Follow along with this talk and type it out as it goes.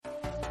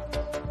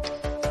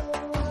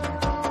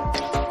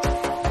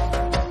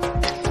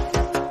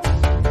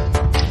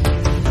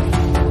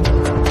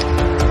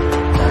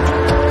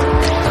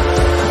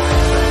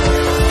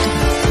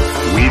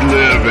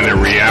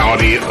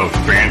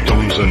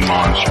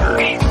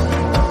predators.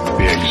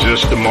 They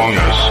exist among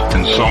us,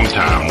 and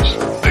sometimes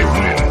they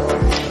win.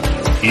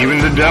 Even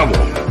the devil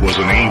was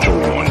an angel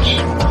once.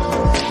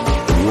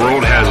 The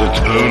world has its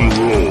own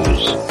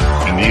rules,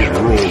 and these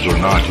rules are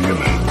not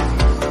human.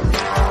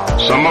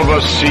 Some of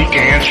us seek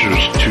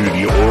answers to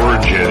the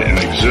origin and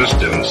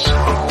existence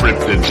of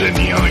cryptids and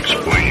the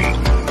unexplained.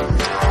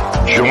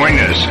 Join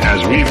us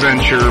as we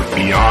venture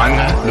beyond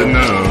the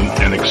known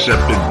and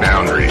accepted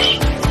boundaries.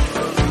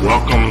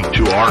 Welcome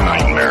to our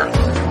nightmare.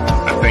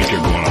 I think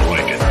you're going to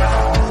like it.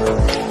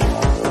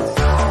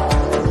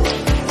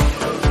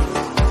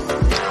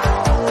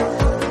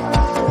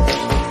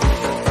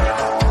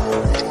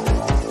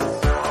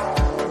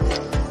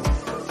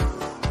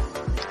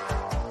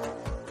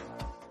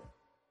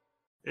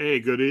 Hey,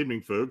 good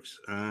evening, folks,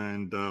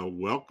 and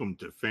welcome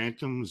to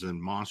Phantoms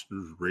and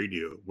Monsters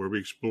Radio, where we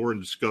explore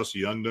and discuss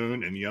the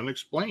unknown and the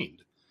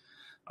unexplained.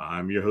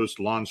 I'm your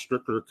host, Lon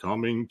Strickler,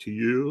 coming to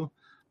you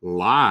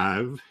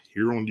live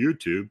here on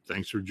YouTube.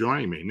 Thanks for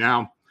joining me.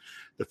 Now,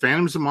 the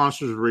Phantoms and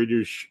Monsters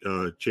Radio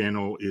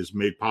channel is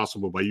made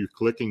possible by you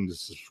clicking the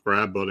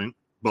subscribe button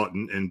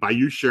and by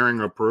you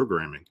sharing our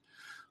programming.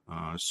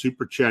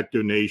 Super chat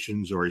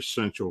donations are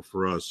essential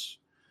for us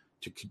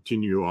to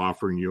continue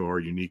offering you our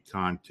unique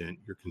content.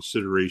 Your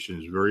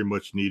consideration is very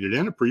much needed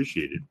and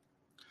appreciated.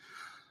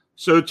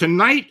 So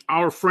tonight,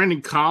 our friend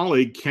and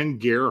colleague Ken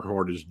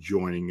Gerhard is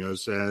joining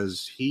us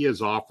as he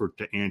has offered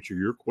to answer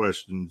your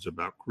questions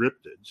about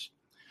cryptids.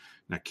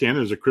 Now, Ken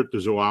is a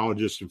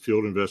cryptozoologist and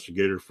field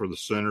investigator for the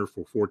Center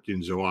for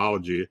Fortean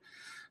Zoology,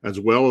 as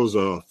well as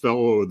a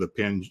fellow of the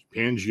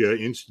Pangea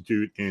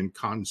Institute and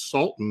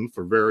consultant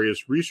for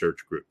various research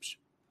groups.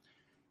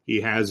 He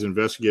has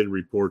investigated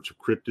reports of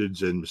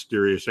cryptids and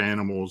mysterious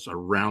animals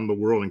around the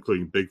world,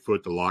 including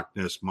Bigfoot, the Loch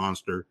Ness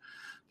Monster,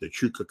 the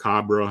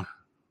Chupacabra,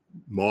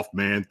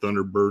 Mothman,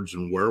 Thunderbirds,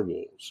 and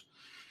werewolves.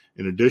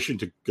 In addition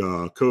to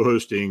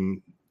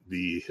co-hosting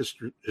the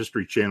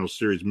History Channel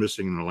series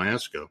Missing in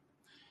Alaska,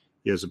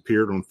 he has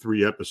appeared on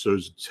 3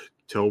 episodes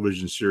of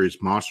television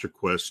series Monster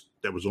Quest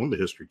that was on the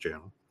History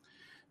Channel.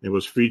 It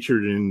was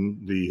featured in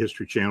the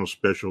History Channel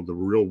special The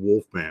Real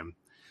Wolfman.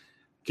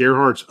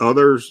 Gerhard's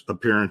other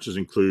appearances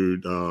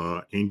include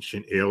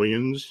Ancient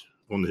Aliens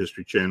on the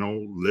History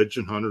Channel,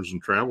 Legend Hunters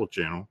and Travel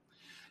Channel,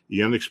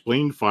 The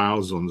Unexplained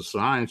Files on the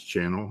Science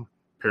Channel,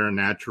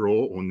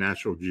 Paranatural on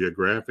National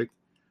Geographic,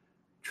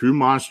 True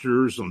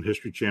Monsters on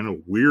History Channel,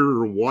 Weird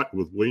or What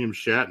with William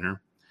Shatner,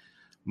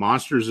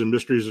 Monsters and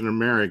Mysteries in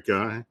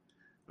America,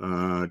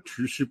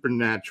 True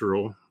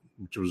Supernatural,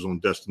 which was on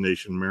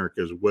Destination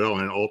America as well,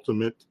 and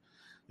Ultimate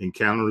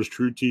Encounters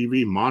True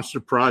TV, Monster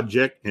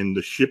Project, and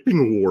The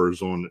Shipping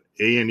Wars on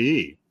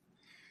A&E.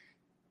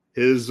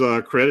 His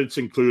credits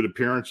include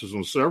appearances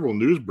on several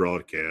news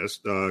broadcasts,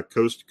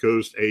 Coast to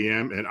Coast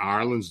AM and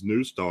Ireland's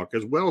News Talk,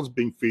 as well as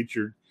being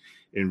featured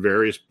in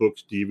various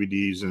books,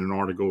 DVDs, and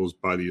articles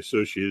by the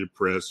Associated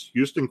Press,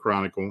 Houston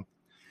Chronicle,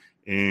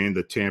 and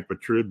the Tampa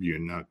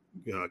Tribune.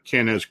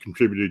 Ken has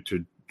contributed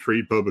to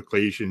trade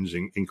publications,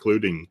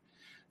 including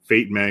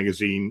Fate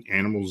Magazine,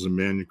 Animals and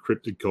Men,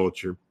 Cryptid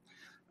Culture,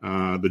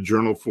 the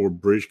Journal for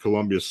British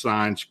Columbia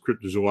Science,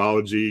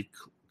 Cryptozoology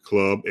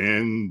Club,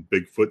 and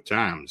Bigfoot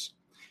Times.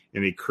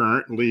 And he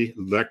currently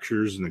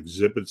lectures and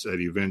exhibits at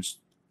events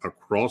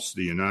across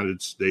the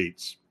United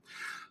States.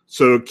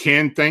 So,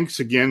 Ken,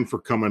 thanks again for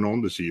coming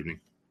on this evening.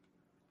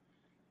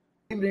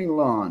 Good evening,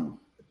 Lon.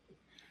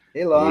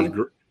 Hey,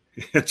 Lon.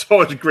 It's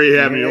always great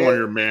having you on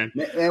here, man.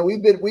 Man,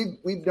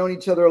 we've known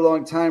each other a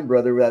long time,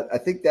 brother. I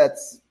think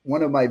that's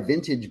one of my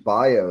vintage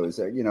bios.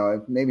 You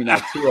know, maybe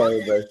not too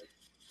old, but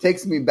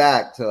takes me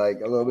back to like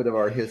a little bit of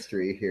our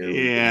history here.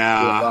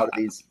 Yeah, a lot of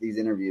these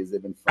interviews,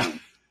 they've been fun.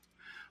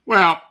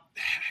 Well,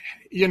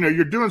 you know,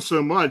 you're doing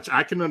so much.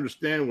 I can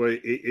understand why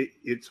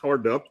it's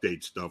hard to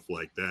update stuff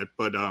like that.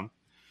 But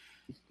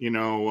you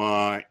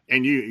know,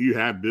 and you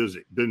have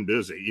been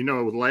busy. You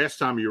know, the last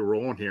time you were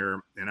on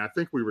here, and I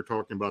think we were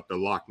talking about the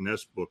Loch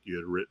Ness book you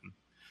had written.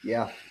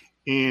 Yeah,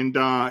 and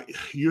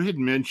you had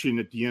mentioned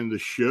at the end of the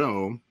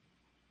show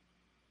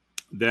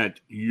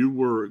that you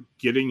were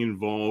getting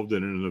involved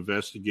in an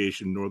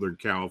investigation in Northern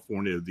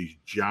California of these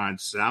giant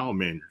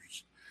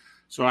salamanders.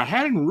 So I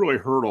hadn't really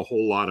heard a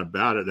whole lot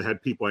about it. I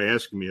had people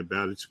asking me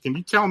about it. So can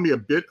you tell me a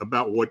bit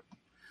about what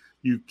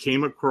you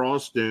came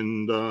across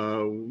and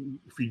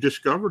if you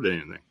discovered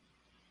anything?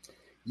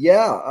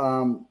 Yeah.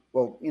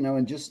 Well, you know,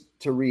 and just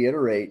to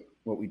reiterate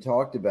what we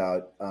talked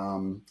about,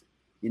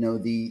 you know,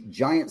 the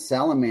giant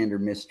salamander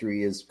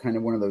mystery is kind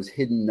of one of those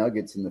hidden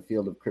nuggets in the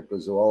field of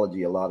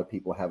cryptozoology a lot of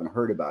people haven't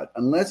heard about,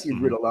 unless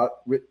you've read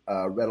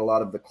a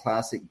lot of the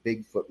classic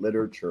Bigfoot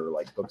literature,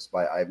 like books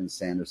by Ivan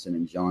Sanderson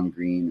and John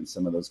Green and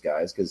some of those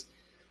guys, because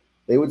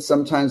they would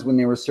sometimes, when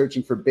they were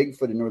searching for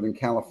Bigfoot in Northern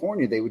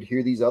California, they would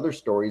hear these other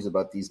stories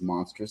about these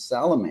monstrous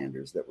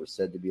salamanders that were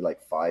said to be like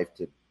 5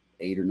 to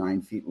 8 or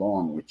 9 feet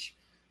long, which,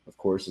 of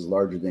course, is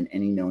larger than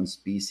any known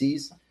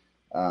species.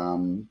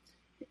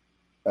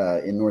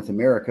 In North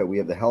America, we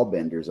have the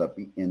hellbenders up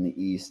in the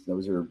east.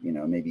 Those are, you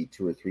know, maybe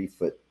 2 or 3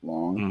 foot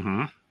long.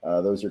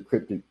 Mm-hmm. Those are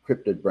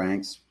cryptid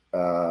branks,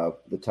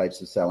 the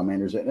types of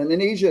salamanders. And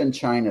in Asia and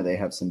China, they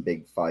have some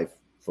big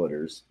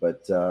 5-footers.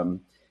 But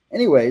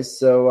anyways,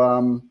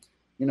 so,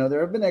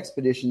 there have been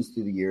expeditions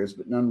through the years,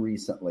 but none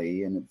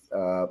recently. And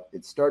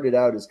it started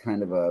out as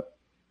kind of a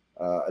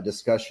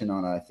discussion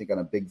on a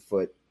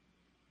Bigfoot,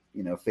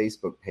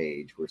 Facebook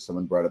page where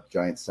someone brought up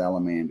giant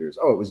salamanders.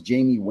 Oh, it was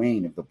Jamie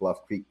Wayne of the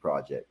Bluff Creek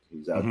Project,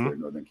 who's out there in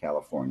Northern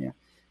California.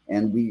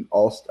 And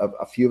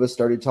a few of us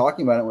started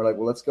talking about it. And we're like,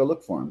 well, let's go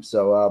look for them.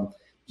 So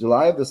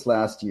July of this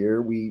last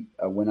year, we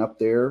went up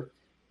there.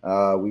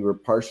 We were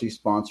partially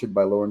sponsored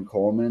by Lauren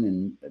Coleman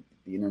and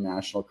the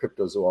International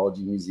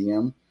Cryptozoology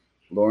Museum.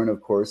 Lauren,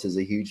 of course, is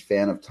a huge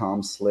fan of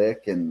Tom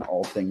Slick and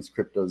all things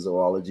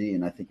cryptozoology.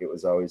 And I think it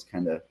was always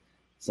kind of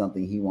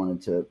something he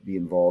wanted to be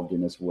involved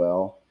in as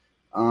well.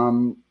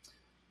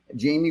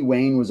 Jamie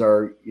Wayne was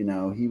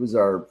he was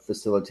our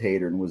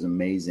facilitator and was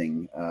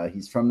amazing.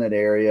 He's from that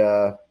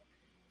area.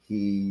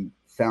 He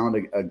found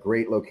a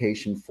great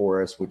location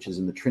for us, which is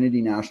in the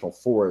Trinity National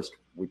Forest,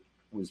 which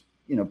was,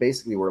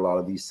 basically where a lot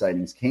of these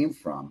sightings came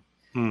from.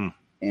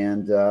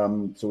 And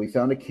so we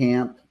found a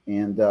camp,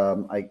 and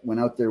I went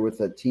out there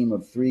with a team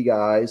of 3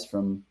 guys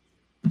from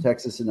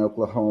Texas and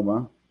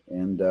Oklahoma.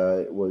 And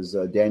it was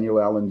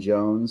Daniel Allen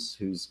Jones,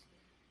 who's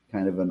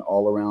kind of an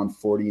all-around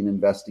Fortean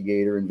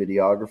investigator and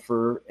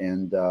videographer,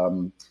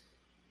 and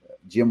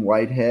Jim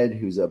Whitehead,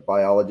 who's a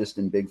biologist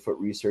and Bigfoot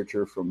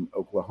researcher from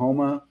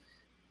Oklahoma,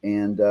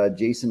 and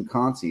Jason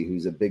Concy,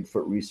 who's a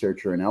Bigfoot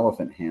researcher and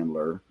elephant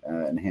handler,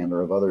 and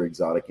handler of other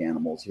exotic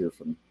animals here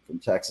from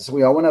Texas. So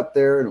we all went up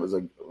there, and it was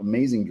an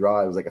amazing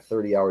drive. It was like a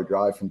 30-hour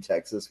drive from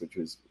Texas, which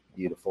was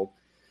beautiful.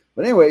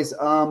 But anyways,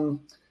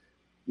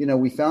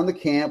 we found the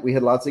camp. We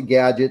had lots of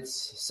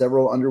gadgets,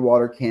 several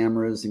underwater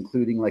cameras,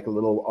 including like a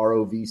little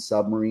ROV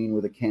submarine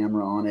with a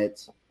camera on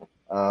it.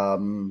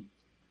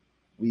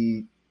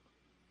 We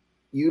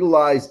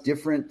utilized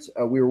different,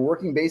 we were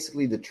working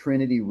basically the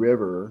Trinity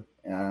River.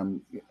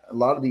 A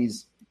lot of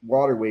these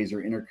waterways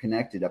are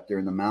interconnected up there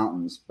in the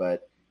mountains,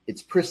 but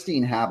it's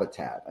pristine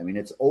habitat. I mean,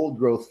 it's old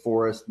growth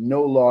forest,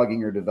 no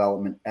logging or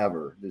development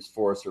ever. These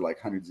forests are like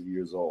hundreds of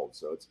years old.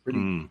 So it's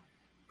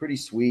pretty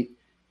sweet.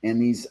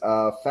 And these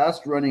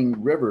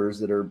fast-running rivers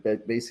that are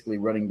basically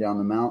running down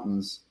the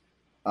mountains,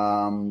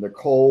 they're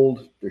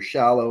cold, they're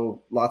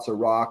shallow, lots of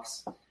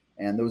rocks,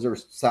 and those are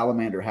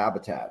salamander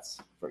habitats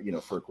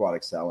for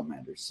aquatic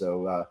salamanders.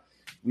 So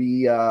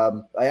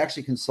I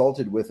actually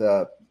consulted with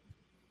a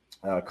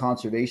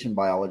conservation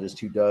biologist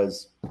who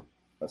does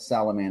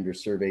salamander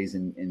surveys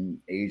in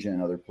Asia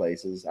and other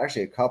places,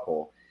 actually a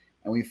couple.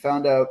 And we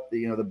found out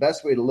that, the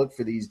best way to look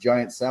for these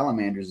giant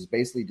salamanders is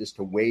basically just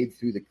to wade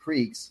through the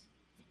creeks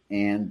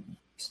and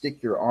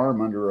stick your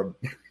arm under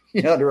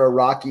a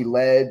rocky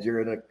ledge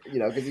or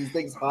because these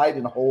things hide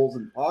in holes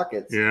and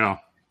pockets. Yeah.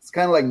 It's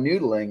kind of like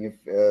noodling.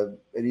 If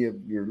any of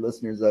your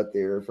listeners out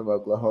there are from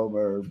Oklahoma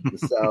or the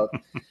South.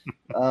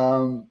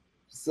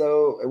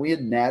 So we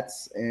had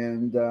nets,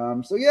 and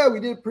we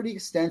did pretty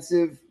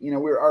extensive.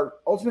 Our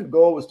ultimate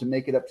goal was to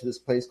make it up to this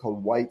place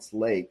called White's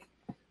Lake,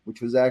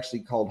 which was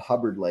actually called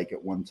Hubbard Lake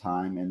at one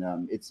time,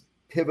 and it's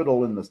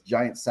pivotal in this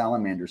giant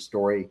salamander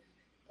story.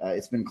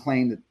 It's been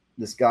claimed that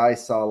this guy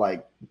saw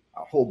like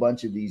a whole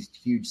bunch of these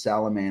huge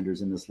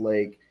salamanders in this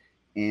lake,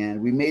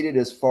 and we made it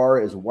as far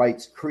as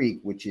White's Creek,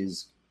 which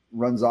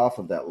runs off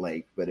of that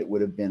lake, but it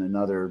would have been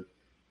another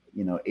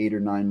 8 or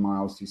 9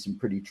 miles through some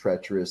pretty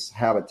treacherous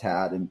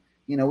habitat. And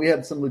we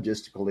had some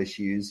logistical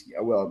issues.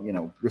 Well,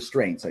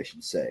 restraints, I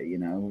should say.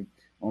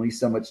 Only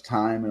so much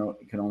time, and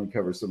it can only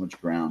cover so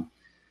much ground.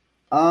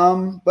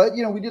 But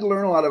we did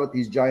learn a lot about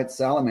these giant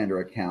salamander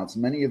accounts.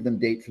 Many of them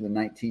date from the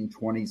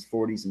 1920s,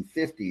 40s, and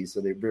 50s,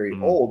 so they're very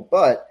old.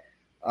 But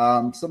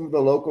some of the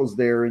locals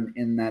there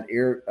in that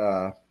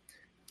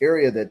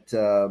area that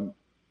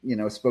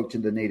spoke to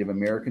the Native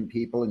American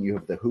people, and you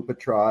have the Hoopa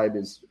tribe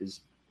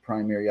is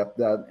primary up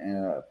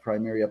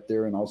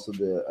there, and also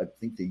I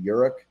think the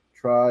Yurok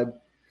tribe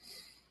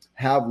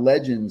have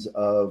legends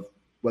of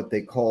what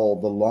they call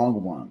the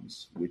long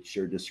ones, which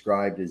are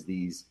described as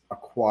these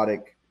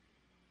aquatic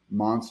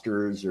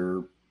monsters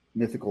or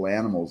mythical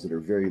animals that are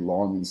very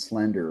long and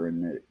slender,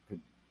 and that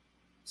could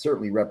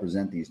certainly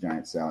represent these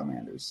giant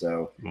salamanders.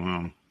 So,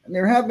 and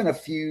there have been a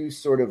few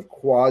sort of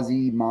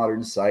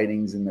quasi-modern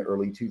sightings in the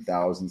early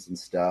 2000s and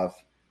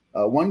stuff.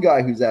 One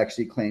guy who's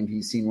actually claimed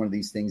he's seen one of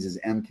these things is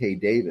M.K.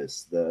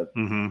 Davis,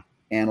 the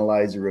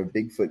analyzer of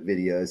Bigfoot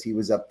videos. He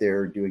was up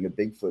there doing a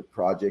Bigfoot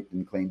project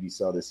and claimed he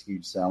saw this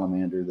huge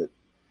salamander that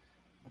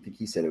I think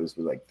he said it was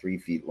like 3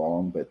 feet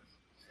long. But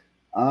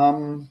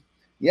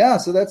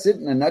so that's it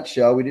in a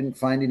nutshell. We didn't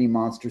find any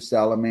monster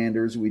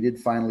salamanders. We did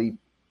finally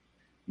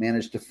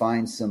manage to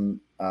find some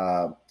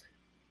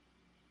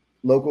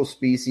local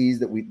species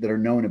that are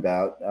known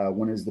about.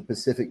 One is the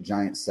Pacific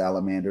giant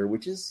salamander,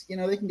 which is,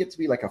 they can get to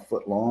be like a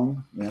foot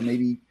long.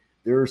 Maybe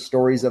there are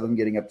stories of them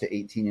getting up to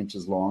 18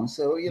 inches long.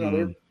 So,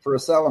 they're, for a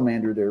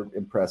salamander, they're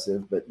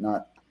impressive, but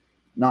not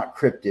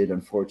cryptid,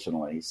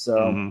 unfortunately.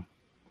 So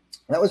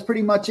that was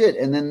pretty much it.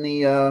 And then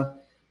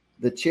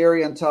the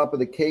cherry on top of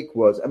the cake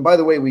was, and by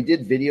the way, we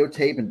did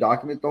videotape and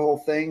document the whole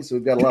thing. So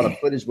we've got a lot of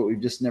footage, but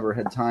we've just never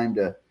had time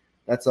to,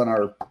 that's on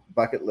our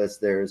bucket list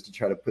there, is to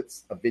try to put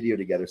a video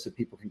together so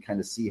people can kind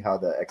of see how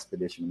the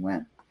expedition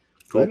went.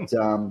 Cool.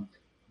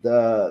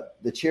 But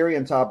the cherry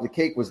on top of the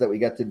cake was that we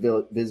got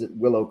to visit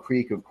Willow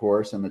Creek, of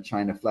course, and the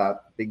China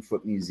Flat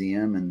Bigfoot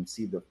Museum and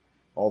see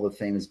all the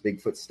famous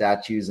Bigfoot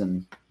statues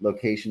and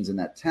locations in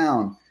that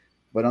town.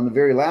 But on the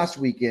very last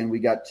weekend, we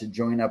got to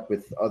join up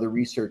with other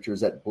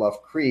researchers at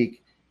Bluff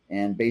Creek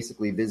and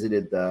basically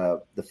visited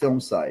the film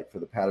site for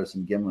the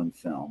Patterson-Gimlin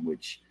film,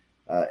 which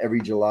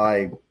every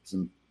July,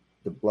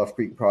 the Bluff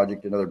Creek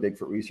Project and other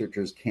Bigfoot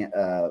researchers camp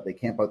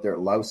out there at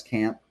Louse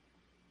Camp,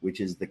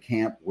 which is the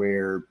camp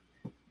where,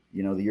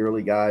 you know, the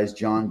early guys,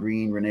 John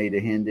Green, Renee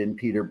DeHinden,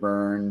 Peter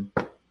Byrne,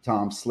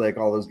 Tom Slick,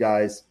 all those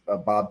guys,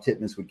 Bob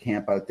Titmus would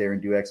camp out there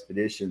and do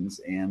expeditions.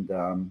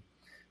 And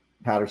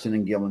Patterson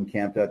and Gillen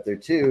camped out there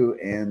too.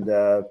 And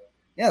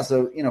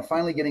so, you know,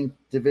 finally getting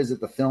to visit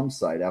the film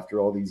site after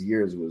all these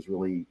years was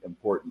really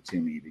important to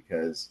me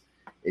because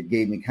it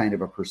gave me kind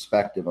of a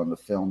perspective on the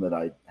film that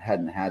I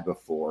hadn't had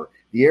before.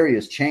 The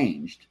area's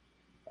changed,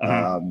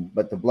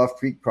 but the Bluff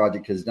Creek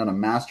Project has done a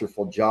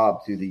masterful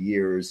job through the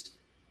years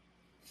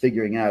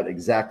figuring out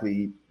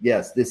exactly,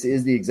 yes, this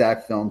is the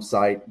exact film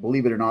site.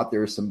 Believe it or not,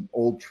 there are some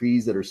old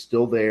trees that are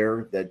still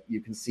there that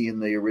you can see in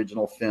the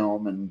original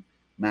film and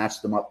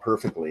match them up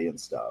perfectly and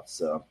stuff.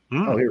 So,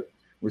 here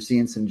we're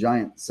seeing some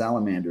giant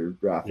salamander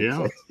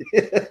graphics.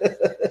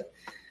 Yeah.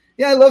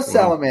 Yeah, I love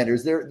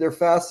salamanders. They're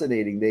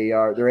fascinating.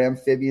 They're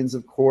amphibians,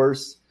 of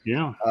course.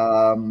 Yeah.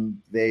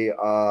 They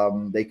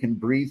can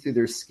breathe through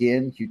their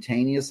skin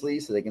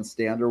cutaneously, so they can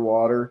stay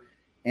underwater.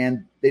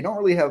 And they don't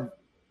really have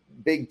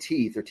big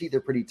teeth. Their teeth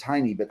are pretty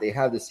tiny, but they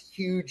have this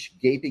huge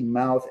gaping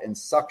mouth and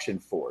suction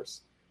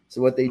force.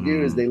 So what they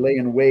do is they lay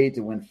in wait,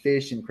 and when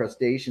fish and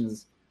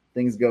crustaceans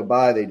things go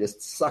by, they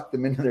just suck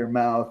them into their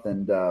mouth.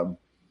 And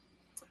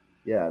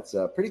it's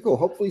pretty cool.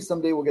 Hopefully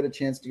someday we'll get a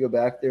chance to go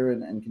back there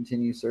and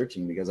continue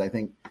searching, because I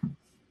think,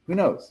 who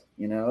knows,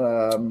 you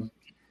know,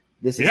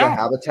 this is a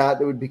habitat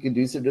that would be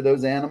conducive to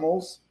those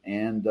animals.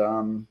 And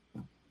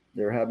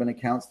there have been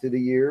accounts through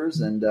the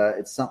years, and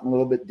it's something a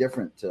little bit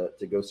different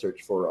to go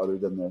search for other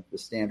than the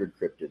standard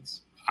cryptids.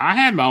 I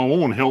had my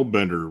own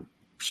hellbender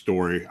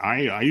story.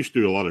 I used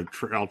to do a lot of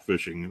trout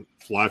fishing,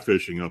 fly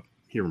fishing up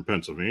here in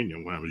Pennsylvania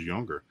when I was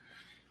younger.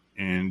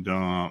 And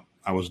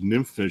I was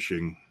nymph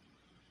fishing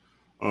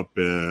up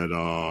at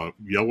a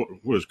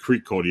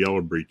creek called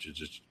Yellow Breeches.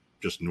 It's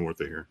just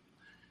north of here.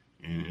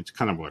 And it's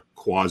kind of a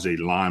quasi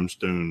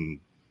limestone,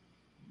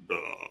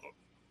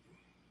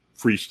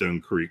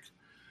 freestone creek.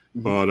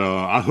 But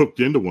I hooked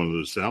into one of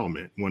those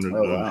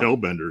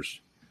hellbenders.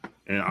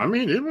 And I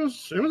mean, it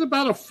was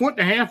about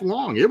 1.5 feet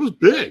long. It was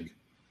big.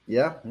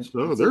 Yeah.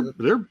 So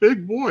they're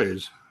big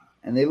boys.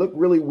 And they look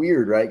really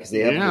weird, right? Because they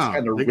have this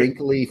kind of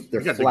wrinkly,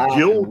 they're flat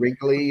and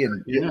wrinkly,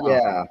 and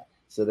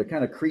so they're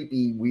kind of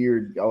creepy,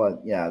 weird.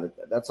 Oh, yeah,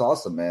 that's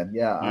awesome, man.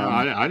 Yeah,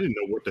 I didn't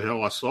know what the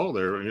hell I saw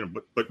there, you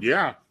know, but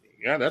yeah,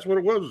 that's what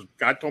it was.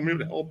 Guy told me it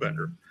was a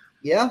hellbender.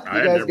 Yeah,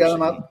 you guys got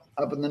them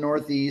up in the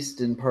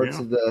Northeast and parts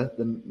of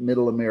the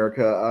Middle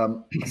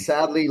America.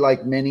 Sadly,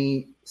 like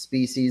many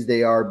species,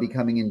 they are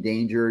becoming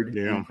endangered,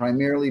 and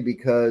primarily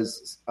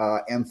because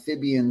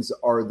amphibians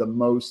are the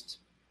most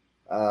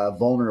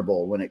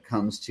vulnerable when it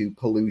comes to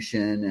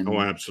pollution and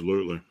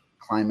absolutely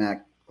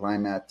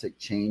climatic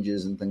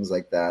changes and things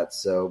like that.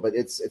 So, but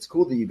it's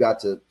cool that you got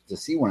to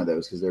see one of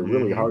those, because they're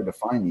really hard to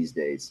find these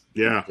days.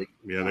 Yeah,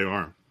 they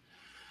are.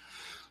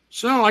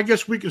 So I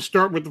guess we can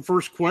start with the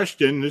first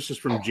question. This is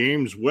from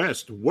James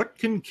West. What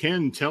can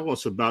Ken tell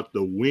us about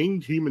the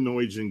winged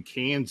humanoids in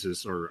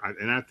Kansas?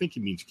 And I think he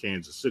means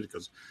Kansas City,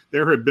 because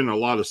there have been a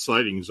lot of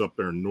sightings up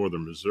there in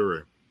northern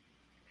Missouri.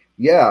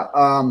 Yeah,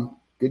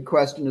 good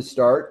question to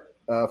start.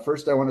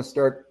 First, I want to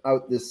start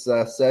out this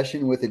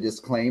session with a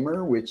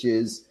disclaimer, which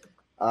is,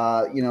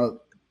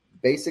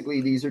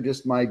 basically these are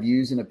just my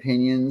views and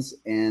opinions,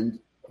 and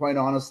quite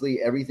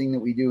honestly, everything that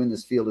we do in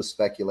this field is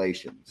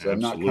speculation. So I'm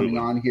not coming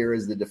on here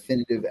as the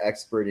definitive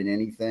expert in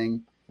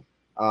anything.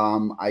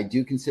 I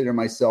do consider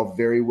myself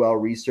very well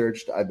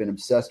researched. I've been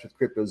obsessed with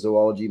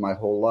cryptozoology my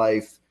whole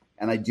life,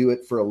 and I do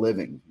it for a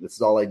living. This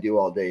is all I do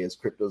all day is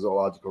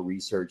cryptozoological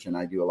research, and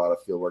I do a lot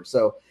of field work.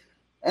 So,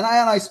 and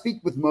I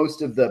speak with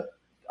most of the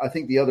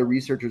other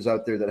researchers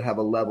out there that have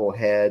a level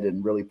head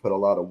and really put a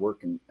lot of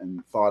work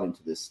and thought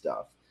into this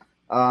stuff.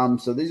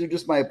 So these are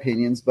just my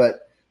opinions,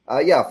 but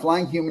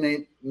flying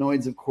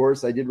humanoids, of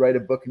course. I did write a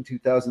book in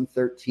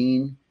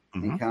 2013,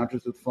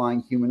 Encounters with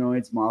Flying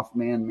Humanoids,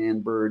 Mothman,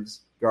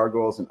 Man-Birds,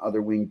 Gargoyles, and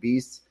Other Winged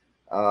Beasts.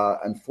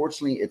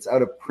 Unfortunately, it's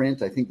out of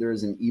print. I think there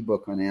is an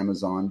ebook on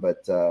Amazon,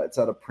 but it's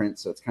out of print,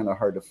 so it's kind of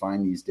hard to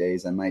find these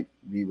days. I might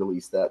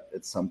re-release that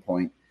at some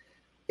point.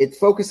 It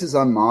focuses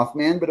on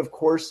Mothman, but of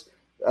course,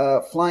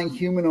 flying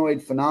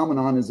humanoid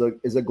phenomenon is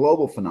a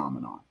global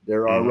phenomenon.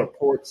 There are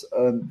reports,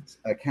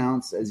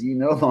 accounts, as you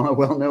know,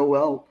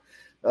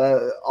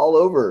 all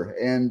over.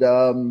 And,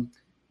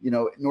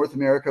 North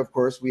America, of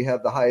course, we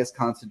have the highest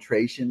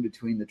concentration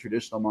between the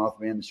traditional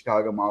Mothman, the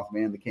Chicago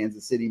Mothman, the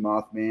Kansas City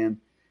Mothman,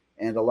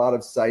 and a lot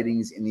of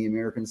sightings in the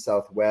American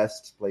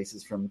Southwest,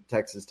 places from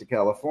Texas to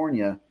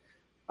California.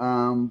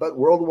 But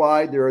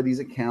worldwide, there are these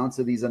accounts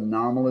of these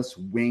anomalous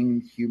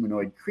winged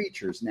humanoid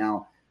creatures.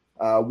 Now,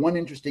 one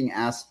interesting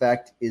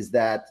aspect is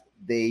that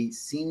they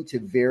seem to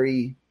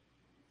vary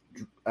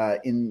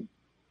in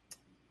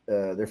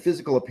their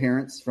physical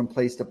appearance from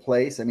place to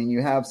place. I mean,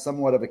 you have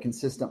somewhat of a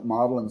consistent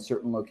model in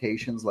certain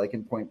locations, like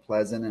in Point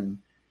Pleasant and,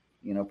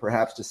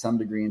 perhaps to some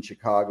degree in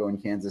Chicago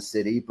and Kansas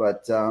City.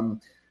 But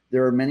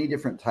there are many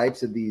different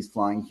types of these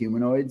flying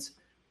humanoids.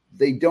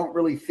 They don't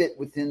really fit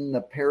within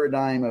the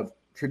paradigm of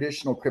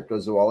traditional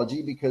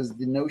cryptozoology, because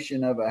the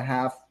notion of a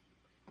half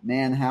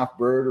man, half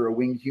bird, or a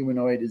winged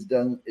humanoid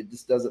it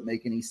just doesn't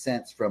make any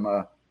sense from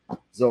a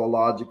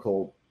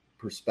zoological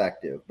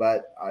perspective.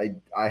 But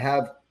I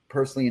have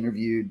personally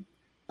interviewed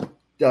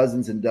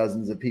dozens and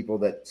dozens of people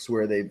that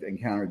swear they've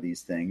encountered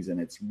these things,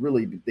 and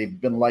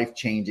they've been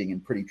life-changing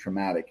and pretty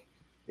traumatic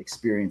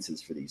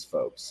experiences for these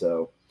folks.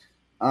 So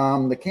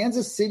the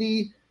Kansas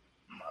City,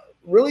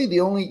 really the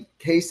only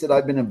case that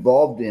I've been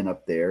involved in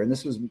up there, and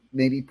this was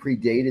maybe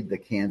predated the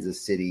Kansas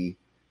City,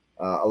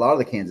 a lot of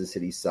the Kansas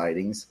City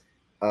sightings,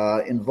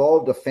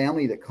 involved a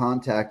family that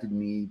contacted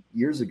me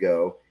years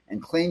ago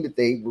and claimed that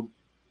they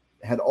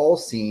had all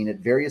seen at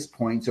various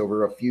points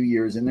over a few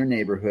years in their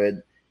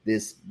neighborhood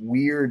this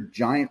weird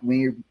giant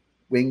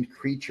winged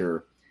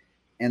creature.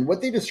 And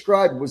what they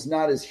described was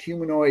not as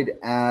humanoid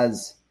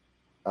as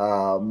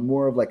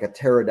more of like a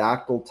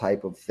pterodactyl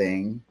type of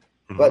thing.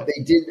 Mm-hmm. But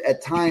they did,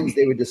 at times,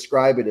 they would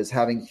describe it as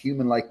having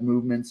human-like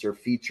movements or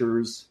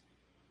features,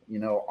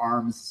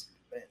 arms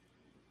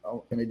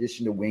in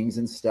addition to wings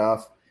and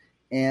stuff.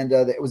 And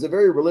it was a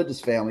very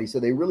religious family, so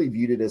they really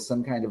viewed it as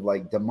some kind of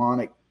like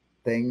demonic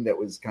thing that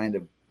was kind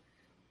of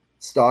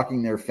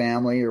stalking their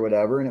family or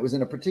whatever. And it was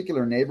in a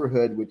particular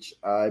neighborhood, which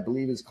I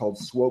believe is called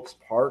Swopes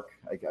Park.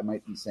 I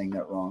might be saying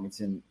that wrong.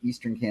 It's in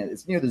eastern Kansas.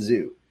 It's near the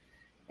zoo.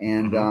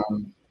 And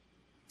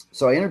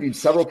so I interviewed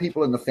several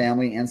people in the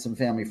family and some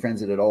family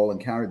friends that had all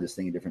encountered this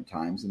thing at different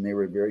times, and they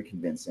were very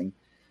convincing.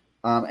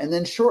 And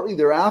then shortly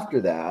thereafter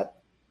that,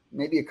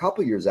 maybe a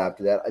couple years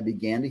after that, I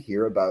began to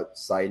hear about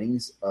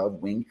sightings of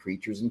winged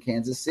creatures in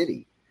Kansas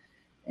City.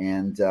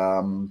 And,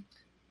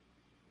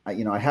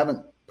 I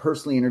haven't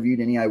personally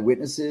interviewed any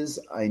eyewitnesses.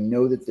 I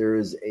know that there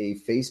is a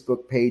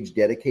Facebook page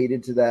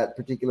dedicated to that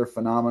particular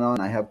phenomenon.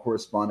 I have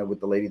corresponded with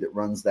the lady that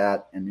runs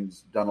that and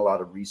who's done a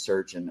lot of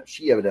research, and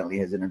she evidently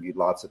has interviewed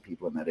lots of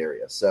people in that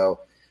area.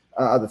 So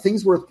the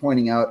things worth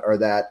pointing out are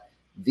that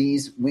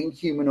these winged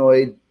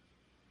humanoid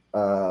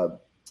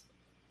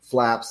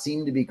flaps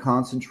seem to be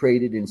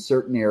concentrated in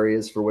certain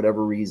areas for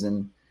whatever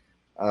reason.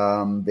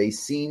 They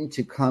seem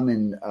to come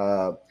in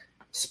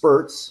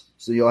spurts.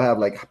 So you'll have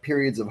like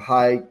periods of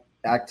high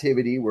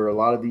activity where a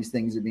lot of these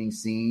things are being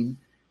seen,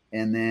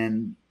 and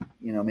then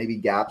maybe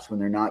gaps when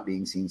they're not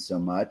being seen so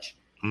much.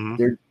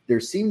 Mm-hmm. There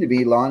seem to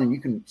be, Lon, and you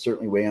can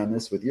certainly weigh on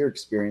this with your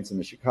experience in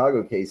the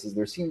Chicago cases,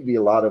 there seem to be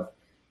a lot of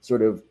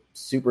sort of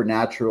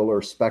supernatural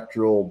or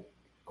spectral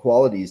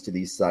qualities to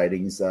these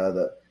sightings.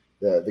 The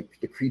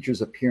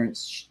creature's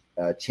appearance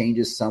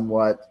changes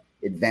somewhat,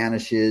 it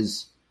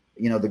vanishes.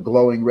 The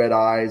glowing red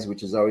eyes,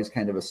 which is always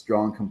kind of a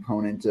strong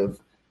component of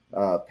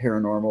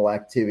paranormal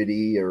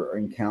activity or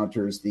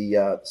encounters, the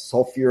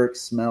sulfuric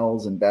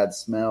smells and bad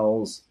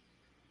smells,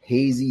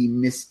 hazy,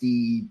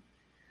 misty,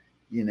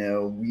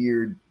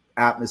 weird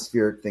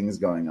atmospheric things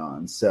going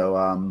on. So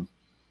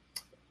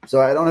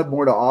I don't have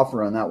more to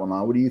offer on that one,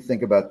 Lon. What do you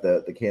think about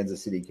the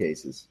Kansas City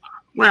cases?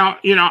 Well,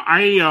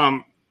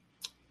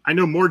 I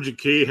know Margie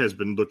Kay has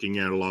been looking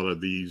at a lot of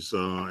these.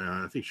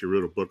 I think she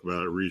wrote a book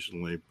about it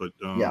recently, but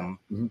yeah.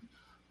 Mm-hmm.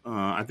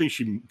 I think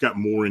she got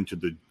more into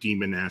the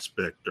demon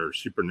aspect or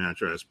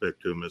supernatural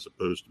aspect to them as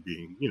opposed to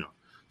being,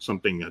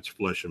 something that's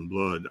flesh and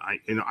blood.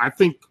 I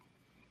think,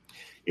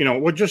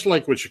 just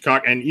like with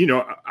Chicago, and,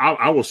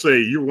 I will say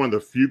you're one of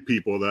the few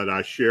people that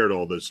I shared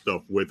all this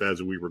stuff with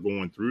as we were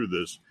going through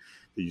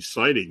these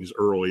sightings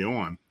early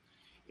on.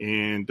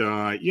 And,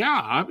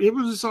 it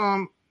was,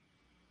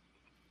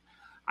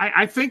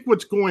 I think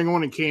what's going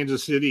on in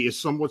Kansas City is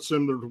somewhat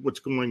similar to what's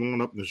going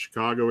on up in the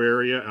Chicago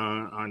area.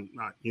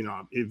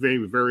 It may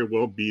very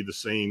well be the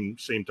same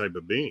type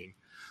of being.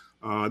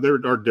 There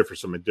are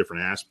some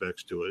different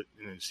aspects to it,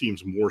 and it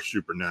seems more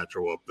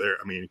supernatural up there.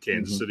 I mean, in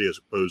Kansas City as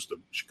opposed to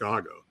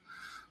Chicago.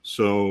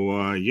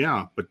 So,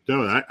 but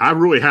no, I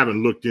really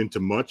haven't looked into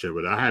much of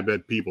it. I have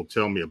had people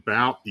tell me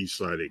about these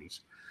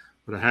sightings,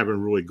 but I haven't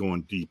really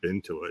gone deep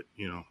into it,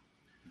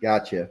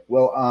 Gotcha.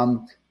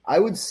 Well, I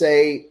would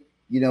say,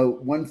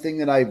 one thing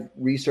that I've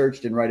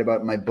researched and write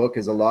about in my book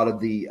is a lot of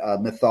the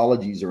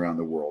mythologies around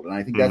the world. And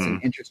I think that's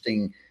an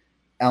interesting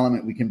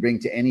element we can bring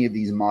to any of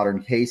these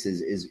modern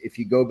cases is if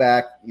you go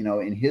back,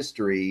 in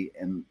history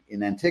and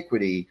in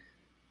antiquity,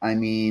 I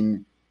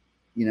mean,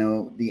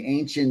 the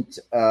ancient,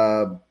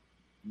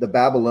 the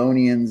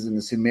Babylonians and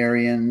the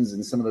Sumerians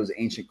and some of those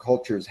ancient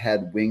cultures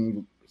had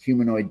winged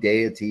humanoid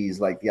deities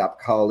like the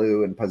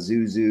Apkallu and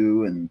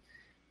Pazuzu, and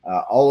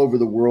all over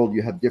the world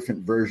you have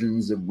different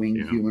versions of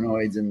winged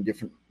humanoids and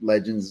different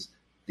legends.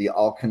 The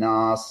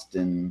Alkanost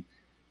and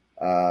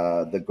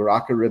the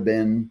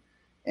Garakaribin,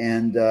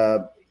 and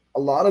a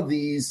lot of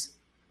these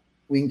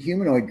winged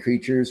humanoid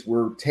creatures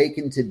were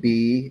taken to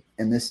be,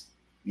 and this,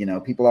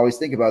 people always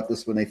think about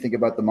this when they think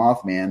about the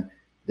Mothman.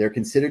 They're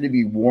considered to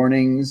be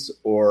warnings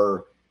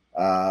or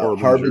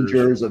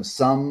harbingers of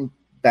some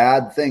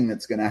bad thing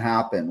that's going to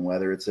happen,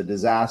 whether it's a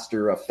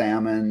disaster, a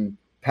famine,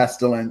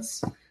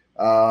 pestilence.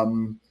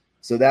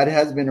 So that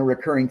has been a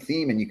recurring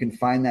theme, and you can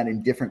find that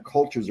in different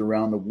cultures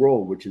around the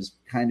world, which is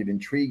kind of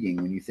intriguing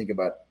when you think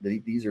about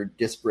these are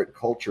disparate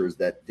cultures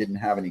that didn't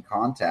have any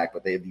contact,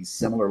 but they have these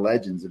similar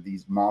legends of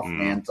these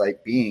Mothman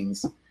type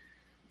beings.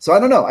 So I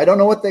don't know. I don't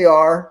know what they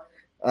are.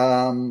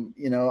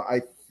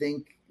 I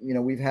think,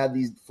 we've had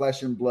these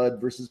flesh and blood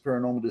versus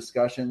paranormal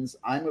discussions.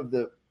 I'm of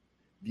the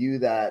view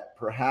that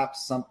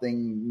perhaps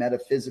something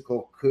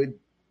metaphysical could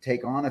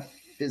take on a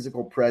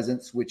physical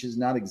presence, which is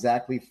not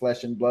exactly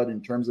flesh and blood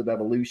in terms of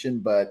evolution,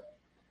 but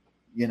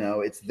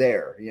it's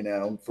there,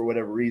 for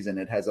whatever reason,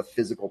 it has a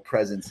physical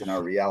presence in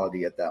our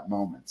reality at that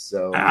moment.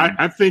 So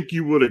I think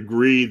you would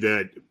agree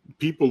that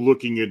people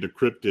looking into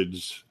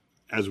cryptids,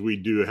 as we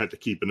do, have to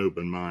keep an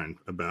open mind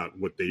about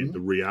what the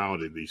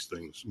reality of these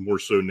things, more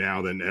so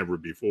now than ever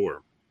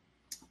before.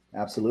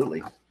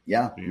 Absolutely.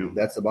 Yeah.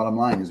 That's the bottom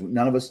line, is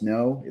none of us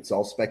know. It's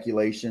all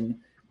speculation.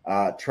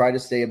 Try to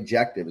stay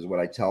objective is what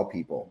I tell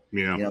people.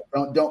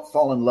 Don't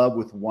fall in love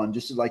with one,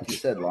 just like you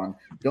said, Lon.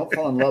 Don't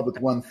fall in love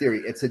with one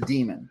theory. It's a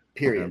demon,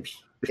 period.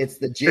 It's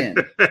the jinn.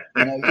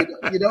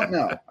 You don't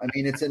know. I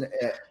mean,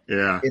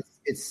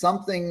 it's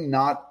something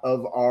not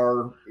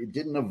of it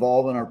didn't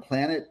evolve on our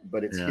planet,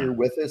 but it's here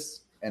with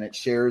us, and it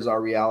shares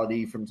our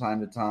reality from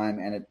time to time,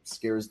 and it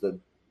scares the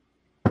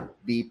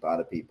beep out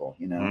of people,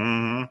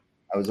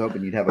 I was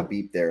hoping you'd have a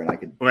beep there, and I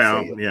could. We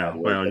all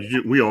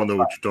know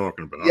what you're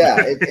talking about. Yeah,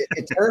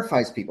 it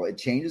terrifies people. It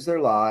changes their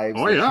lives.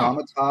 Oh, they're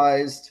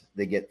traumatized.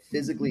 They get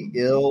physically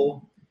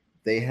ill.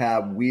 They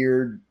have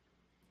weird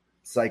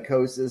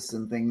psychosis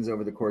and things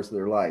over the course of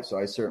their life. So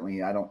I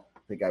don't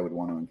think I would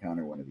want to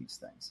encounter one of these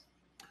things.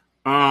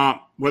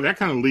 Well, that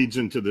kind of leads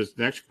into this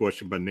next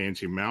question by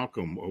Nancy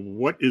Malcolm.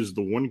 What is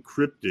the one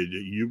cryptid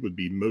you would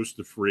be most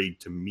afraid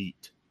to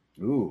meet?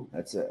 Ooh,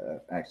 that's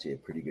actually a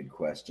pretty good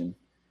question.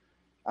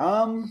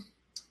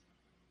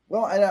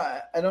 Well,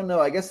 I don't know.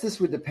 I guess this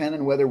would depend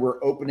on whether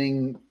we're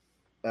opening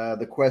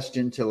the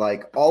question to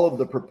like all of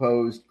the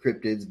proposed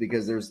cryptids,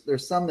 because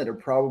there's some that are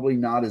probably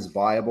not as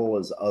viable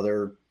as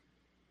other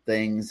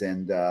things,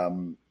 and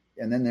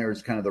then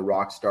there's kind of the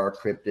rock star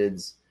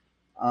cryptids.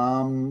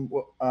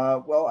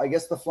 Well, I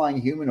guess the flying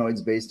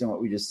humanoids, based on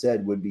what we just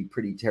said, would be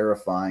pretty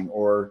terrifying,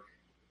 or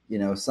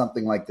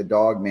something like the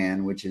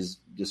Dogman, which is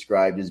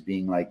described as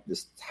being like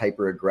this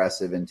hyper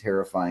aggressive and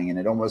terrifying, and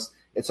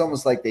it's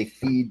almost like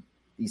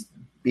these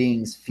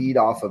beings feed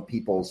off of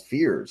people's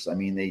fears. I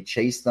mean, they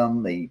chase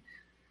them, they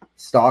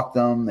stalk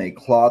them, they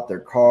claw at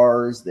their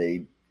cars.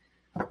 I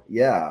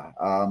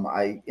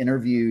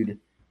interviewed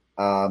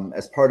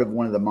as part of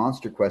one of the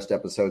Monster Quest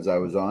episodes I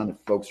was on. If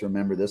folks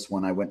remember this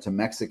one, I went to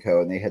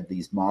Mexico, and they had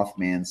these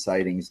Mothman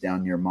sightings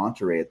down near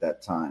Monterrey at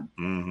that time.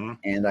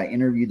 And I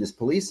interviewed this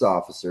police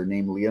officer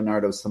named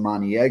Leonardo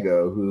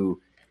Samaniego, who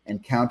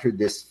encountered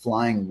this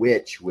flying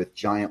witch with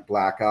giant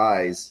black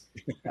eyes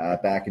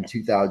back in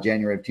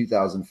January of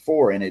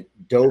 2004, and it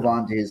dove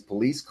onto his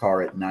police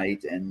car at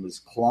night and was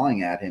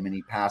clawing at him, and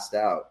he passed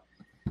out.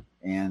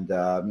 And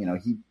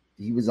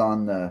he was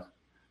on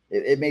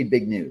it made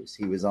big news.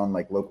 He was on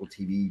like local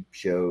TV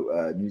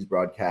show news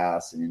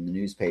broadcasts and in the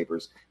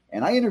newspapers.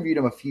 And I interviewed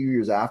him a few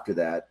years after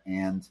that.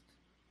 And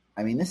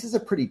I mean, this is a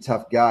pretty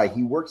tough guy.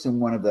 He works in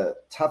one of the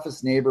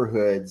toughest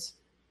neighborhoods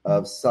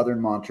of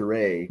southern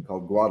Monterrey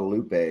called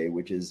Guadalupe,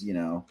 which is,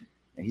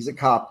 he's a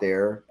cop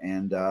there.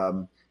 And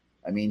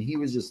I mean, he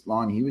was just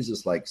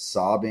like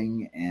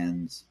sobbing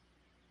and,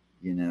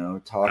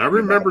 talking. I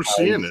remember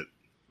seeing it.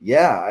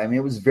 Yeah, I mean,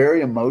 it was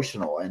very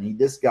emotional, and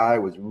this guy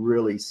was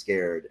really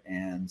scared.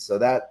 And so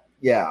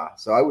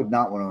so I would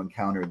not want to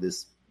encounter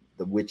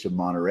the Witch of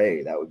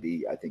Monterey. That would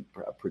be, I think,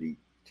 a pretty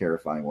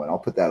terrifying one. I'll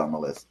put that on the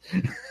list.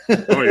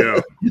 Oh,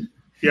 yeah.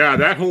 Yeah,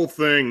 that whole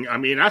thing. I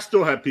mean, I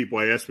still have people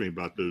ask me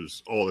about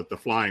the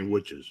flying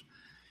witches.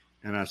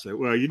 And I said,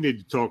 well, you need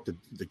to talk to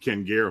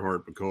Ken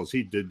Gerhard, because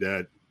he did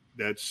that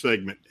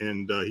segment.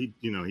 And I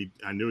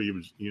knew he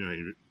was,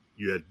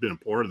 you had been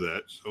a part of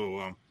that.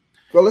 So,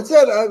 well,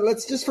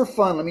 let's just for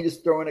fun. Let me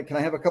just throw in it. Can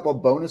I have a couple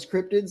of bonus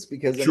cryptids?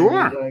 Because sure.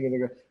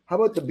 How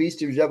about the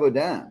Beast of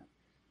Gévaudan?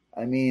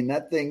 I mean,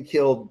 that thing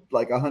killed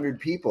like 100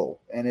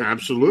 people, and it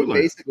absolutely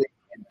basically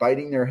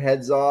biting their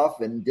heads off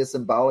and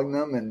disemboweling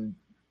them, and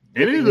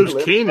any of those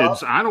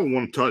canids, I don't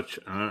want to touch.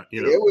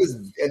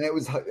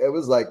 It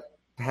was like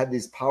had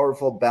this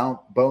powerful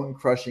bone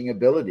crushing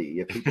ability.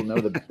 If people know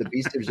the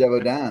Beast of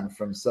Gévaudan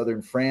from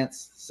southern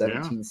France,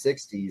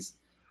 1760s.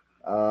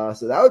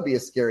 So that would be a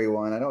scary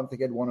one. I don't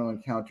think I'd want to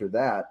encounter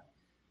that.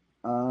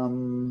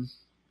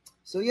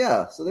 So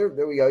yeah, so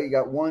there we go. You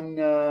got one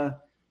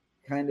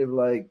kind of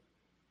like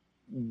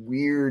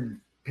weird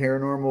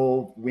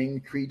paranormal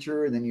winged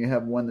creature, and then you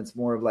have one that's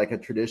more of like a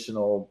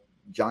traditional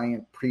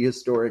giant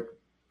prehistoric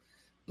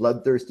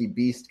bloodthirsty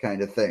beast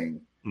kind of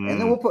thing.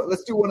 And then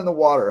let's do one in the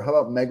water. How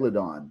about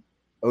Megalodon?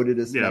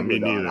 Otodus Yeah, me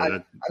Megalodon.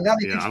 neither. I'm not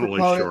a huge I don't like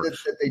proponent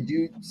sharks. that they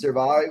do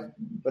survive,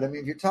 but I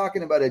mean, if you're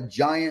talking about a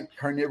giant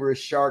carnivorous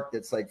shark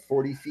that's like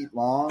 40 feet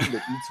long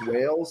that eats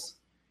whales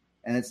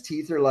and its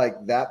teeth are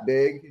like that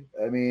big,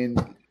 I mean,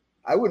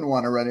 I wouldn't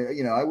want to run it.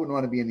 You know, I wouldn't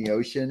want to be in the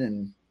ocean.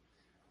 And,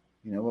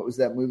 you know, what was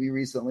that movie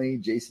recently?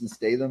 Jason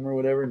Statham or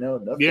whatever? No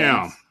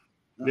Yeah. thanks.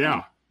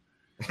 Yeah.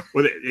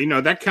 Well, you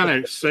know, that kind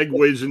of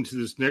segues into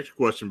this next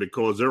question,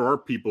 because there are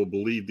people who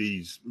believe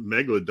these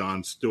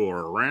megalodons still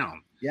are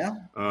around. Yeah.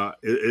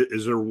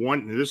 Is there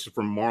one, this is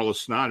from Marla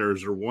Snyder,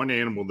 is there one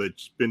animal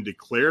that's been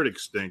declared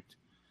extinct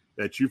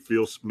that you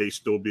feel may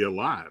still be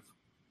alive?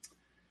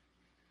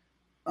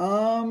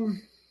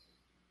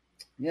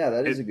 Yeah,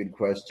 that is a good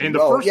question. And the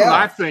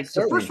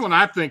first one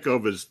I think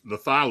of is the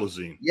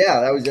thylacine.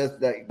 Yeah, that was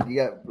just that. You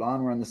got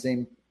Lon, we're on the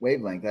same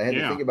wavelength. I had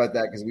to think about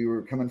that because we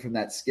were coming from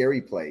that scary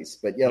place.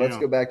 But yeah, let's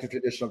go back to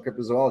traditional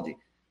cryptozoology.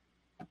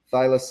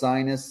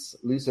 Thylacinus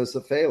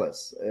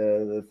lusocephalus,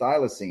 the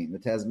thylacine, the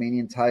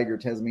Tasmanian tiger,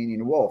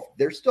 Tasmanian wolf.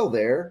 They're still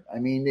there. I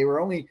mean, they were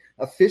only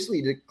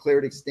officially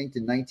declared extinct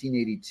in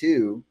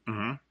 1982.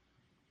 Mm-hmm.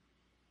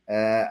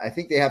 I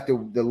think they have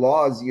to, the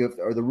laws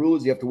or the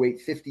rules, you have to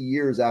wait 50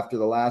 years after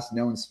the last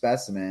known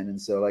specimen.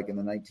 And so like in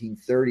the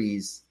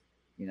 1930s,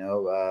 you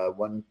know,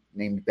 one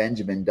named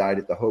Benjamin died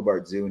at the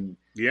Hobart Zoo in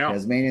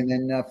Tasmania. And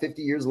then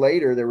 50 years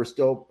later, there were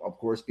still, of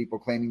course, people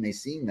claiming they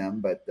seen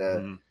them, but,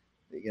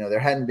 you know, there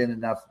hadn't been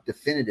enough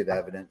definitive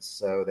evidence.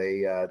 So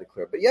they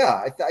declared. But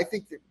yeah, I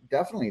think that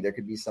definitely there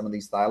could be some of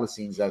these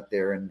thylacines out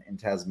there in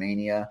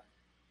Tasmania,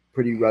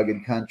 pretty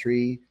rugged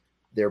country.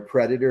 They're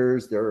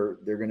predators. They're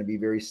going to be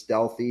very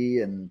stealthy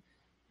and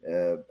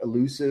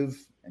elusive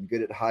and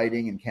good at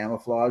hiding and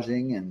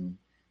camouflaging. And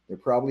there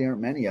probably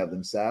aren't many of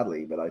them,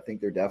 sadly, but I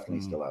think they're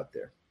definitely still out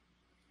there.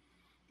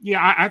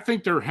 Yeah, I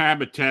think their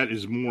habitat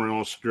is more in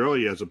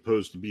Australia as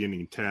opposed to being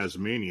in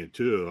Tasmania,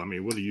 too. I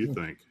mean, what do you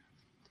think?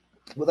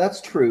 Well, that's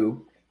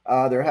true.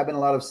 There have been a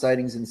lot of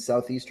sightings in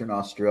southeastern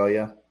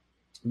Australia,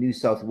 New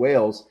South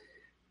Wales.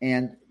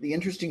 And the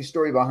interesting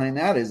story behind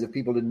that is, if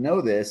people didn't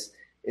know this,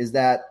 is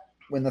that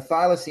when the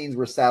thylacines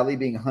were sadly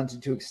being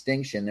hunted to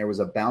extinction, there was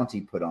a bounty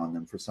put on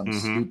them for some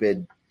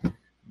stupid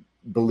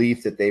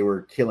belief that they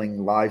were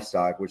killing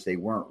livestock, which they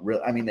weren't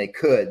really. I mean, they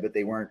could, but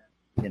they weren't,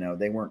 you know,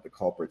 they weren't the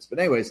culprits. But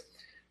anyways,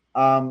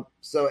 and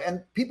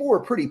people were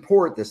pretty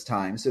poor at this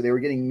time, so they were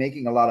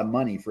making a lot of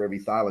money for every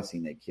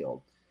thylacine they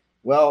killed.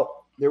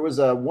 Well, there was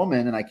a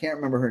woman, and I can't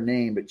remember her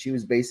name, but she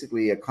was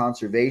basically a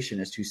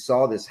conservationist who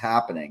saw this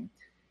happening,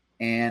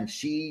 and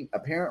she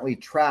apparently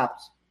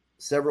trapped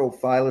several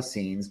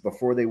thylacines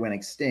before they went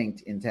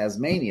extinct in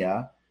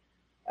Tasmania,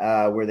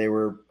 where they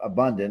were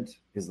abundant,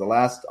 because the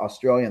last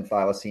Australian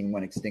thylacine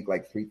went extinct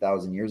like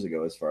 3,000 years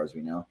ago, as far as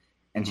we know.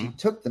 And she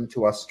took them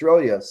to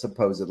Australia,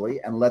 supposedly,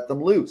 and let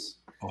them loose.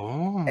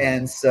 Oh.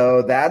 And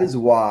so that is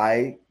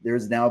why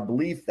there's now a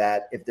belief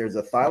that if there's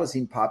a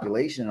thylacine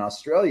population in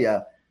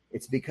Australia,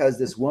 it's because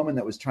this woman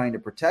that was trying to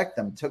protect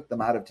them took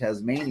them out of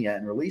Tasmania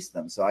and released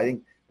them. So I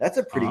think that's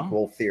a pretty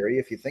cool theory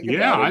if you think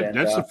about it.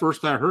 That's the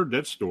first I heard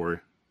that story.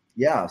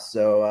 Yeah,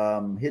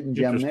 so hidden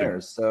gem there.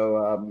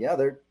 So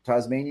they're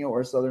Tasmania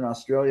or Southern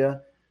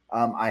Australia.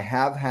 I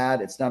have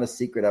had, it's not a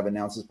secret, I've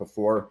announced this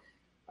before,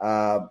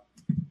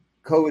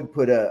 COVID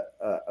put a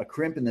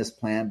crimp in this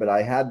plan, but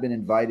I had been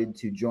invited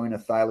to join a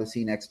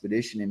thylacine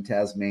expedition in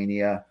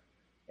Tasmania.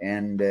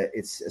 And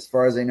it's, as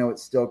far as I know,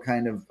 it's still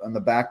kind of on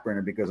the back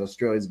burner because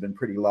Australia's been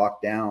pretty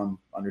locked down,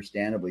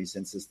 understandably,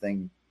 since this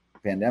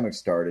pandemic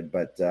started.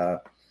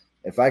 But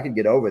if I could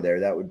get over there,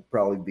 that would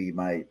probably be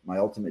my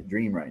ultimate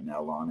dream right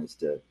now, Lon, is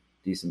to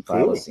do some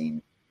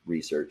thylacine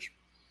research.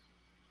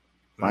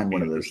 Find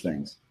one of those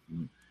things.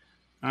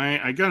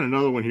 I got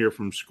another one here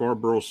from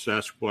Scarborough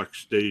Sasquatch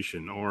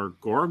Station. Are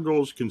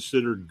gargoyles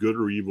considered good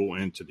or evil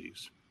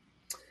entities?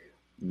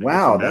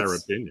 Wow, that's a matter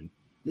of opinion.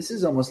 This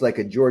is almost like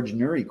a George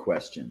Nury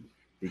question,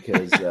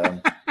 because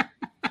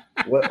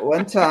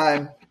one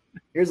time,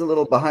 here's a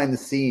little behind the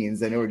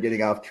scenes. I know we're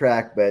getting off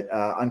track, but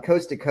on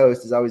Coast to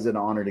Coast, it's always an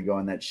honor to go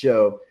on that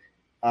show.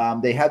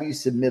 They have you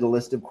submit a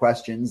list of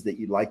questions that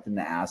you'd like them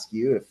to ask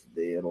you, if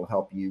it'll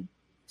help you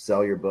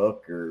sell your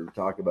book or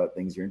talk about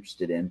things you're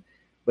interested in.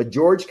 But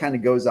George kind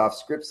of goes off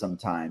script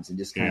sometimes and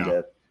just kind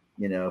of,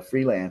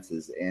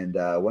 freelances. And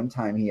one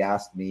time he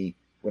asked me,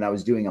 when I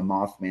was doing a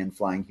Mothman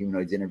Flying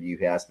Humanoids interview,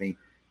 he asked me,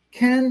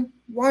 Ken,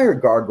 why are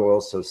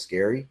gargoyles so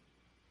scary?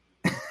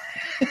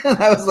 And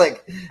I was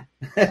like,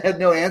 I had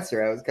no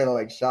answer. I was kind of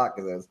like shocked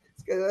because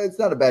it's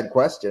not a bad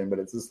question, but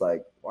it's just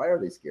like, why are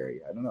they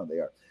scary? I don't know. They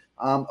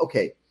are.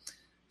 Okay.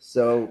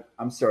 So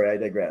I'm sorry, I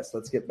digress.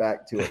 Let's get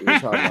back to what we were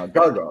talking about.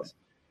 Gargoyles.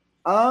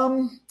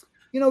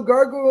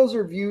 Gargoyles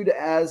are viewed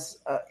as,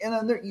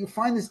 you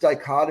find this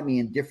dichotomy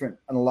in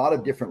a lot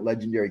of different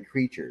legendary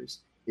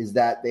creatures, is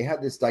that they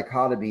have this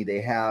dichotomy.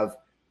 They have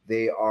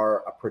they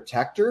are a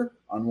protector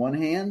on one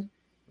hand,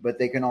 but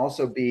they can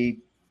also be,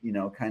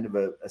 kind of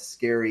a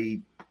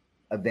scary,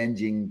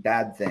 avenging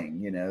bad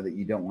thing, that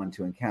you don't want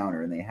to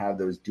encounter. And they have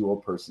those dual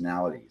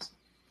personalities.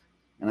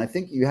 And I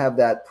think you have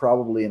that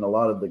probably in a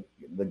lot of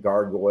the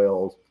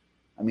gargoyles.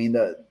 I mean,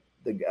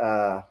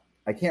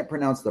 I can't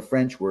pronounce the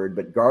French word,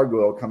 but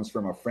gargoyle comes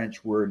from a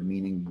French word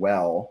meaning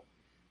well,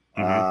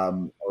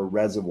 or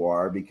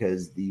reservoir,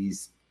 because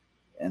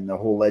and the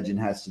whole legend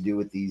has to do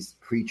with these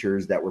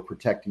creatures that were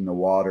protecting the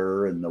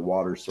water and the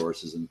water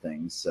sources and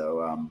things.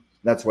 So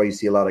that's why you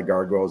see a lot of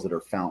gargoyles that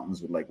are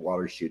fountains with like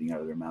water shooting out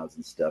of their mouths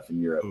and stuff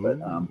in Europe.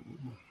 Ooh.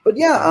 But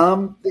yeah,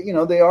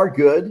 they are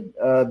good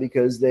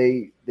because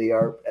they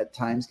are at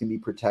times can be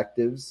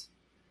protectives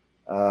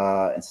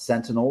and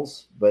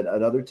sentinels, but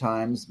at other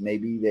times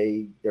maybe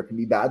there can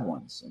be bad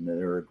ones and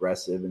they're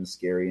aggressive and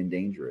scary and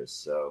dangerous.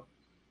 So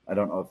I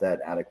don't know if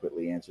that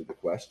adequately answered the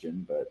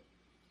question, but.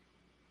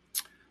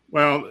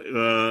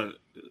 Well,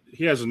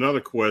 he has another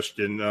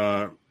question.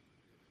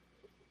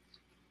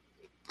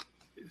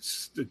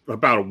 It's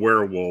about a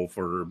werewolf,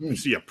 or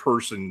see a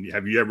person.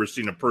 Have you ever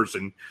seen a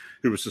person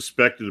who was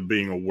suspected of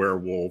being a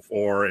werewolf,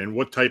 and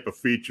what type of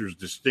features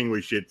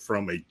distinguish it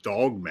from a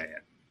dog man?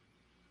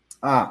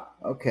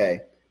 Okay.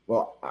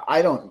 Well,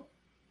 I don't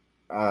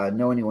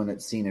know anyone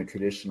that's seen a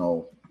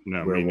traditional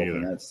werewolf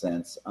in that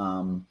sense.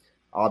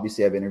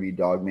 Obviously, I've interviewed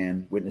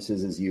dogman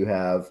witnesses, as you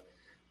have.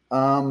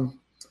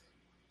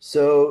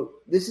 So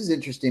this is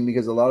interesting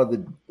because a lot of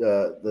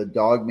the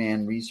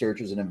dogman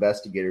researchers and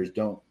investigators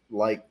don't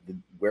like the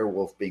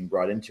werewolf being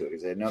brought into it,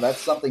 because they know that's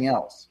something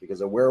else.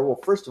 Because a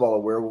werewolf, first of all, a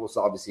werewolf is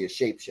obviously a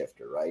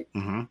shapeshifter, right?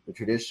 Mm-hmm. The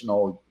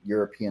traditional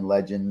European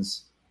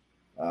legends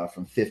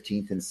from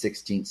 15th and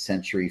 16th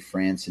century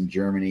France and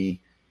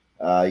Germany,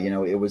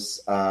 it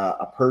was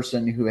a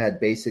person who had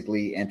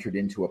basically entered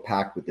into a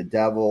pact with the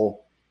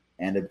devil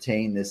and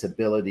obtained this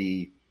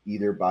ability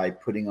either by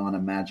putting on a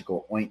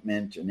magical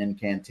ointment, an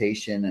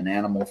incantation, an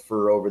animal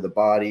fur over the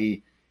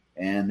body,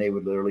 and they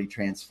would literally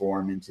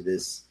transform into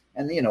this.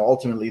 And,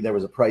 ultimately there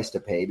was a price to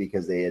pay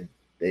because they had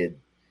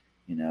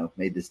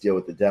made this deal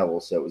with the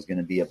devil. So it was going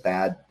to be a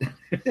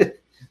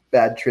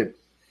bad trip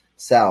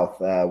south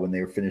when they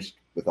were finished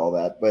with all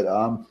that.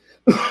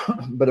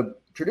 But a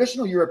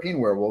traditional European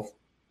werewolf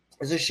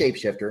is a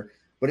shapeshifter,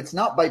 but it's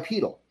not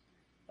bipedal.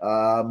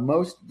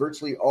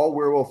 Virtually all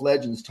werewolf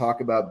legends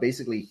talk about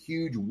basically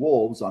huge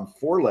wolves on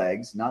 4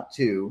 legs, not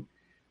 2,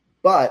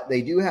 but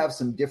they do have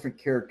some different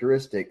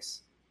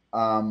characteristics.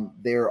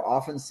 They're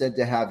often said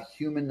to have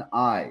human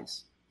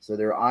eyes. So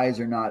their eyes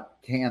are not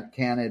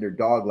canid or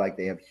dog-like.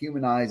 They have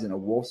human eyes in a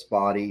wolf's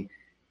body,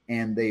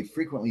 and they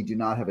frequently do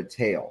not have a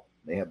tail.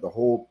 They have the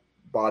whole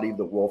body of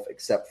the wolf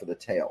except for the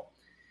tail.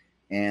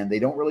 And they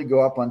don't really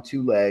go up on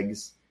 2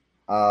 legs.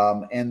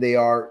 And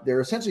they're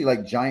essentially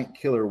like giant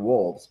killer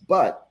wolves,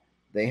 but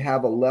they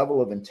have a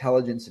level of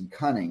intelligence and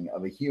cunning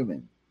of a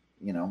human,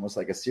 almost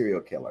like a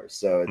serial killer.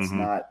 So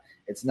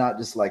it's not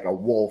just like a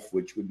wolf,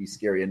 which would be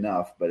scary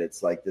enough, but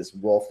it's like this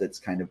wolf that's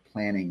kind of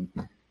planning,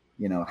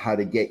 how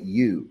to get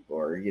you,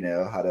 or,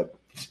 how to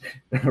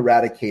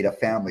eradicate a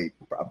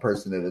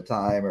person at a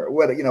time, or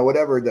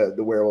whatever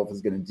the werewolf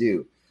is going to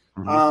do.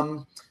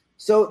 Mm-hmm.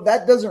 So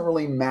that doesn't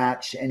really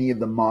match any of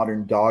the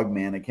modern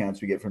dogman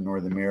accounts we get from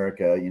North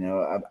America.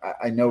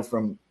 I know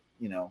from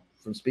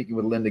speaking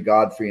with Linda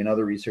Godfrey and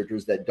other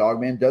researchers that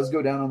dogman does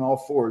go down on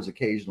all 4s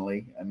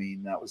occasionally. I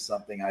mean, that was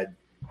something I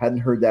hadn't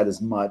heard that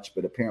as much,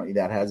 but apparently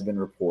that has been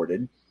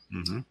reported.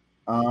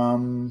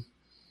 Mm-hmm.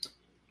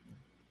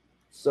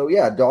 So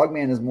yeah,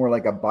 dogman is more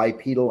like a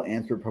bipedal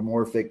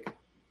anthropomorphic,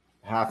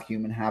 half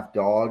human, half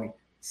dog,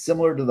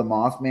 similar to the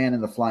Mothman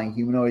and the flying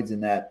humanoids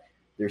in that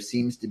there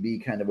seems to be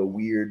kind of a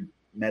weird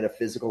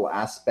metaphysical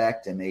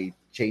aspect, and they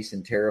chase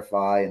and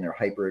terrify, and they're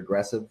hyper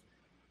aggressive.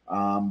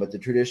 But the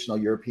traditional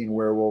European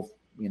werewolf,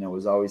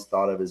 was always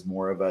thought of as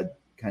more of a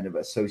kind of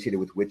associated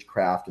with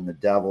witchcraft and the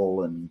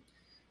devil. And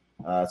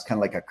it's kind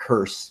of like a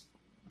curse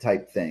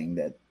type thing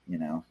that,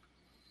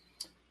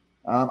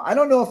 I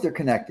don't know if they're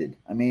connected.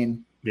 I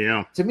mean,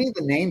 yeah, to me,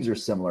 the names are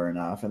similar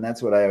enough. And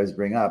that's what I always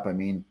bring up. I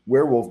mean,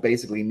 werewolf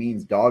basically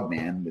means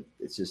dogman, but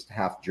it's just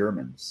half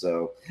German.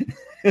 So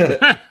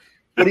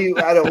what do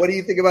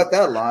you think about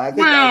that, Lon? I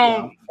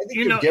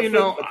think they're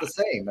different, but the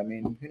same. I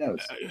mean, who knows?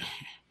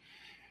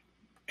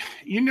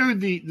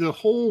 The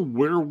whole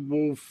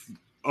werewolf,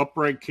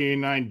 upright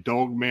canine,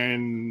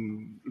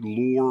 dogman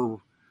lore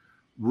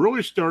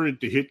really started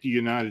to hit the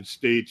United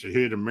States, it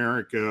hit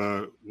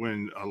America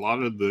when a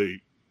lot of the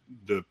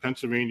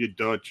Pennsylvania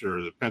Dutch,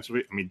 or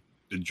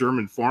the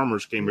German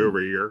farmers came over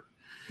here.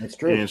 That's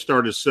true. And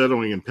started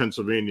settling in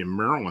Pennsylvania and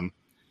Maryland.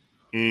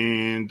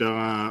 And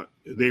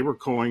they were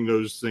calling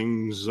those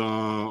things, they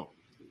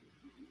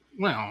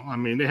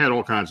had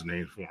all kinds of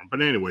names for them.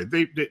 But anyway,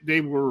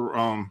 they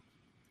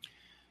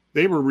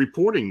were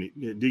reporting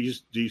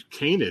these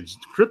canids,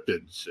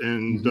 cryptids,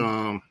 and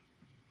mm-hmm.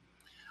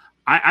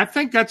 I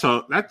think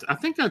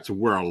that's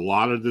where a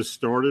lot of this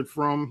started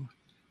from.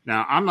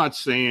 Now, I'm not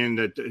saying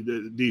that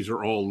these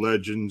are all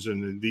legends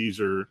and these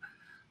are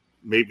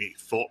maybe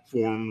thought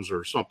forms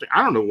or something.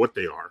 I don't know what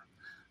they are.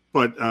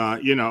 But,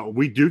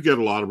 we do get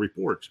a lot of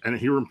reports. And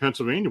here in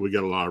Pennsylvania, we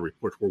get a lot of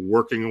reports. We're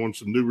working on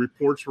some new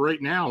reports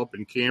right now up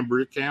in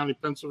Cambria County,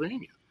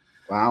 Pennsylvania.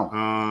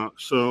 Wow.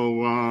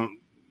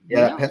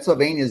 Yeah.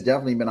 Pennsylvania has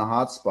definitely been a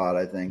hot spot,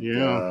 I think,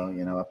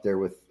 Yeah. up there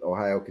with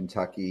Ohio,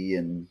 Kentucky,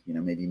 and,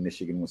 maybe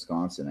Michigan,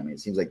 Wisconsin. I mean, it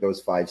seems like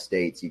those 5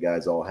 states, you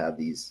guys all have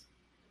these,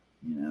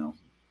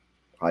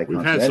 high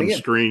We've had some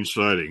strange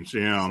sightings.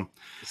 Yeah.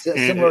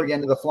 Similar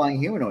again to the flying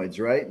humanoids,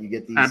 right? You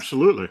get these.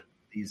 Absolutely.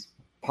 These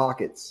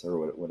pockets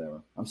or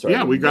whatever. I'm sorry.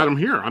 Yeah, we got them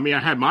here. I mean, I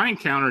had my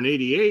encounter in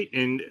 '88,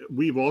 and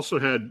we've also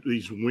had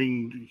these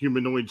winged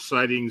humanoid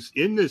sightings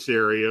in this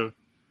area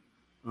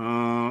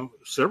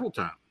several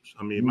times.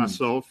 I mean,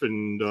 myself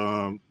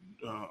and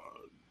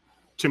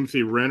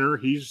Timothy Renner,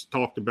 he's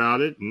talked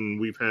about it, and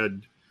we've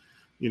had,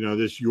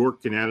 this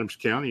York and Adams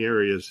County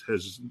area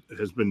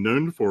has been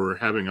known for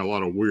having a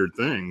lot of weird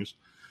things.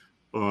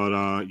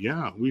 But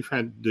we've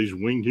had these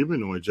winged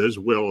humanoids as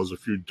well as a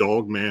few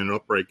dogman and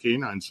upright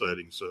canine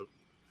sightings. So.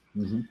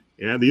 Mm-hmm.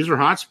 Yeah, these are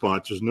hot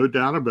spots. There's no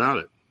doubt about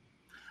it.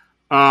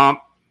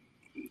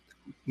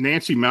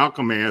 Nancy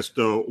Malcolm asked,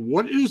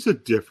 what is the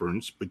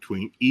difference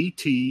between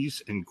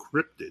ETs and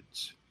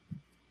cryptids?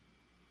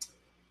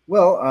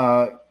 Well,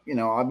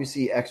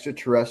 obviously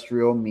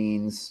extraterrestrial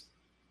means,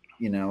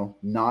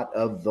 not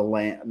of the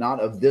land, not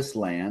of this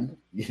land.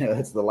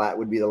 That's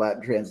would be the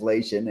Latin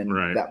translation. And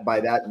right. That by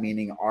that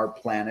meaning our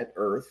planet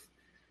Earth.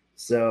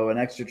 So an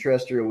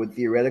extraterrestrial would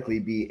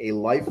theoretically be a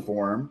life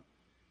form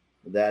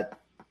that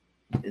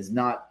is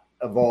not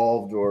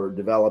evolved or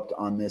developed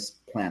on this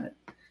planet.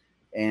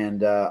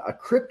 And a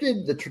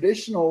cryptid, the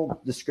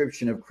traditional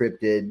description of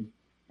cryptid,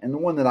 and the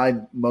one that I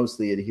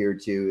mostly adhere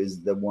to,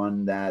 is the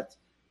one that,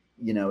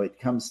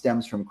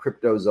 stems from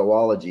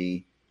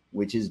cryptozoology,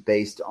 which is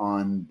based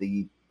on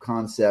the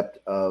concept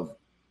of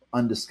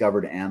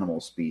undiscovered animal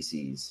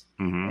species.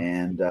 Mm-hmm.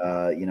 And,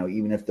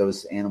 even if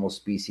those animal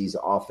species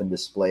often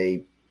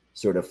display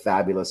sort of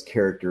fabulous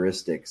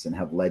characteristics and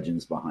have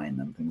legends behind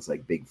them, things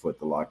like Bigfoot,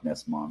 the Loch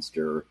Ness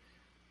Monster,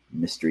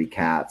 mystery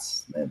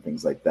cats, and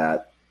things like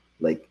that,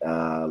 lake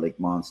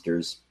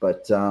monsters.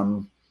 But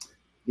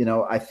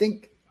I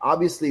think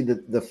obviously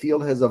the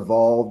field has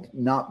evolved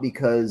not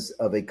because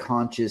of a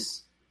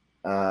conscious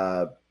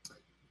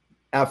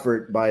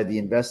effort by the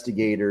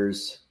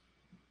investigators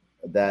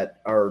that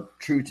are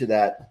true to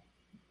that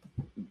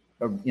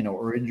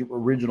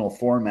original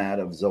format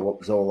of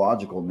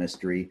zoological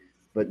mystery,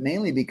 but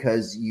mainly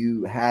because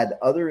you had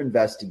other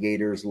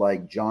investigators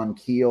like John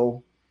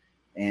Keel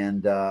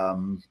and,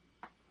 at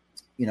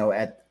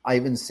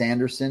Ivan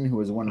Sanderson, who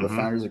was one of the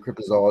founders of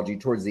cryptozoology,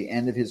 towards the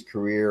end of his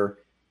career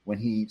when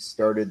he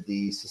started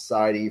the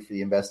Society for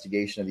the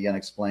Investigation of the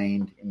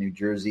Unexplained in New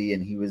Jersey.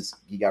 And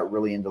he got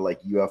really into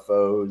like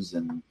UFOs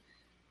and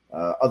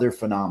other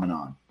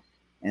phenomenon.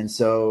 And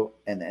so,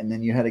 and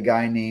then you had a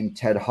guy named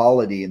Ted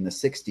Holliday in the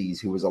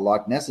 60s, who was a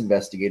Loch Ness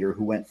investigator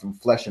who went from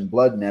Flesh and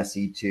Blood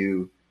Nessie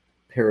to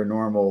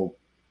paranormal,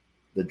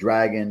 the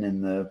dragon,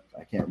 and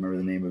I can't remember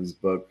the name of his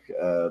book,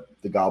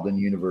 The Goblin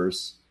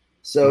Universe.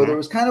 So there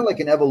was kind of like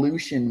an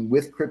evolution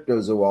with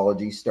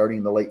cryptozoology starting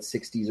in the late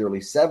 60s, early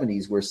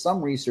 70s, where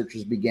some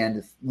researchers began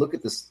to look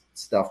at this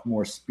stuff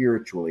more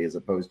spiritually as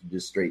opposed to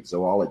just straight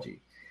zoology.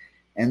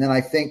 And then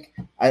I think,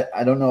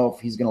 I don't know if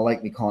he's going to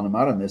like me calling him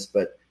out on this,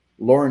 but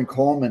Loren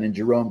Coleman and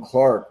Jerome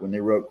Clark, when they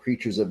wrote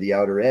Creatures of the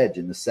Outer Edge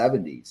in the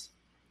 70s,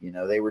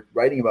 they were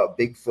writing about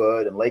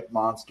Bigfoot and lake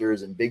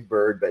monsters and Big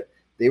Bird, but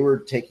they were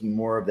taking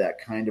more of that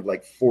kind of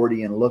like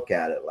Fortean look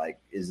at it. Like,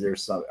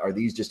 are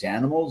these just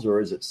animals, or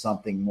is it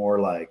something more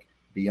like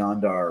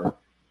beyond our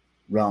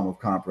realm of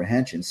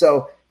comprehension?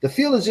 So the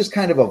field has just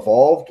kind of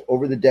evolved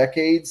over the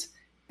decades,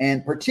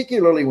 and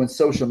particularly when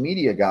social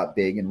media got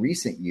big in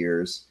recent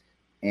years,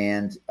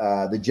 and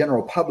the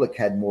general public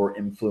had more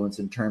influence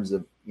in terms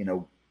of,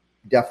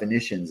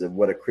 definitions of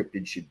what a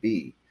cryptid should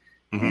be.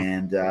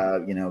 And,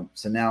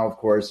 so now, of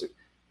course,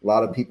 a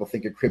lot of people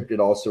think a cryptid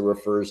also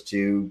refers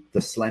to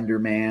the Slender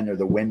Man or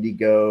the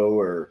Wendigo,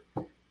 or,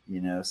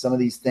 some of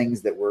these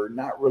things that were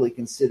not really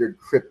considered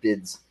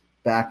cryptids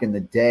back in the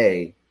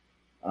day.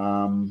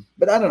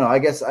 But I don't know. I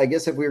guess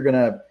if we were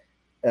going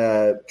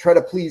to try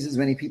to please as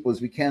many people as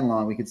we can,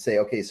 Lon, we could say,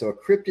 okay, so a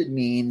cryptid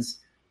means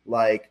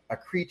like a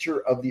creature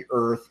of the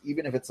earth,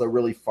 even if it's a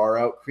really far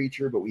out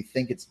creature, but we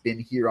think it's been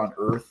here on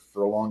Earth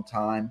for a long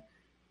time.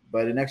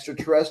 But an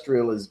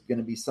extraterrestrial is going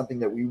to be something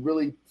that we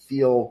really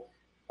feel,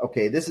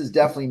 okay, this is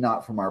definitely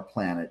not from our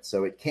planet.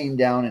 So it came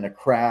down in a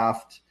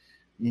craft,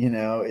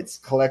 it's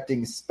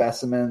collecting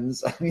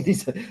specimens. I mean,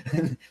 this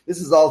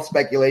is all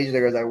speculation.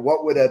 Like,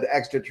 what would an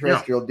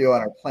extraterrestrial do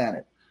on our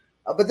planet?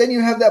 But then you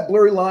have that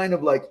blurry line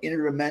of like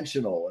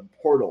interdimensional and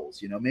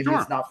portals. Maybe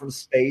it's not from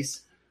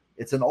space.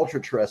 It's an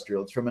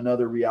ultra-terrestrial. It's from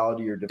another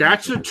reality or dimension.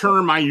 That's a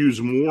term I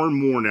use more and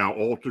more now,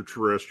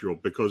 ultra-terrestrial,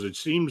 because it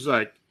seems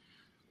like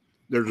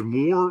there's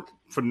more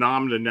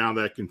phenomena now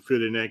that can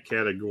fit in that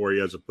category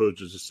as opposed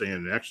to just saying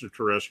an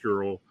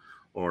extraterrestrial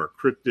or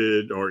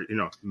cryptid, or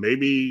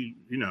maybe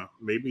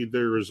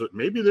there's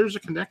a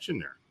connection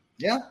there.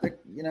 Yeah,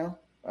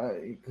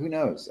 who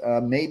knows?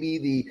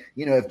 Maybe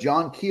if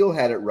John Keel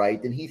had it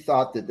right, then he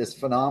thought that this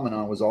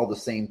phenomenon was all the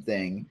same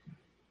thing.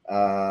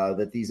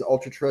 That these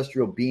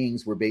ultra-terrestrial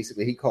beings were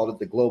basically, he called it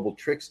the global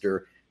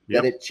trickster.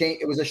 That Yep.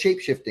 it was a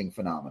shape-shifting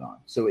phenomenon.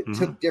 So it Mhm.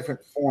 took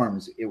different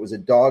forms. It was a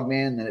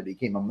dogman, then it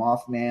became a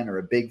mothman or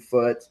a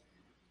Bigfoot,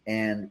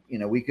 and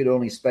we could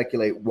only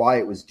speculate why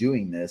it was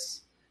doing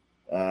this.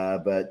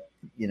 But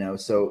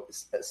so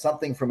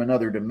something from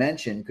another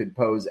dimension could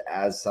pose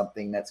as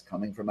something that's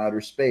coming from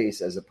outer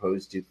space, as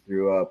opposed to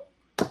through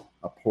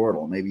a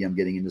portal. Maybe I'm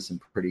getting into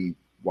some pretty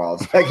wild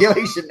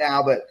speculation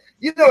now, but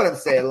you know what I'm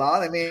saying,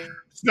 Lon. I mean,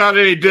 It's not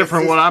any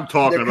different what I'm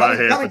talking they're about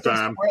coming half the from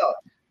time. somewhere else.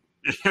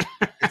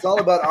 It's all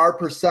about our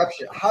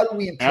perception. How do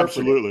we interpret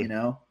Absolutely.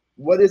 it?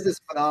 What is this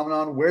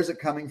phenomenon? Where's it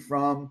coming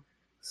from?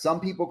 Some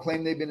people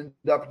claim they've been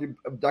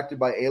abducted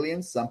by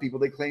aliens. Some people,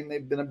 they claim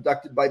they've been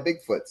abducted by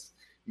Bigfoots.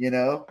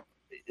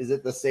 Is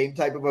it the same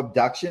type of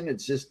abduction?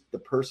 It's just the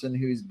person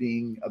who's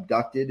being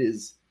abducted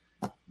is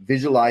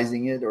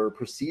visualizing it or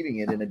perceiving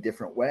it in a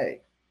different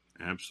way.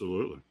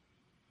 Absolutely.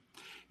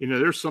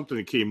 There's something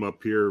that came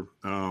up here.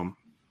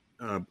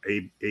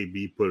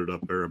 AB put it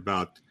up there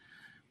about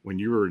when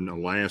you were in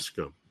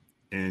Alaska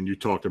and you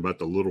talked about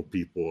the little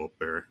people up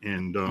there.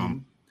 And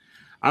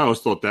I always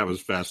thought that was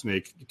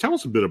fascinating. Tell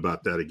us a bit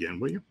about that again,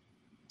 will you?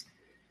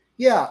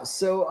 Yeah.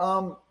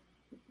 So,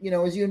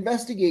 as you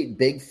investigate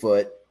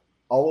Bigfoot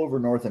all over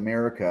North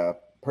America,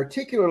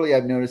 particularly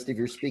I've noticed if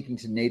you're speaking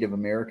to Native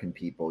American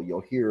people,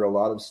 you'll hear a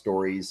lot of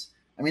stories.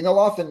 I mean, they'll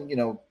often,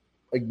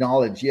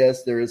 acknowledge,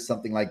 yes, there is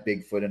something like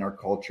Bigfoot in our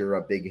culture,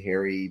 a big,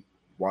 hairy,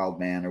 wild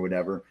man or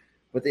whatever.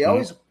 But they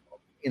always,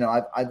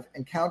 I've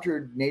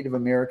encountered Native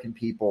American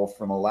people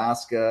from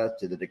Alaska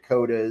to the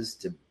Dakotas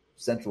to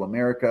Central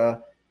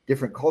America,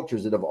 different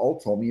cultures that have all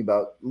told me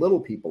about little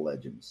people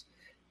legends.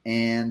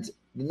 And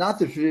not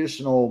the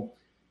traditional,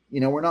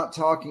 we're not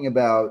talking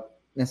about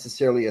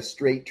necessarily a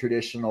straight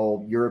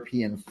traditional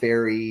European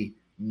fairy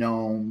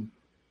gnome,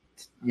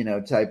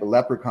 type of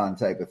leprechaun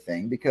type of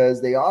thing,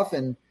 because they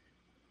often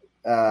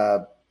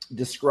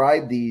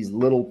describe these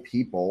little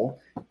people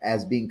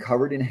as being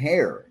covered in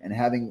hair and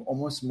having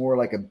almost more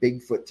like a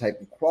Bigfoot type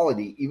of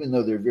quality, even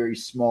though they're very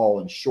small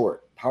and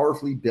short,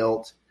 powerfully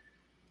built,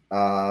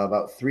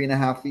 about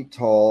 3.5 feet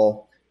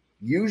tall,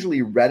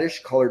 usually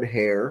reddish colored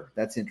hair.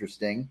 That's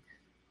interesting.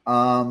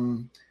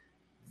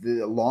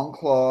 The long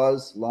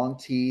claws, long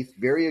teeth,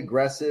 very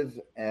aggressive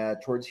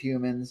towards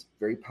humans,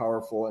 very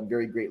powerful and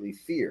very greatly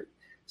feared.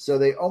 So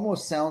they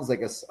almost sounds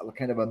like a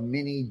kind of a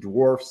mini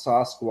dwarf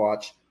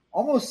Sasquatch,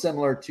 almost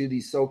similar to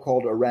the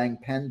so-called orang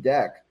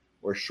pendek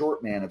or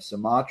short man of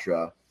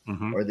Sumatra,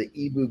 or the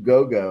Ibu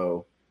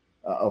Gogo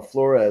of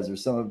Flores, or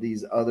some of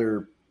these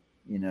other,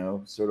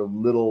 sort of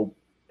little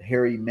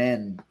hairy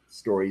men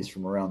stories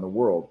from around the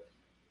world.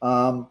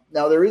 Now,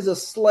 there is a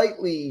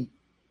slightly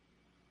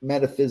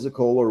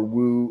metaphysical or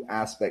woo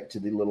aspect to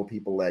the little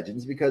people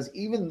legends, because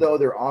even though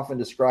they're often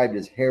described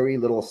as hairy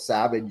little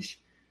savage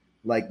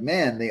like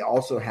men, they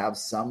also have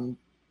some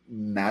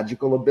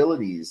magical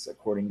abilities,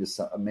 according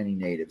to many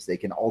natives. They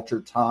can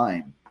alter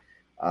time.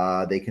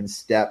 They can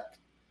step.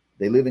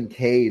 They live in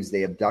caves.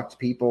 They abduct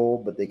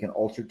people, but they can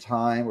alter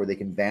time, or they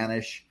can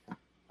vanish.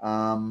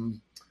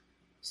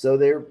 So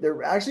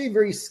they're actually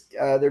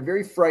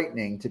very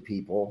frightening to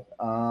people.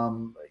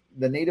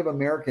 The Native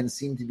Americans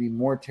seem to be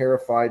more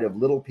terrified of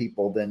little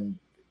people than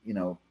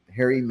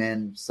hairy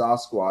men,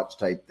 Sasquatch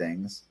type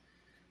things.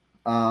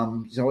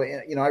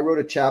 I wrote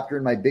a chapter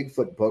in my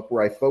Bigfoot book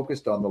where I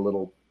focused on the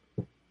little.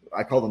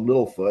 I call them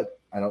Littlefoot.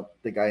 I don't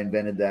think I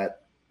invented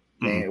that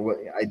name.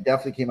 I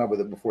definitely came up with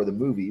it before the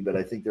movie, but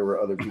I think there were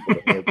other people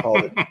that may have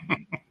called it.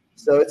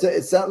 So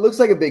it looks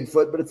like a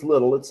Bigfoot, but it's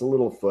little. It's a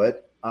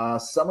Littlefoot.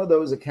 Some of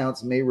those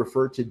accounts may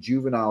refer to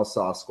juvenile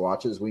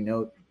Sasquatches. We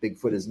know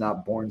Bigfoot is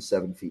not born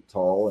 7 feet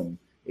tall and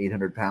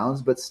 800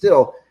 pounds, but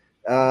still,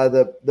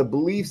 the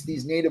beliefs,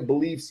 these native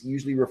beliefs,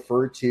 usually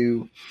refer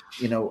to,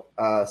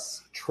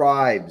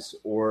 tribes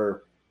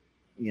or,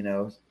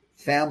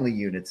 family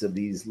units of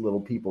these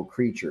little people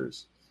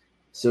creatures.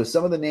 So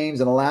some of the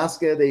names in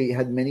Alaska, they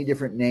had many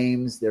different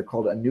names. They're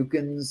called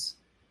Anukans,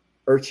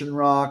 Urchin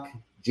Rock,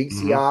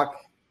 Jinxiak,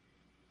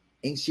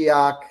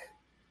 Inkshiak.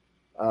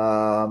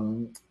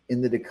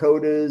 In the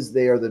Dakotas,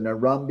 they are the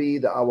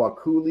Narumbi, the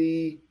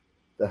Awakuli,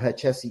 the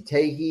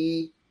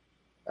Hachesitehi.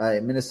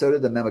 In Minnesota,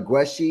 the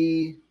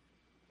Memagweshi.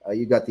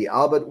 You got the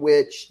Albert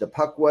Witch, the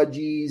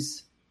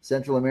Pukwudgies.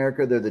 Central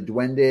America, they're the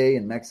Duende.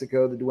 In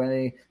Mexico, the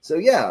Duende. So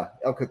yeah,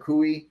 El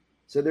Kakui.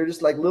 So they're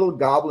just like little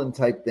goblin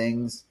type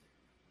things.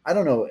 I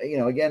don't know.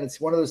 Again,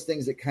 it's one of those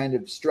things that kind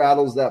of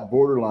straddles that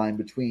borderline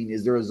between,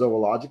 is there a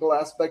zoological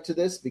aspect to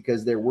this?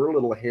 Because there were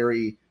little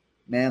hairy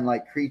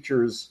man-like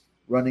creatures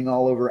running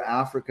all over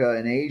Africa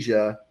and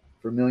Asia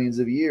for millions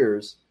of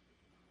years.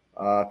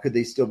 Could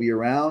they still be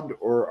around,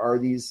 or are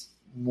these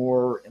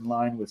more in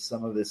line with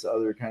some of this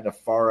other kind of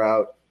far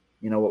out,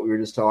 what we were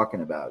just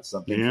talking about,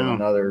 something from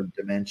another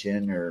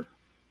dimension or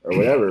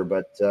whatever?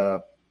 But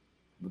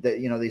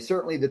they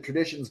certainly, the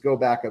traditions go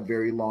back a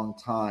very long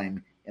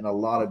time in a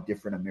lot of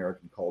different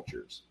American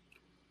cultures.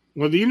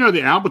 Well, the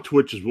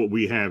albatwitch is what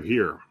we have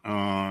here,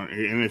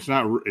 and it's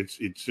not. It's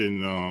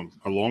in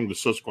along the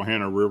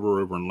Susquehanna River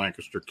over in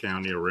Lancaster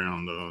County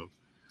around.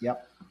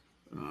 Yep.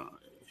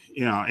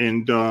 Yeah,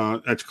 and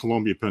that's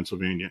Columbia,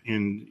 Pennsylvania,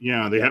 and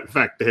they have. In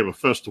fact, they have a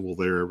festival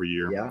there every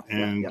year. Yeah,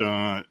 and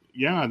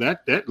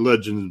that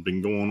legend has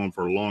been going on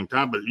for a long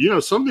time. But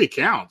some of the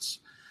accounts,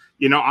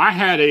 I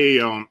had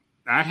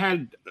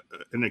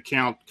an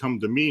account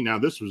come to me. Now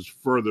this was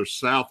further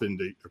south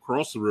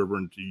across the river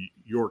into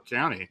York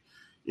County,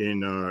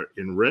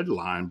 in Red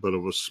Line, but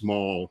of a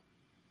small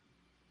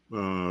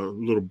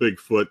little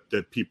Bigfoot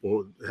that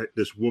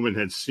this woman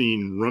had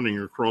seen running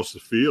across the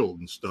field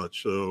and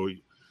such. So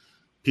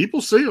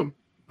people see them.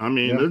 I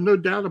mean, there's no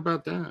doubt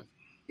about that.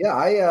 Yeah,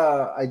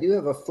 I do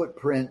have a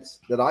footprint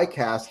that I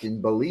cast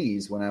in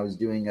Belize when I was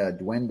doing a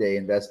Duende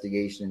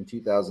investigation in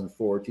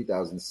 2004,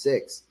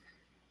 2006.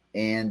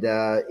 And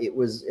it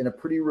was in a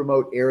pretty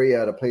remote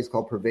area at a place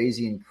called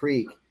Pervasian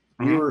Creek.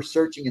 We were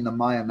searching in the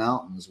Maya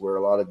Mountains where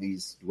a lot of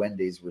these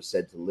duendes were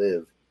said to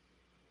live.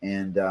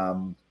 And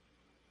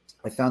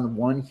I found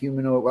one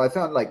humanoid. Well, I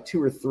found like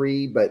 2 or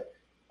 3, but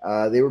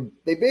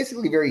they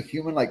basically very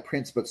human-like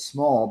prints, but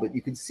small. But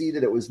you could see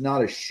that it was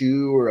not a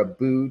shoe or a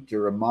boot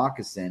or a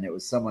moccasin. It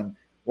was someone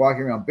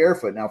walking around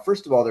barefoot. Now,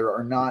 first of all,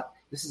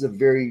 this is a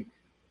very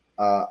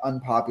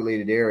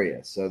unpopulated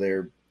area. So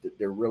there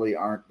really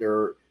aren't, there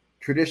are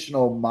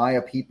traditional Maya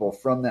people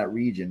from that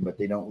region, but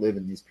they don't live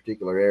in these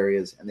particular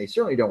areas. And they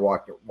certainly don't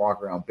walk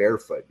around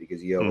barefoot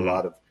because you have a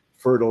lot of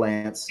fertile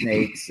ant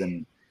snakes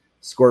and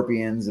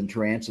scorpions and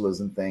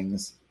tarantulas and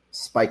things,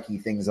 spiky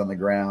things on the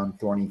ground,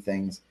 thorny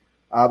things.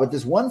 But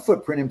this one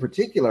footprint in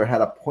particular had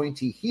a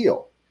pointy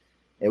heel.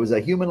 It was a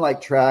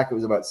human-like track. It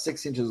was about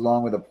 6 inches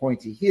long with a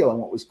pointy heel. And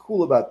what was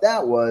cool about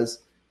that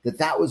was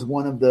that was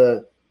one of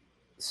the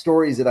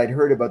stories that I'd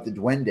heard about the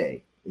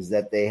duende, is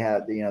that they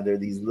had, they're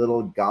these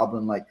little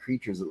goblin-like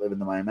creatures that live in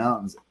the Maya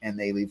Mountains, and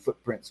they leave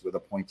footprints with a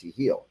pointy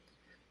heel.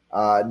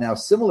 Now,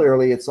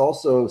 similarly, it's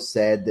also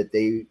said that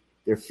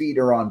their feet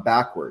are on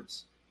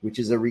backwards, which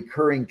is a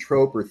recurring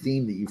trope or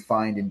theme that you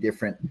find in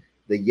different,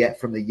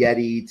 from the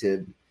Yeti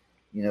to,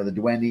 the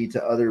duende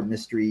to other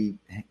mystery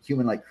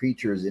human-like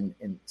creatures.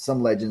 In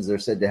some legends, they're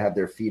said to have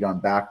their feet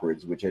on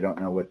backwards, which I don't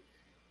know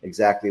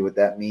exactly what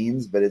that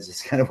means, but it's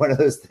just kind of one of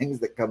those things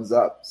that comes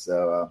up.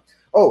 So,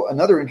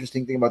 another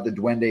interesting thing about the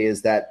duende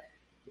is that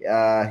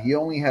he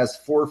only has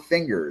 4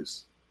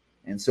 fingers.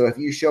 And so if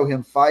you show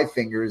him 5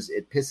 fingers,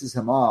 it pisses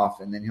him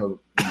off. And then he'll,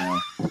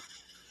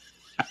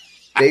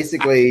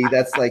 basically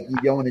that's like, you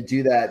don't want to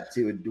do that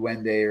to a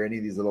duende or any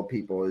of these little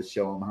people, is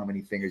show them how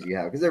many fingers you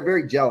have. Because they're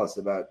very jealous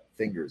about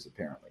fingers,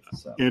 apparently.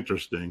 So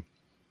interesting.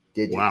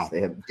 Digits. Wow. They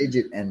have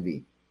digit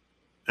envy.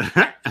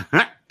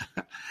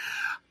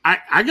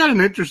 I got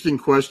an interesting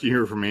question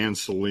here from Anne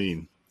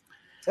Celine.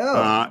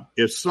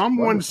 If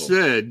someone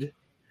said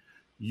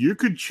you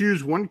could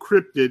choose one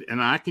cryptid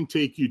and I can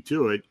take you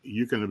to it,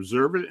 you can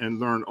observe it and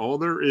learn all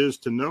there is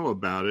to know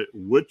about it,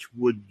 which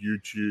would you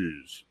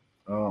choose?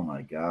 Oh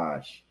my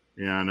gosh.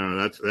 Yeah, I know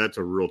that's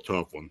a real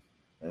tough one.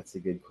 That's a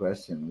good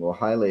question. Well,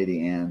 hi,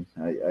 Lady Anne.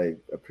 I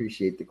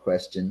appreciate the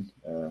question.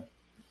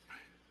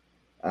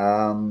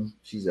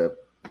 She's a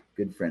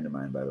good friend of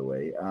mine, by the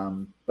way.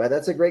 But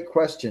that's a great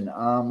question.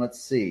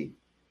 Let's see.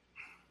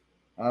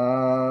 You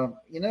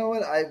know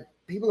what?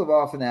 People have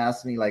often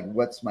asked me, like,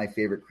 what's my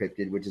favorite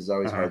cryptid, which is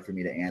always hard for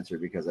me to answer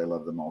because I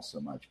love them all so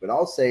much. But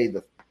I'll say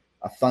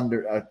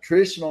a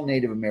traditional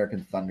Native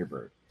American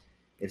thunderbird.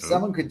 If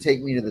someone could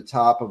take me to the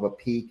top of a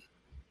peak,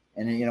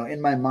 and in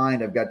my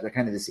mind, I've got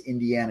kind of this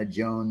Indiana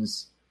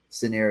Jones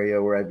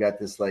scenario where I've got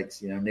this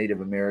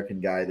Native American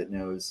guy that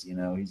knows,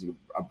 he's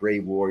a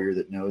brave warrior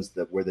that knows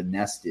where the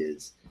nest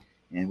is.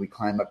 And we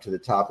climb up to the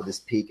top of this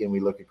peak and we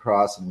look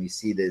across and we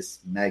see this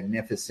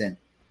magnificent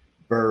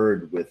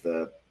bird with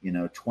a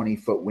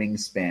 20-foot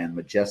wingspan,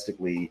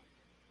 majestically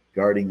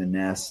guarding the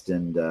nest,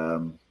 and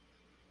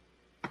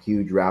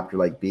huge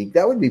raptor-like beak.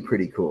 That would be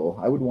pretty cool.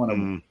 I would want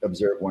to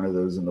observe one of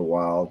those in the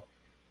wild.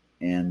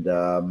 And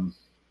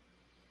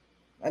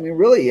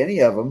really any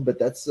of them, but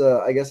that's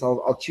I guess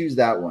I'll choose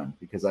that one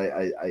because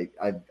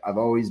I've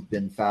always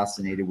been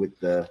fascinated with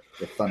the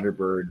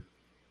Thunderbird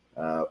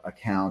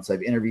accounts.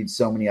 I've interviewed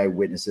so many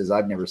eyewitnesses.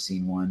 I've never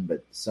seen one,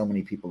 but so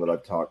many people that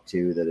I've talked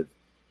to that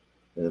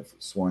have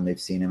sworn they've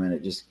seen him, and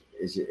it just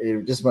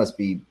must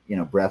be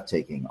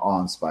breathtaking,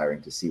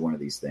 awe-inspiring to see one of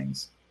these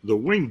things. The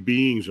winged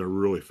beings are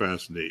really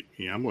fascinating.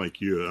 Yeah, I'm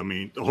like you. I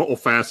mean, the whole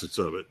facets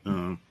of it.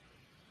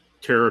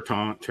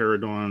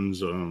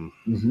 Pterodons,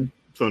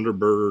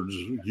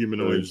 thunderbirds,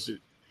 humanoids. Birds.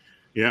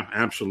 Yeah,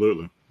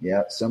 absolutely.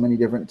 Yeah, so many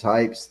different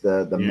types.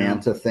 The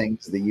manta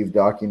things that you've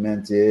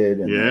documented.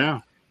 And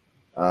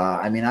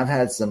I've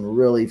had some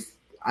really,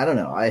 I don't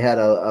know. I had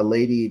a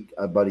lady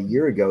about a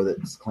year ago that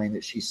claimed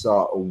that she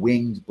saw a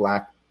winged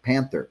black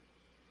panther.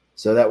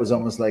 So that was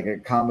almost like a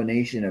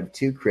combination of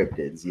 2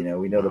 cryptids.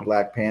 We know the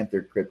Black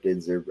Panther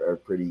cryptids are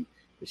pretty.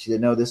 But she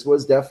said, no, this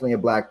was definitely a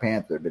Black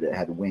Panther, but it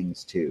had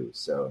wings too.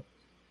 So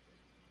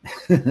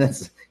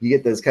you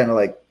get those kind of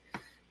like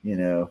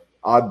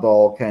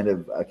oddball kind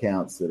of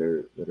accounts that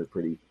are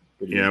pretty.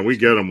 Yeah, we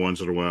get them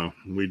once in a while.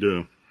 We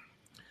do.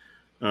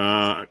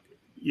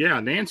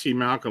 Nancy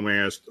Malcolm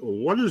asked,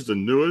 what is the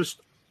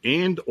newest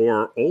and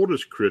or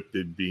oldest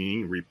cryptid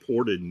being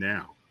reported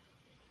now?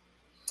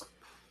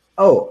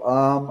 Oh,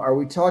 are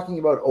we talking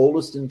about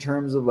oldest in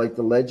terms of like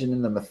the legend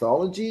and the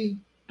mythology?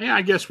 Yeah,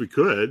 I guess we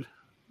could.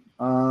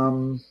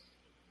 Using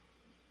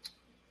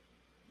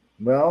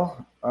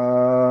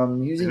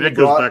that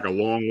goes back a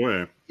long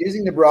way.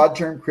 Using the broad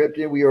term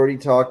cryptid, we already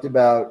talked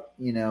about,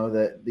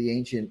 the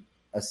ancient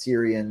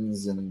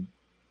Assyrians and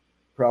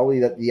probably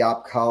the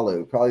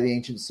Apkallu, probably the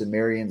ancient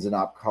Sumerians and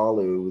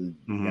Apkallu.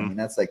 Mm-hmm. I mean,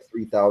 that's like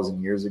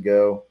 3,000 years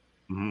ago.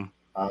 Mm-hmm.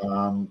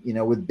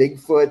 With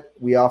Bigfoot,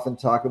 we often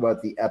talk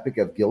about the Epic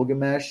of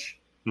Gilgamesh,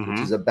 which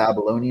is a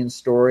Babylonian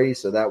story.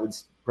 So that would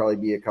probably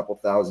be a couple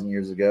thousand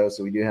years ago.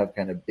 So we do have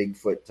kind of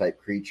Bigfoot type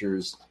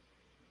creatures.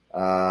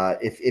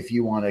 If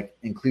you want to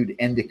include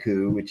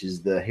Endiku, which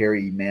is the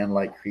hairy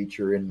man-like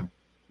creature in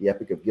the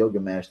Epic of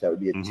Gilgamesh, that would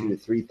be 2,000 to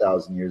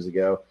 3,000 years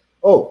ago.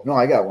 Oh, no,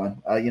 I got one.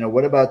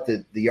 What about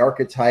the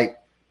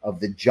archetype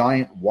of the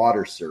giant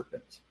water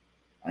serpent?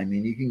 I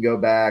mean, you can go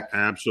back.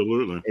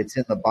 Absolutely. It's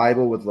in the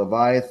Bible with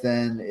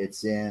Leviathan.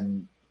 It's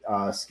in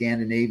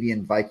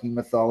Scandinavian Viking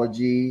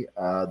mythology.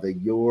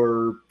 It's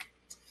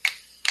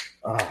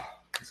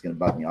going to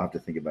bug me. I'll have to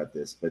think about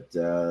this. But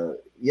they're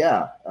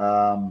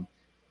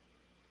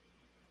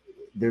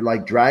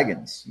like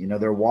dragons.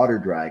 They're water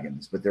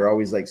dragons, but they're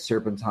always like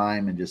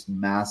serpentine and just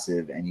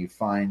massive. And you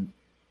find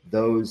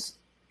those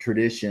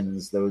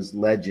traditions, those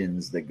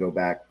legends that go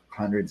back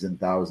hundreds and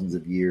thousands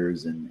of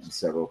years in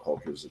several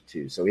cultures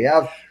too. So we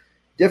have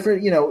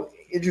different,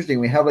 interesting.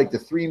 We have like the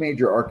three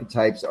major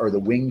archetypes are the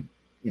winged,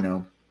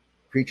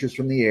 creatures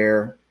from the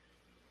air,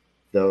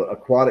 the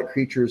aquatic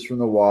creatures from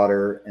the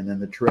water, and then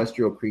the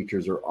terrestrial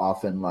creatures are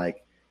often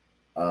like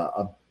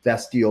a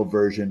bestial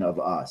version of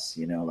us,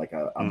 like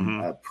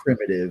a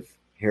primitive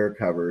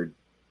hair-covered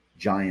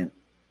giant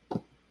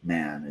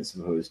man as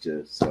opposed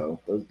to, so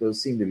those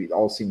seem to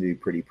be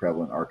pretty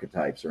prevalent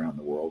archetypes around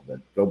the world that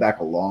go back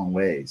a long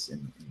ways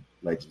in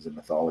legends and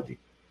mythology.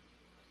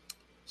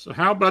 So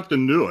how about the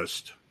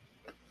newest?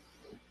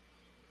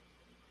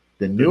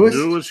 The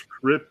newest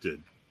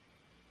cryptid.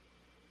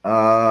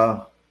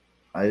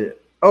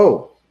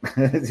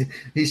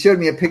 He showed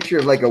me a picture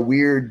of like a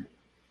weird,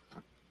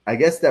 I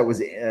guess that was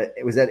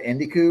that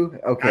Endiku?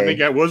 Okay. I think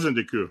that was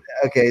Endiku.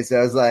 Okay, so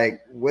I was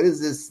like, what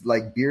is this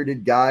like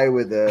bearded guy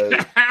with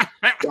a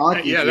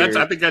donkey ear?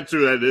 I think that's who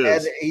that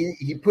is. And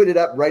he put it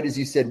up right as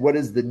you said, what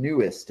is the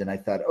newest? And I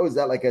thought, oh, is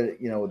that like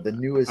the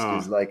newest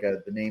is like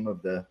the name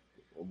of the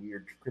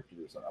weird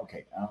cryptid or something.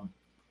 Okay.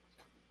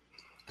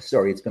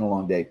 Sorry, it's been a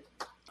long day.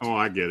 Oh,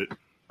 I get it.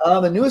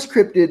 The newest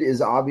cryptid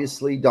is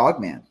obviously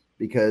Dogman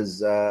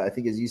because I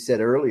think as you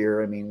said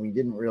earlier, I mean, we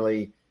didn't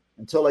really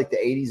until like the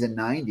 80s and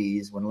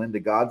 90s when Linda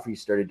Godfrey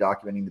started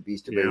documenting the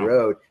Beast of Bay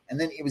Road. And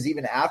then it was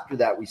even after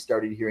that we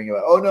started hearing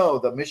about, oh no,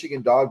 the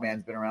Michigan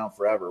Dogman's been around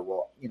forever.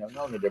 Well, no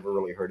one had ever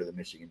really heard of the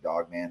Michigan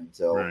Dogman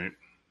until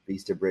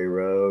Beast of Bay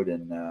Road.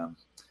 And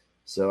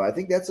so I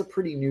think that's a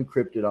pretty new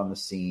cryptid on the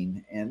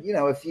scene. And,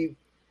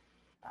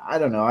 I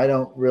don't know, I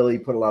don't really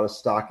put a lot of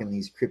stock in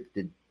these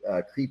cryptid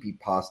creepy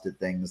pasta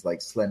things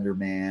like Slender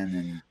Man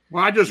and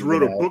I just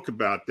wrote a book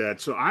about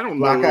that, so I don't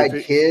know.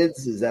 Black-eyed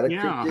Kids, is that a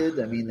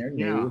cryptid? I mean, they're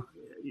new.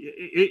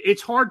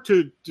 It's hard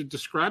to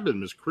describe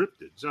them as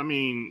cryptids. I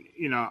mean,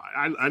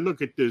 I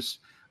look at this.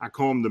 I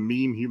call them the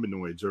meme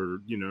humanoids,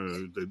 or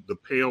the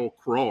pale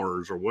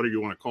crawlers, or whatever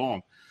you want to call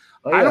them.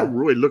 Oh, yeah. I don't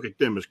really look at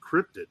them as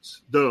cryptids,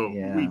 though.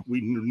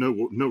 We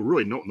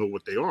really don't know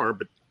what they are,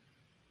 but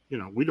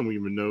we don't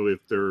even know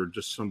if they're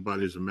just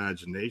somebody's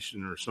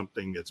imagination or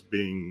something that's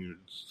being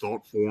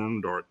thought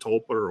formed or a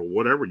tulpa or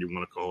whatever you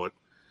want to call it.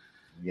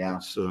 Yeah.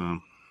 It's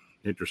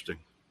interesting.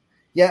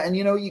 Yeah. And,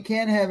 you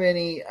can't have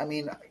any, I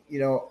mean,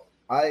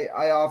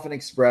 I often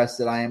express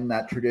that I am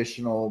that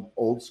traditional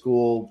old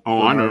school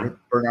Bernard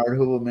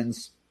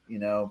Hubelman's,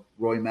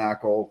 Roy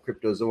Mackle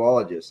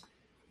cryptozoologist,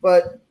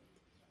 but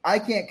I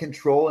can't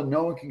control and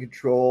no one can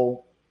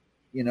control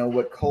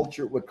what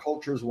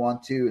cultures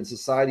want to and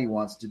society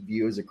wants to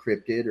view as a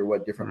cryptid or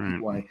what different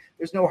people want to.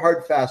 There's no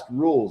hard, fast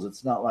rules.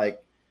 It's not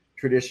like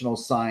traditional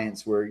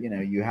science where,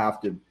 you have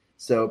to.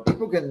 So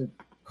people can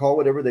call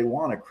whatever they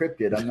want a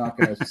cryptid. I'm not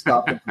going to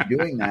stop them from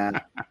doing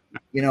that.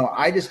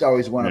 I just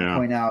always want to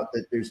point out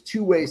that there's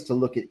two ways to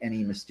look at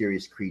any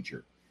mysterious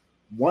creature.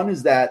 One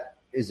is that,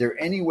 is there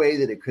any way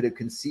that it could have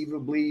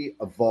conceivably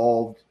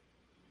evolved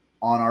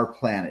on our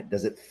planet?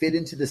 Does it fit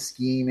into the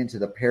scheme, into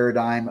the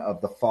paradigm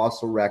of the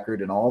fossil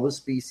record and all the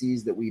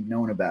species that we've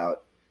known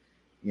about?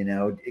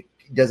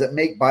 Does it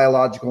make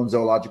biological and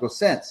zoological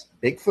sense?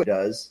 Bigfoot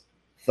does.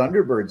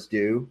 Thunderbirds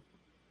do.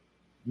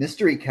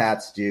 Mystery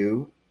cats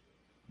do.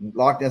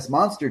 Loch Ness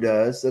Monster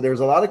does. So there's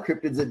a lot of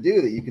cryptids that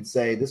do that you could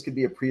say this could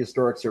be a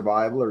prehistoric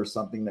survival or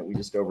something that we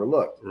just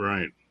overlooked.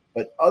 Right.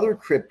 But other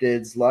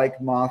cryptids like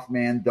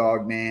Mothman,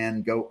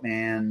 Dogman,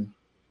 Goatman,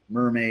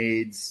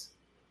 mermaids,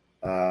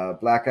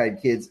 Black-eyed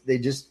Kids,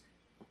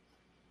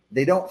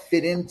 they don't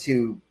fit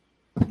into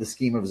the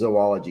scheme of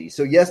zoology.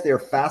 So yes, they're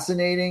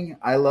fascinating.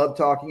 I love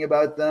talking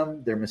about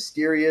them. They're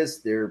mysterious.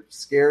 They're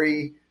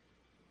scary.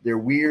 They're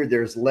weird.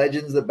 There's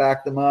legends that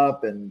back them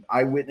up and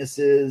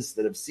eyewitnesses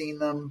that have seen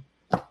them.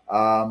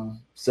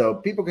 So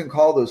people can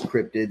call those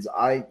cryptids.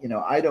 I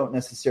don't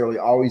necessarily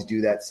always do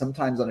that.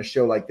 Sometimes on a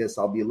show like this,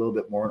 I'll be a little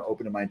bit more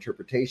open to my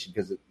interpretation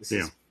because this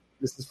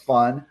is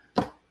fun,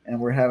 and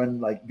we're having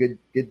like good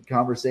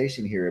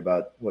conversation here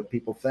about what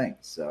people think.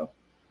 So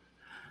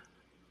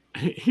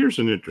here's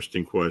an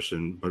interesting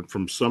question, but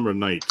from Summer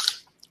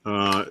Nights.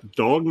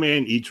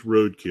 Dogman eats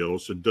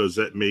roadkill, so does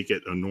that make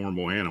it a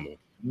normal animal?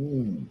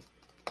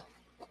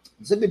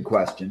 It's a good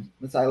question.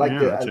 I like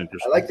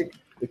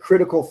the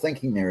critical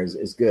thinking there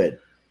is good.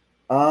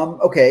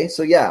 Okay,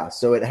 so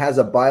it has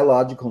a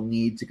biological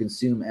need to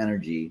consume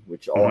energy,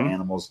 which all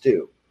animals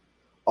do.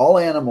 All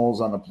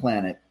animals on the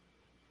planet,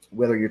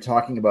 whether you're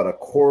talking about a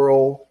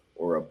coral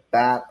or a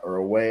bat or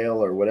a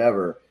whale or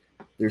whatever,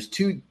 there's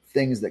two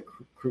things that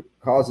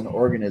cause an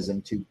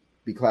organism to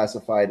be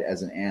classified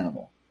as an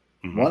animal.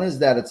 One is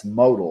that it's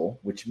modal,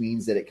 which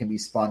means that it can be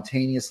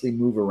spontaneously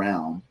move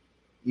around,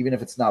 even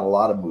if it's not a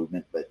lot of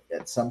movement, but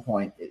at some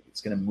point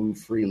it's going to move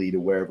freely to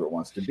wherever it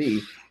wants to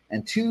be.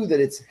 And two, that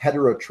it's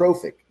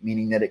heterotrophic,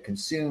 meaning that it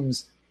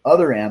consumes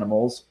other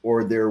animals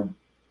or their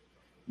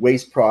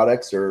waste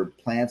products or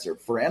plants or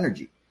for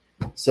energy.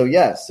 So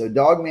yes, so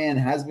Dogman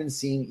has been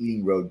seen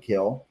eating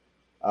roadkill.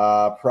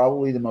 Probably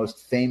one of the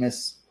most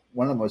famous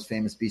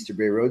Beast of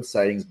Bray Road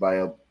sightings by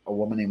a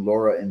woman named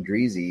Laura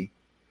Andreezy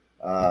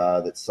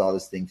that saw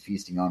this thing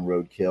feasting on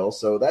roadkill.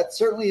 So that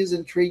certainly is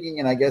intriguing,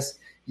 and I guess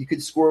you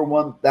could score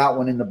that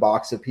one in the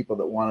box of people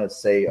that want to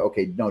say,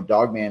 okay, no,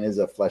 Dogman is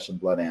a flesh and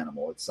blood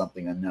animal. It's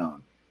something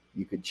unknown.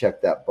 You could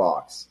check that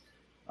box.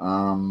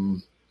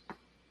 Well,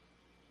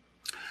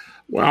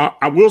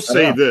 I will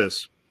say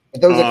this. But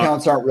those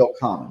accounts aren't real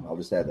common. I'll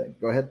just add that.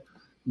 Go ahead.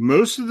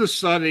 Most of the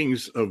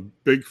sightings of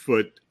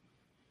Bigfoot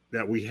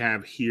that we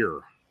have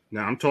here,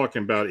 now I'm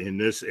talking about in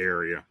this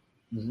area,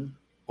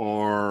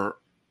 are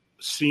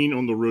seen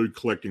on the road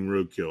collecting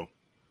roadkill.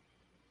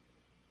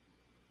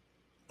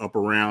 Up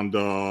around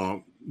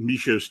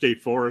Micho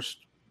State Forest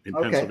in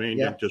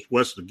Pennsylvania, just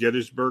west of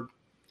Gettysburg.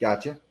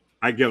 Gotcha.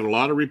 I get a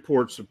lot of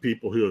reports of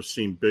people who have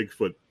seen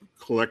Bigfoot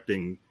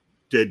collecting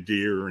dead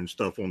deer and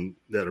stuff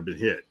that have been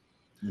hit.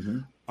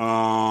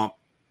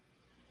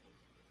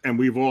 And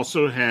we've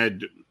also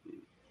had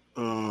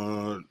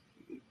cryptid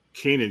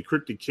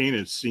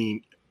canids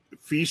seen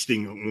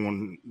feasting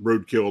on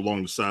roadkill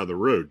along the side of the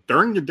road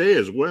during the day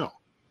as well.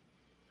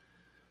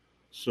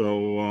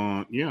 So,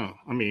 I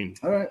mean.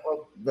 All right.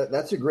 Well,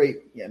 that's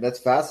that's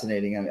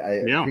fascinating.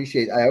 I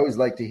appreciate, I always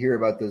like to hear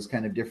about those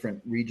kind of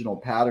different regional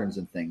patterns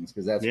and things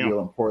because that's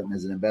real important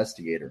as an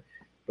investigator.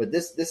 But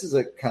this is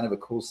a kind of a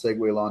cool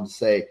segue along to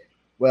say,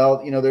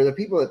 well, there are the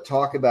people that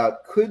talk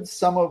about, could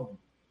some of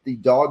the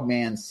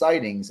Dogman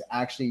sightings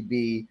actually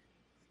be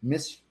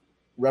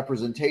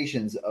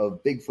misrepresentations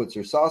of Bigfoots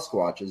or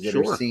Sasquatches that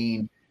are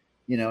seen,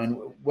 and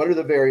what are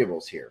the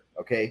variables here?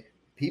 Okay.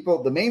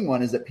 People, the main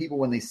one is that people,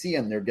 when they see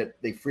them,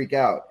 they freak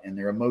out and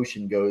their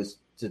emotion goes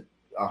to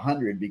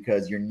 100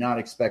 because you're not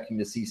expecting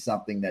to see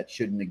something that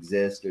shouldn't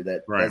exist or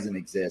that doesn't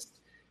exist.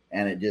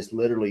 And it just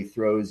literally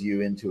throws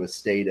you into a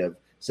state of,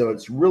 so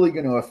it's really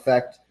going to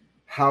affect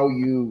how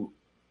you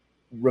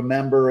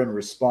remember and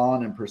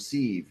respond and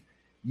perceive.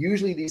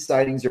 Usually these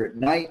sightings are at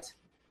night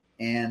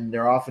and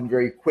they're often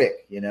very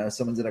quick.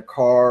 Someone's in a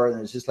car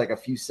and it's just like a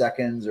few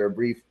seconds or a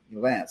brief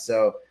glance.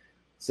 So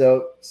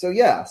if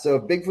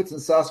Bigfoots and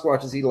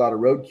Sasquatches eat a lot of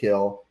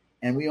roadkill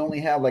and we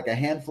only have like a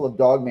handful of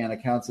Dogman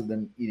accounts of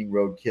them eating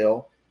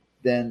roadkill,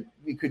 then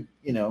we could,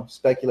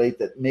 speculate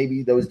that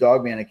maybe those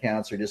Dogman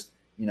accounts are just,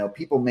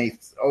 people may,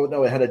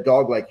 it had a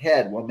dog-like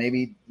head. Well,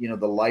 maybe,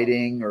 the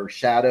lighting or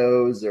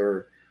shadows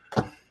or,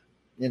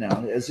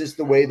 it's just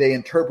the way they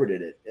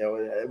interpreted it.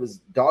 It was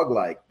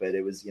dog-like, but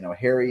it was,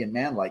 hairy and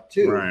man-like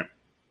too,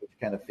 which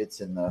kind of fits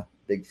in the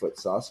Bigfoot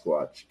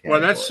Sasquatch category.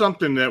 Well, that's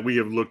something that we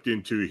have looked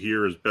into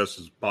here as best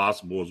as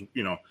possible. Is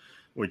when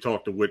we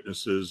talk to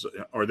witnesses,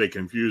 are they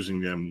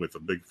confusing them with a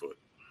Bigfoot?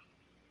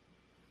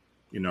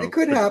 It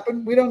could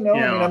happen. We don't know.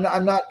 I mean,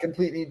 I'm not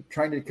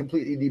trying to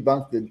completely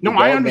debunk the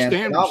I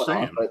understand what you're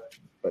saying,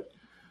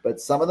 but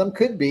some of them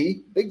could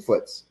be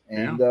Bigfoots,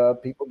 and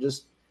people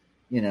just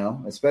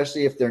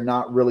especially if they're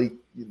not really.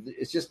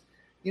 It's just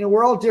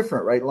we're all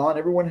different, right, Lon?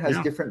 Everyone has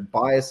different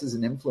biases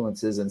and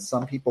influences, and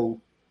some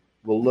people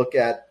will look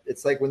at,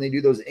 it's like when they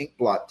do those ink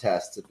blot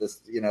tests at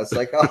this, it's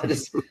like,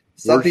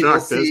 some people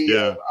see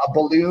a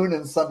balloon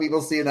and some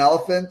people see an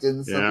elephant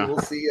and some people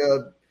see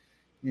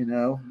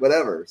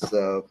whatever.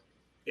 So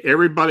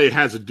everybody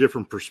has a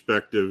different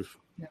perspective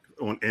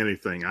on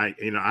anything.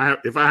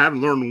 If I haven't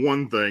learned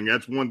one thing,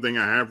 that's one thing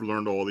I have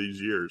learned all these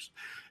years.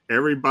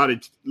 Everybody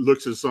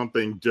looks at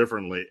something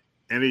differently.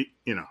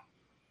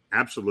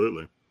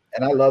 Absolutely.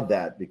 And I love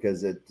that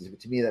because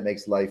to me, that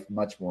makes life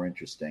much more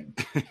interesting.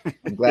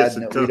 I'm glad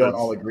that we don't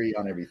all agree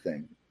on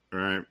everything.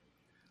 Right.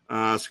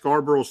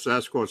 Scarborough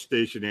Sasquatch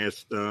Station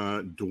asked,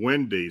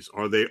 duendes,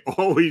 are they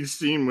always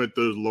seen with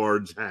those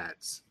large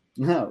hats?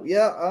 No,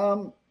 yeah,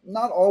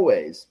 not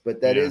always,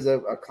 but that is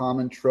a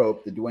common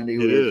trope. The duende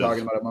who we were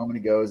talking about a moment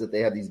ago is that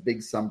they have these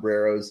big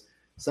sombreros.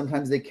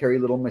 Sometimes they carry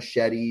little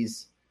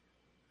machetes.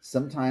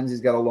 Sometimes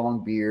he's got a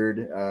long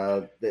beard.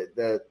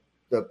 The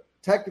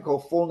technical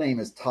full name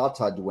is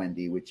Tata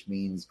Duende, which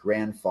means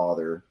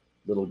grandfather,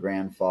 little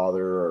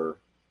grandfather, or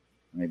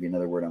maybe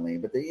another word on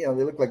lean. But they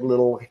look like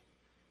little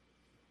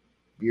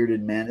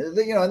bearded men.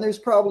 And there's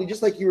probably,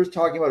 just like you were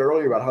talking about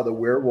earlier about how a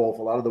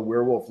lot of the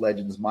werewolf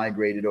legends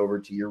migrated over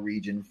to your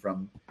region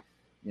from,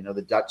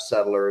 the Dutch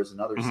settlers and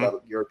other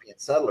European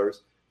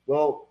settlers.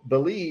 Well,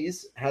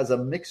 Belize has a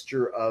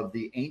mixture of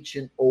the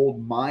ancient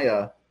old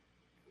Maya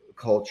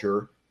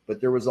culture, but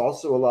there was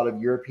also a lot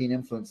of European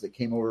influence that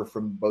came over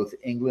from both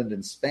England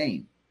and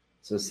Spain.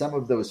 So some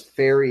of those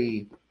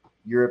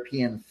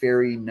European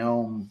fairy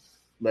gnome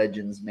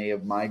legends may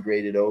have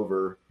migrated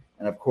over.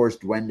 And of course,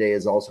 duende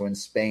is also in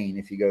Spain.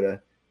 If you go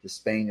to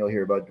Spain, you'll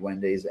hear about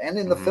duendes, and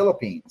in the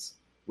Philippines,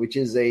 which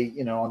is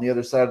on the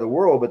other side of the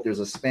world, but there's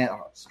a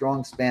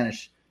strong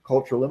Spanish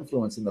cultural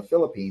influence in the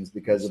Philippines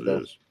because of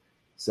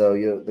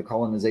the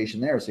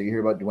colonization there. So you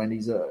hear about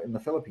duendes in the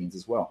Philippines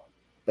as well.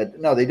 But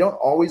no, they don't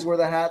always wear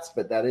the hats,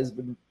 but that has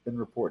been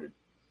reported.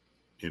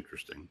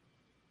 Interesting.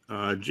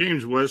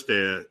 James West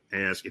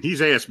asked, and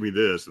he's asked me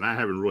this, and I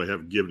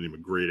haven't given him a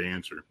great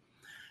answer.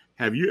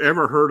 Have you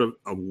ever heard of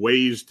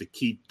ways to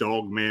keep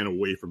Dogman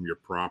away from your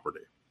property?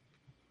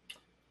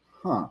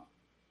 Well,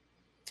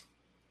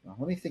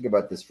 let me think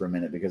about this for a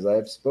minute, because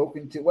I've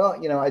spoken to,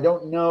 I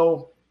don't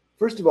know.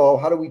 First of all,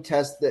 how do we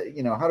test that?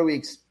 How do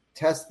we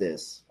test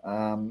this?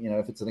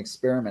 If it's an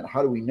experiment,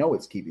 how do we know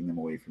it's keeping them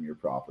away from your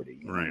property?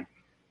 Right.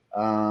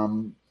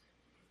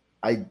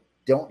 I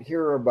don't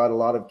hear about a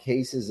lot of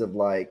cases of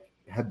like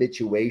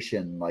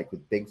habituation, like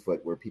with Bigfoot,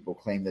 where people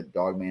claim that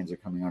dogmans are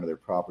coming onto their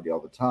property all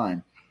the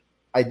time.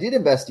 I did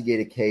investigate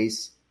a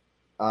case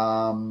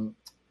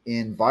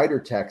in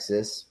Vidor,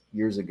 Texas,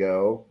 years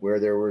ago,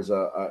 where there was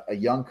a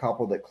young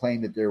couple that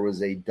claimed that there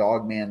was a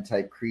dogman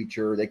type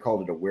creature. They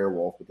called it a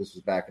werewolf, but this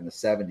was back in the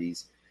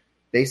 70s.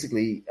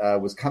 Basically,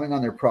 was coming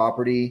on their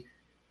property,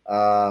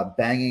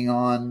 banging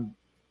on,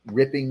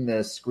 ripping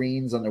the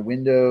screens on their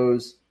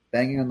windows,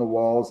 banging on the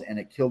walls, and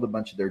it killed a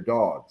bunch of their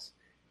dogs.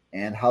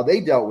 And how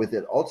they dealt with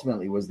it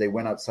ultimately was they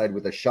went outside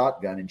with a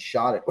shotgun and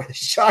shot it with a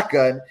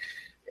shotgun.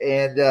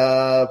 And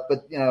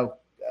but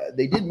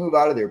they did move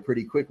out of there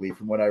pretty quickly,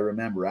 from what I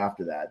remember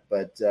after that.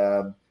 But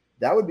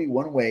that would be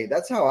one way.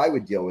 That's how I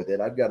would deal with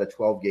it. I've got a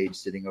 12 gauge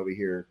sitting over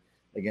here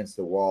against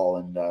the wall,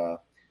 and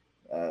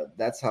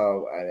that's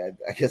how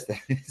I guess that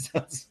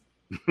sounds.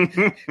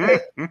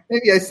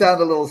 Maybe I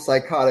sound a little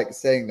psychotic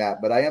saying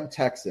that, but I am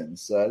Texan,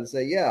 so I'd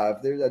say,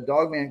 if there's a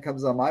dog man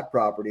comes on my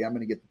property, I'm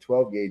going to get the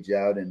 12 gauge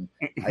out, and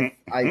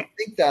I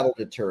think that'll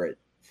deter it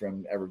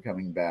from ever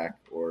coming back,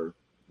 or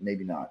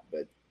maybe not,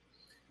 but.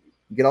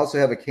 You could also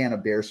have a can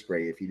of bear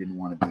spray if you didn't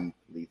want to be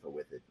lethal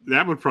with it.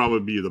 That would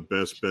probably be the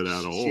best bet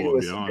out of all. Shoot it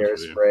with some bear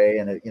spray,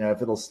 and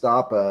if it'll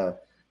stop a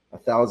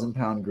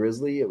 1,000-pound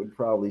grizzly, it would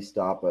probably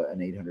stop an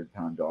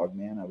 800-pound dog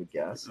man, I would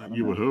guess.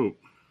 You would hope,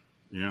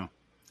 yeah.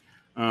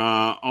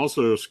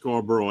 Also,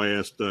 Scarborough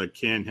asked,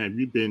 Ken, have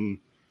you been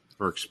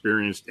or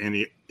experienced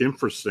any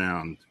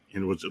infrasound?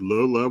 And was it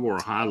low level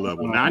or high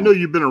level? Now, I know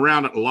you've been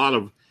around a lot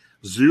of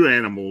zoo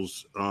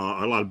animals,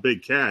 a lot of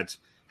big cats.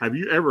 Have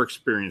you ever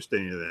experienced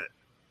any of that?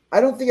 I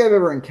don't think I've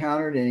ever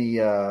encountered any,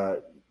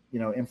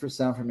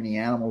 infrasound from any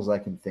animals I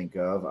can think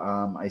of.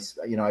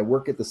 I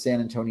work at the San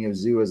Antonio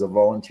Zoo as a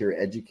volunteer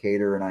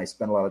educator, and I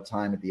spend a lot of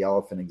time at the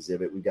elephant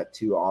exhibit. We've got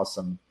 2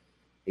 awesome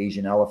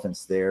Asian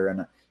elephants there,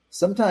 and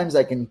sometimes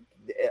I can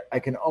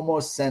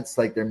almost sense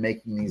like they're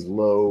making these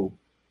low,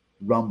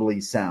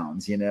 rumbly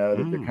sounds, that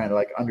they're kind of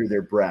like under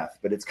their breath.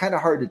 But it's kind of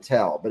hard to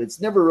tell. But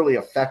it's never really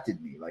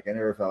affected me. Like I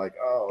never felt like,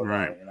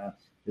 right.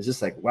 It's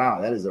just like,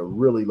 wow, that is a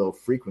really low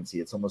frequency.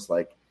 It's almost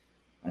like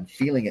I'm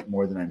feeling it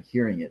more than I'm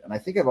hearing it. And I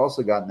think I've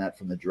also gotten that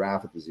from the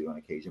giraffe at the zoo on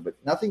occasion, but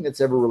nothing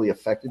that's ever really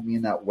affected me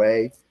in that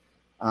way.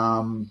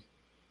 Now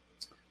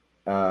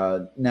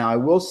I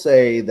will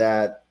say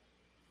that,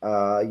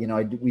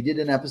 we did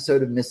an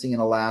episode of Missing in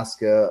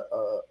Alaska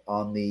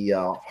on the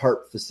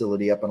HARP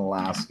facility up in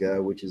Alaska,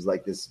 which is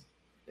like this,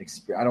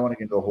 I don't want to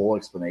get into the whole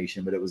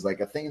explanation, but it was like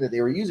a thing that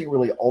they were using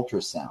really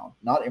ultrasound,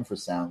 not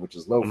infrasound, which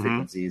is low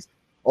frequencies.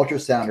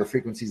 Ultrasound are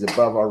frequencies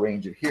above our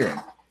range of hearing.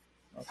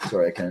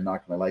 Sorry, I kind of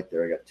knocked my light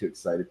there. I got too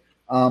excited.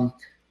 And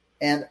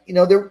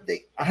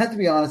I have to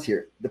be honest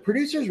here. The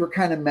producers were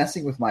kind of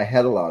messing with my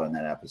head a lot on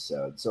that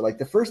episode. So, like,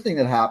 the first thing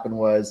that happened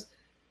was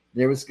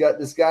there was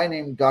this guy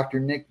named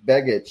Dr. Nick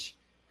Begich,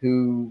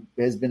 who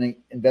has been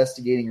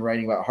investigating and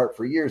writing about HARP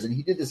for years, and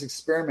he did this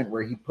experiment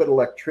where he put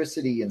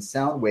electricity and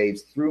sound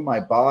waves through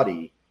my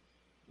body,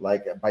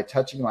 like by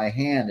touching my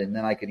hand, and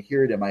then I could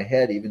hear it in my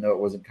head, even though it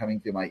wasn't coming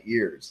through my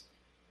ears.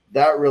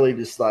 That really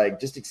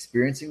just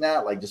experiencing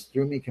that, just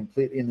threw me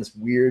completely in this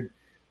weird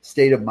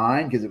state of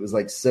mind because it was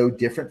like so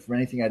different from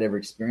anything I'd ever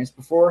experienced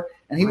before.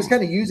 And he was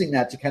kind of using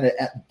that to kind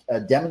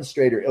of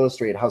demonstrate or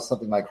illustrate how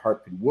something like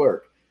HAARP could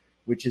work,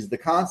 which is the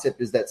concept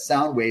is that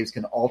sound waves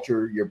can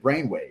alter your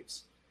brain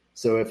waves.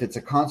 So if it's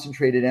a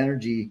concentrated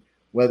energy,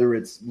 whether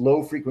it's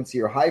low frequency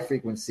or high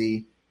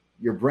frequency,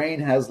 your brain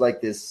has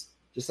like this,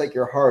 just like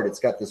your heart, it's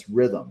got this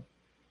rhythm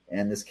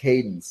and this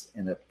cadence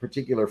in a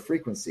particular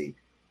frequency.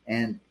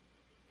 And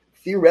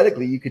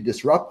theoretically, you could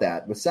disrupt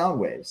that with sound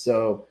waves.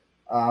 So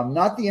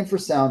not the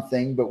infrasound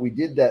thing, but we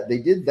did that. They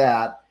did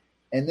that.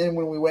 And then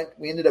when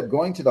we ended up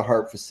going to the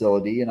HAARP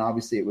facility, and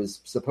obviously it was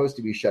supposed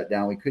to be shut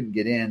down. We couldn't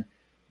get in,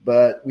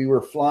 but we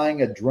were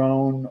flying a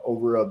drone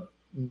over a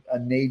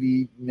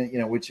Navy,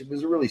 which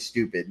was really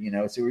stupid,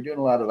 So we were doing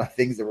a lot of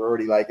things that were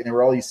already and there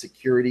were all these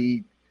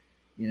security,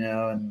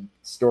 and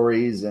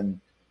stories. And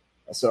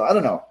so I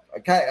don't know. I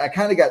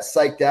kind of got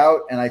psyched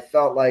out, and I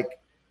felt like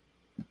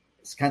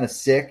it's kind of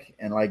sick,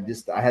 and I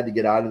had to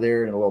get out of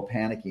there and a little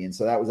panicky. And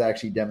so that was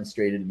actually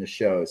demonstrated in the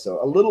show.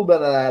 So a little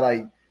bit of that,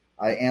 I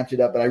amped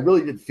it up, but I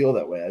really did feel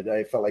that way.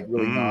 I felt like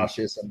really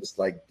nauseous. I'm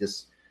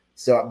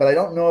but I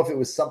don't know if it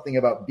was something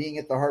about being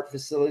at the HAARP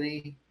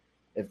facility,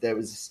 if that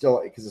was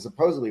still, because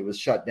supposedly it was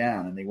shut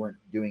down and they weren't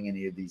doing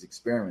any of these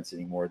experiments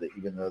anymore, that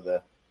even though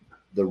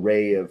the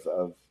ray of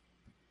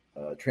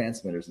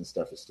transmitters and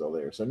stuff is still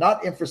there. So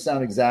not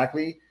infrasound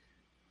exactly.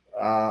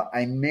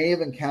 I may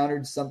have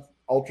encountered some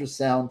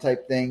ultrasound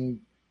type thing,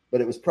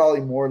 but it was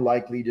probably more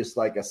likely just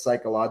like a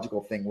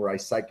psychological thing where I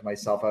psyched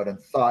myself out and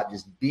thought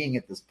just being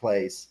at this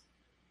place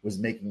was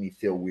making me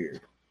feel weird.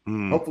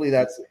 Hopefully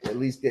that's at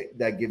least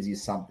that gives you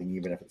something,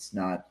 even if it's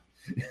not,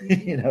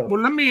 Well,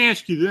 let me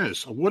ask you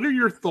this. What are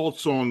your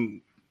thoughts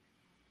on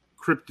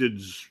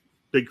cryptids,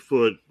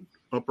 Bigfoot,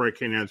 upright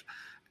canines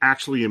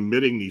actually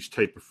emitting these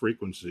type of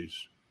frequencies?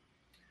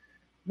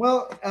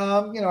 Well,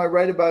 I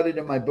write about it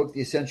in my book,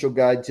 The Essential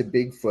Guide to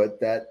Bigfoot,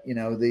 that,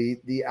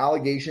 the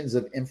allegations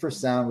of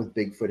infrasound with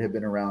Bigfoot have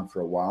been around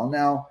for a while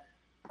now.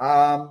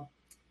 I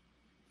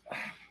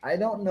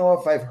don't know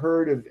if I've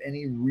heard of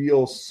any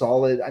real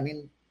solid, I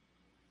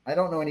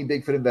don't know any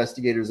Bigfoot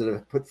investigators that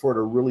have put forward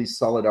a really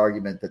solid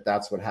argument that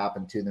that's what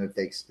happened to them if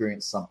they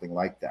experienced something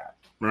like that.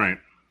 Right.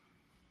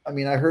 I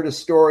heard a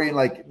story,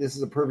 this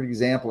is a perfect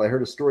example. I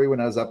heard a story when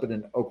I was up at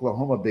an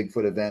Oklahoma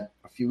Bigfoot event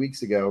a few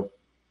weeks ago.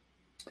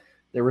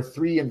 There were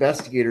 3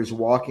 investigators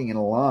walking in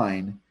a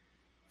line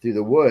through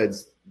the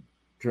woods,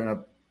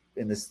 where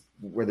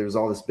there's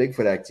all this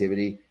Bigfoot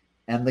activity.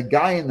 And the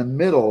guy in the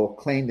middle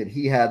claimed that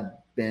he had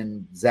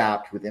been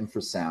zapped with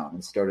infrasound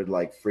and started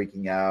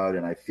freaking out,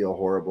 and I feel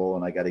horrible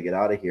and I got to get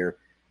out of here.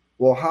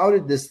 Well, how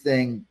did this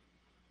thing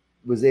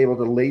was able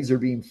to laser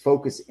beam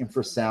focus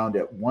infrasound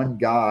at one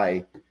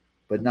guy,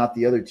 but not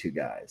the other 2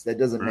 guys? That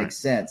doesn't make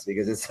sense,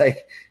 because it's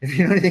if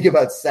you know anything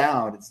about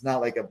sound, it's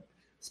not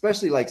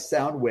especially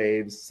sound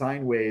waves,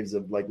 sine waves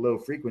of low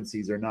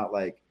frequencies are not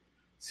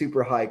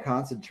super high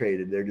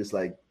concentrated. They're just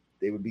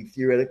they would be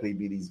theoretically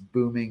be these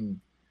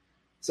booming.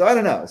 So I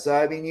don't know.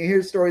 So, you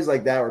hear stories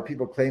like that where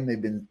people claim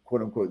they've been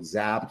quote unquote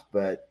zapped,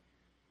 but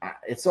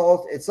it's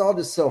all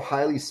just so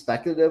highly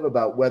speculative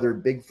about whether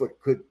Bigfoot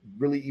could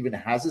really even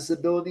has this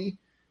ability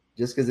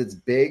just because it's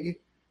big,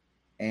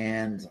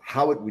 and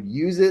how it would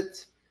use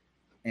it.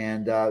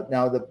 And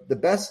now the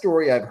best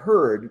story I've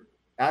heard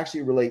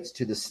actually relates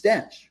to the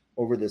stench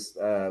over this,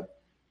 the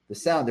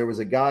sound. There was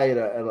a guy at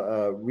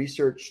a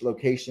research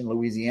location in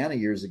Louisiana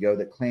years ago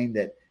that claimed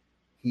that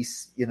the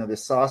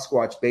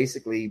Sasquatch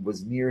basically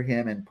was near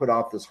him and put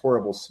off this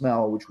horrible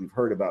smell, which we've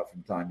heard about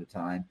from time to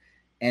time.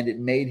 And it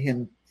made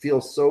him feel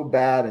so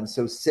bad and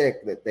so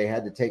sick that they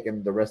had to take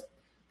him,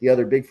 the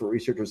other Bigfoot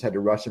researchers had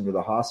to rush him to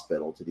the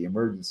hospital, to the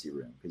emergency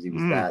room, because he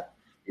was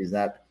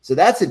that. So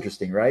that's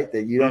interesting, right?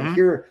 That you don't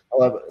hear a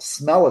lot of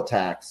smell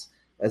attacks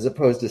as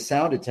opposed to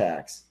sound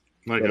attacks.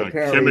 Like but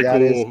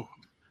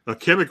a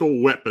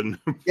chemical weapon.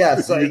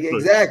 Yes,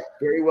 exactly.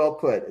 Very well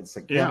put. It's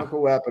a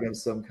chemical weapon of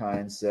some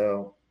kind.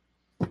 So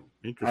I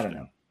don't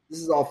know. This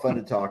is all fun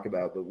to talk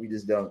about, but we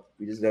just don't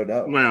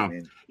know. Well,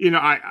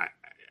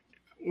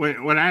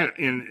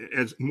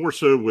 as more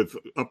so with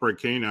upright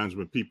canines,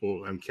 when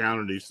people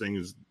encounter these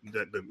things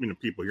that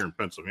people here in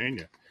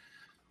Pennsylvania,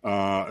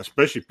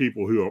 especially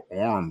people who are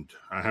armed.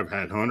 I have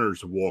had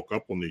hunters walk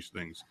up on these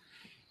things,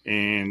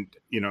 and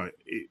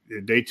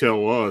they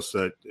tell us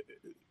that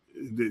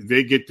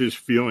they get this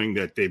feeling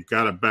that they've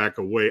got to back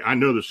away. I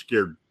know they're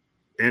scared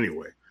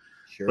anyway,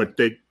 but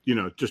they,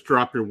 just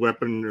drop your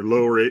weapon or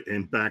lower it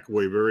and back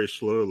away very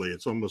slowly.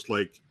 It's almost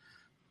like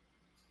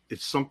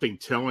it's something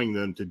telling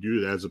them to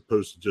do that as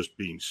opposed to just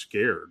being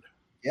scared.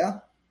 Yeah.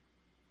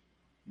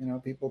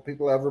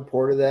 People have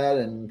reported that,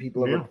 and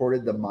people have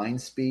reported the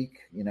mind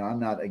speak. I'm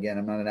not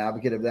an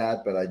advocate of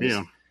that, but I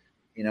just,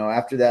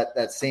 after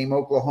that same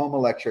Oklahoma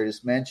lecture I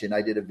just mentioned,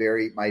 I did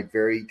my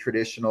very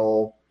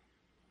traditional,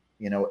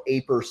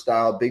 Aper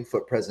style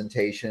Bigfoot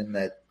presentation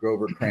that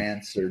Grover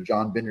Krantz or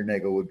John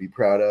Bindernagel would be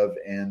proud of.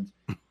 And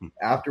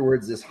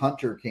afterwards, this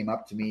hunter came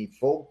up to me,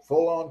 full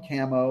on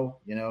camo.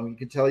 You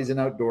can tell he's an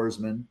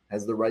outdoorsman,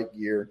 has the right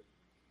gear,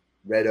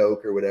 red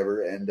oak or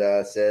whatever, and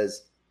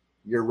says,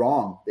 you're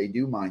wrong. They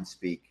do mind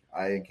speak.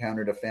 I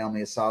encountered a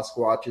family of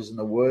Sasquatches in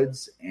the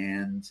woods,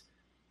 and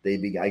I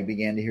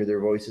began to hear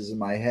their voices in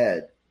my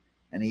head.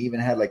 And he even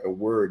had like a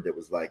word that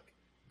was like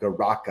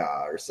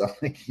Garaka or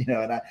something,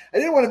 and I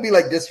didn't want to be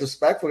like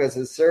disrespectful. I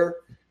said, sir,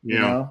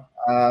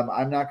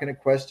 I'm not going to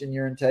question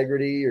your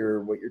integrity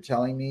or what you're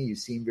telling me. You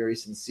seem very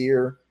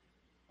sincere.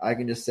 I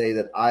can just say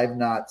that I've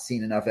not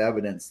seen enough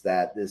evidence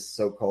that this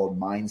so-called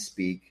mind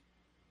speak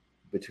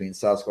between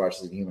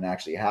Sasquatches and human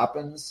actually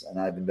happens. And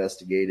I've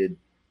investigated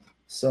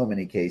so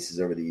many cases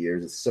over the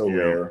years. It's so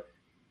rare.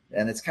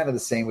 And it's kind of the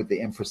same with the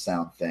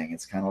infrasound thing.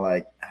 It's kind of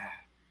like,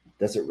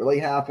 does it really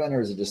happen?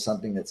 Or is it just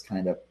something that's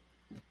kind of,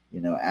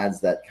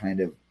 adds that kind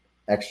of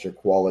extra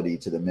quality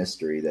to the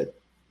mystery that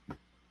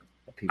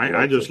people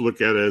I just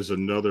look at it as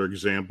another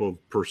example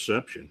of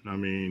perception. I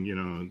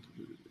mean,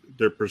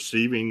 they're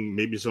perceiving,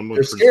 maybe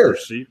someone's scared.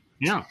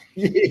 Yeah.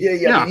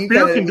 I mean,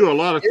 fear can do a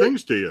lot of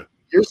things to you.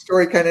 Your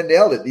story kind of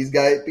nailed it. These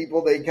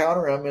people, they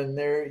encounter them and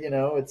they're,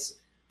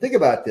 think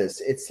about this.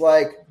 It's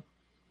like,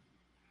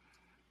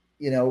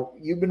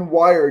 you've been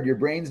wired, your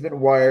brain's been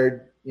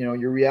wired,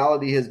 your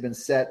reality has been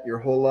set your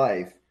whole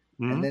life.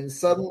 Mm-hmm. And then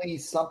suddenly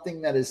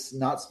something that is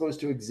not supposed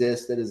to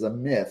exist, that is a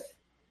myth,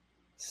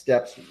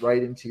 steps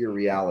right into your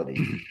reality.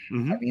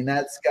 Mm-hmm. I mean,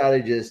 that's got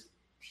to just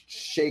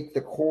shake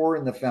the core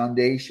and the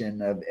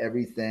foundation of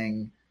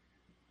everything.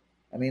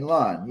 I mean,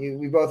 Lon,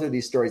 we both heard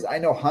these stories. I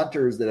know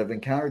hunters that have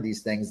encountered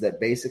these things that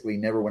basically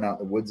never went out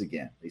in the woods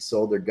again. They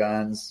sold their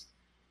guns.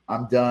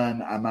 I'm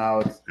done. I'm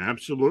out.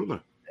 Absolutely.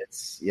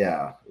 It's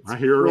I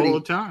hear it all the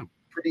time.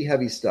 Pretty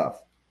heavy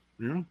stuff.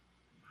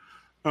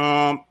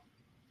 Yeah.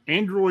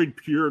 Android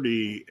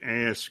Purity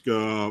asks,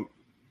 do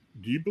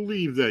you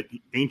believe that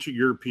ancient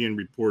European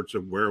reports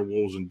of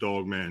werewolves and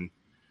dogmen,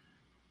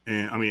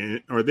 and I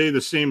mean, are they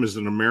the same as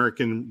the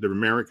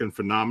American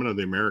phenomena,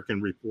 the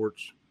American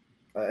reports?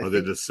 Are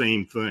they the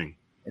same thing?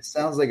 It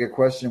sounds like a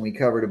question we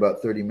covered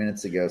about 30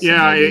 minutes ago.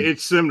 So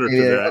it's similar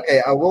to that.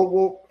 Okay,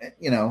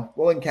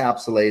 we'll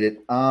encapsulate it.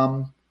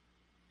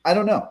 I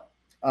don't know.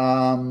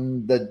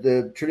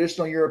 The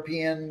traditional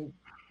European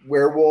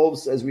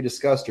werewolves, as we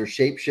discussed, are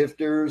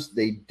shapeshifters.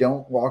 They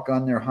don't walk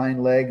on their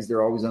hind legs.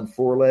 They're always on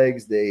four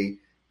legs. They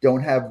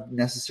don't have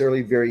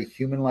necessarily very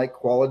human-like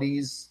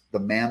qualities. The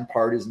man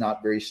part is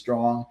not very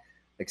strong,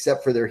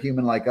 except for their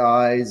human-like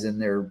eyes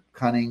and their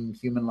cunning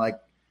human-like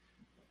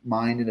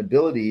mind and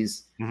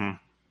abilities.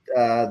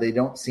 Mm-hmm. They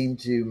don't seem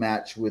to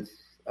match with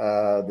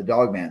the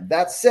dogman.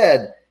 That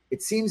said,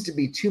 it seems to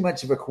be too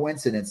much of a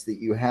coincidence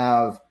that you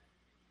have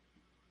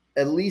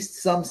at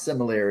least some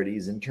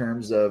similarities in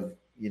terms of,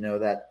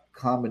 that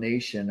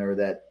combination or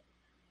that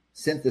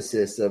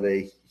synthesis of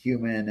a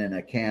human and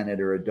a canid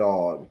or a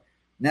dog.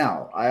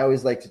 Now, I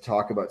always like to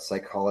talk about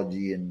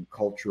psychology and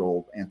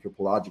cultural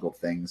anthropological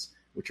things,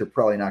 which are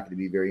probably not going to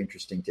be very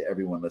interesting to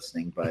everyone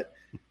listening. But,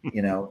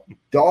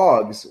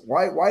 dogs,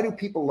 why do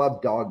people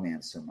love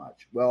Dogman so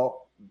much?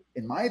 Well,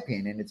 in my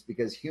opinion, it's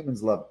because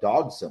humans love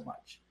dogs so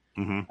much.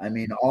 Mm-hmm. I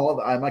mean,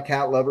 I'm a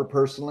cat lover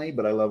personally,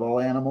 but I love all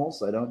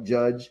animals. I don't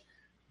judge.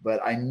 But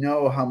I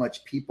know how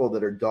much people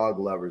that are dog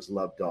lovers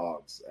love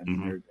dogs. I mean,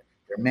 mm-hmm.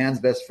 they're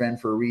man's best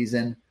friend for a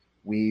reason.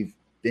 We've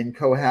been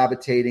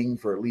cohabitating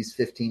for at least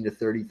 15 to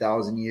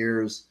 30,000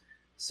 years.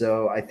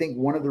 So I think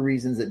one of the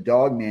reasons that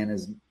Dogman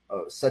is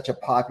such a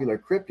popular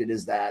cryptid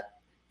is that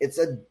it's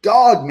a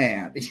dog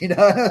man.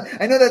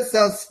 I know that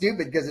sounds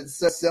stupid because it's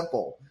so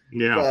simple.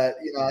 Yeah. But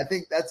I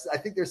think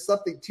there's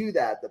something to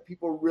that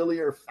people really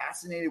are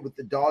fascinated with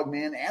the dog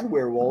man and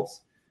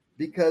werewolves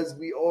because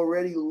we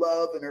already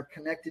love and are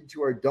connected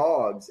to our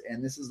dogs.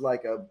 And this is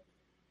like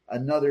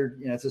another,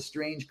 it's a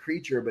strange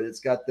creature, but it's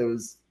got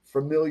those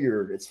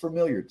it's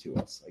familiar to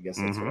us. I guess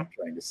that's mm-hmm. what I'm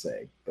trying to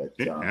say. But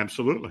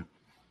absolutely.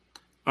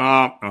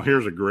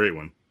 Here's a great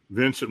one.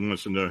 Vincent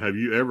wants to know, have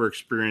you ever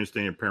experienced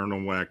any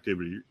paranormal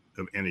activity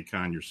of any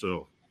kind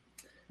yourself?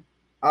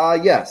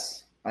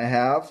 Yes, I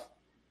have.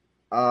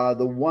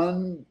 The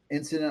one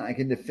incident I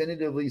can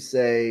definitively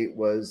say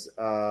was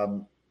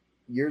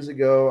years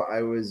ago.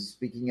 I was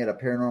speaking at a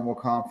paranormal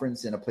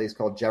conference in a place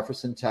called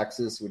Jefferson,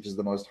 Texas, which is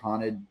the most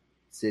haunted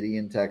city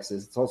in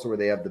Texas. It's also where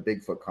they have the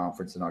Bigfoot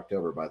conference in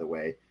October, by the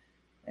way.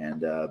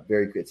 And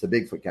it's a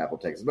Bigfoot capital,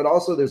 Texas. But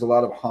also there's a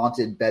lot of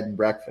haunted bed and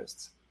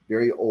breakfasts,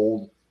 very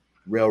old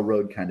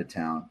railroad kind of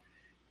town.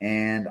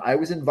 And I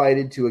was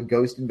invited to a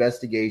ghost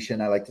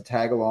investigation. I like to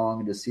tag along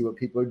and just see what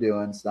people are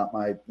doing. It's not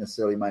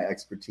necessarily my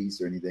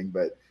expertise or anything,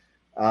 but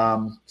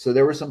so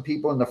there were some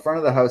people in the front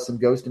of the house, some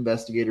ghost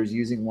investigators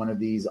using one of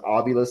these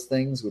Ovilus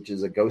things, which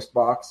is a ghost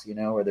box,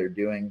 where they're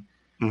doing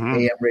mm-hmm.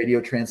 AM radio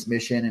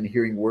transmission and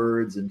hearing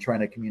words and trying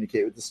to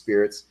communicate with the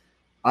spirits.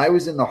 I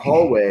was in the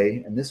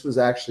hallway, and this was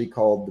actually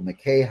called the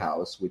McKay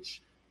House,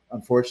 which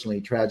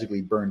unfortunately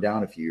tragically burned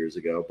down a few years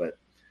ago. But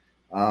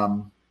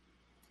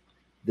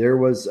there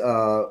was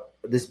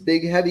this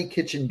big, heavy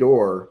kitchen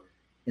door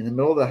in the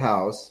middle of the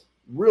house,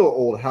 real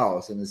old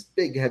house, and this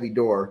big, heavy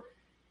door.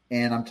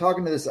 And I'm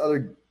talking to this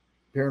other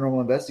paranormal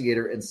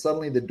investigator, and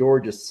suddenly the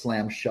door just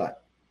slammed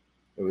shut.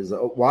 It was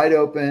wide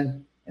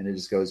open, and it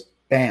just goes,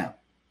 bam.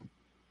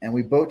 And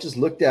we both just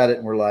looked at it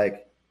and we're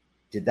like,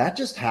 did that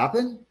just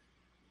happen?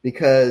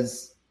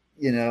 Because,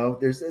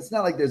 it's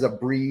not like there's a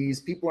breeze.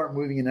 People aren't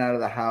moving in and out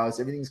of the house.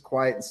 Everything's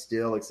quiet and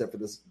still except for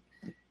this.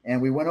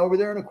 And we went over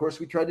there and of course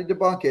we tried to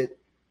debunk it.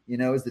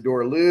 Is the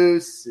door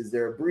loose? Is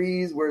there a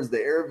breeze? Where's the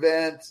air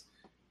vent?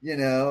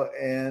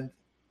 And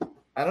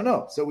I don't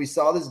know. So we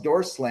saw this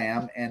door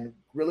slam and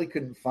really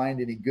couldn't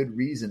find any good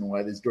reason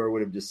why this door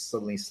would have just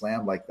suddenly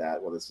slammed like that.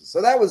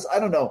 That was, I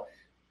don't know.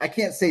 I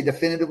can't say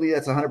definitively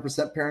that's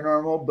 100%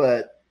 paranormal,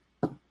 but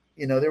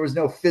there was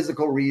no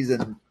physical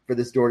reason for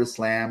this door to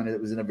slam, and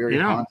it was in a very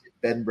haunted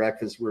bed and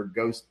breakfast where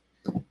ghost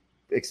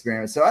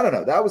experience. So I don't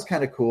know. That was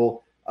kind of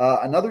cool.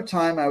 Another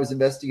time I was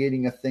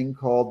investigating a thing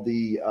called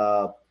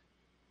the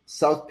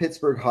South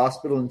Pittsburgh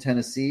Hospital in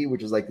Tennessee,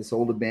 which is like this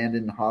old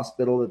abandoned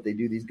hospital that they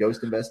do these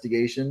ghost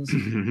investigations.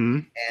 Mm-hmm.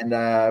 And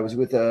I was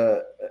with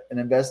an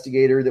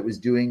investigator that was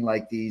doing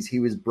like these. He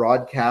was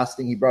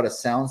broadcasting. He brought a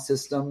sound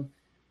system,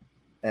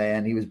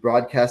 and he was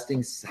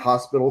broadcasting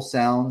hospital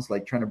sounds,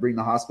 like trying to bring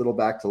the hospital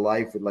back to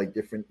life with like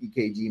different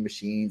EKG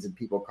machines and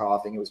people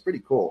coughing. It was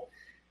pretty cool.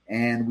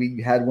 And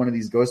we had one of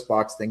these ghost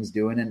box things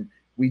doing, and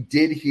we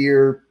did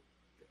hear,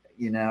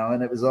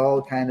 and it was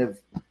all kind of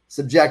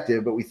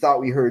subjective, but we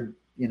thought we heard,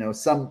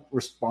 some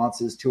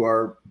responses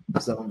to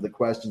some of the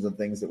questions and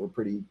things that were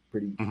pretty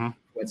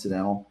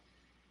coincidental.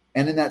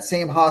 And in that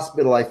same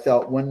hospital, I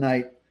felt one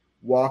night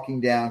walking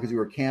down, because we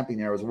were camping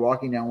there, I was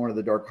walking down one of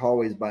the dark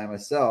hallways by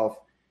myself.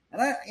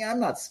 And I'm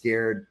not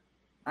scared.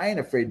 I ain't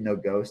afraid of no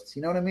ghosts.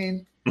 You know what I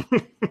mean?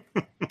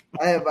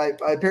 I have my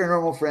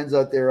paranormal friends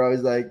out there. I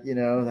was like,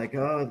 I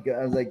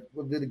was like,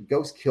 well, do the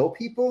ghosts kill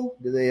people?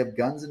 Do they have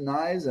guns and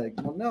knives? Like,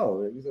 well,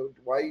 no.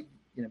 Why,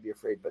 be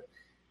afraid? But,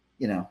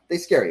 they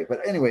scare you.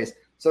 But anyways,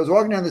 so I was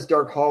walking down this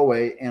dark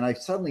hallway and I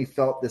suddenly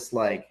felt this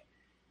like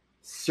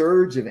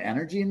surge of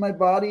energy in my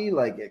body.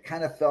 Like it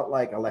kind of felt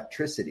like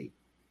electricity.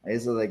 I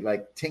was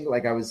like tingle,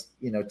 like I was,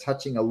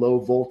 touching a low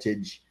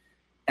voltage.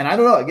 And I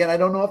don't know, again, I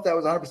don't know if that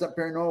was 100%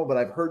 paranormal, but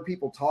I've heard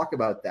people talk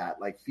about that,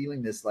 like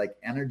feeling this like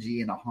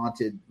energy in a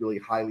haunted, really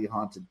highly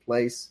haunted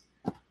place.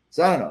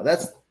 So I don't know.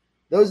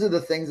 Those are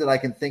the things that I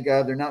can think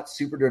of. They're not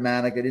super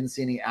dramatic. I didn't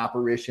see any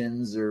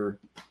apparitions or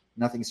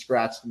nothing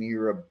scratched me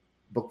or a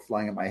book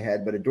flying at my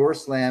head, but a door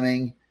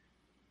slamming,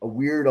 a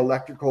weird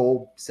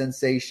electrical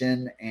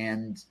sensation,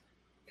 and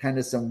kind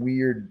of some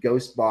weird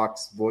ghost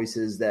box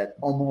voices that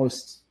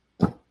almost,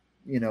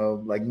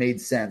 like made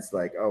sense.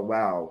 Like, oh,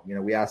 wow,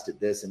 we asked it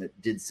this and it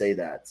did say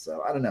that.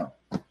 So I don't know.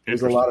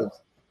 There's a lot of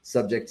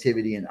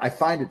subjectivity, and I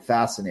find it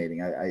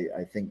fascinating.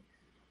 I think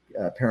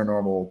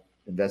paranormal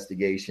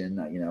investigation,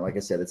 like I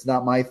said, it's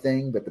not my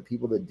thing, but the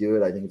people that do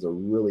it, I think it's a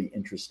really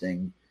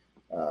interesting,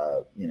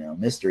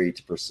 mystery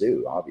to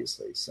pursue,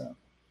 obviously. So.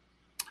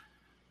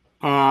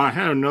 I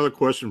had another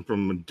question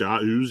from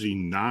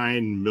Dauzi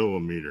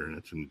 9mm.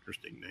 That's an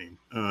interesting name.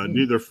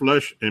 Neither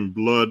flesh and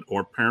blood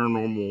or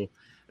paranormal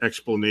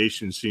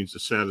explanation seems to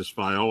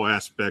satisfy all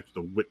aspects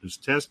of witness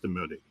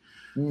testimony.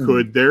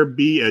 Could there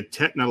be a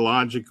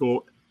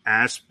technological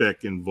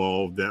aspect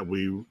involved that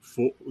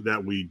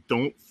we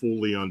don't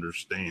fully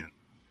understand?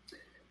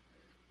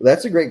 Well,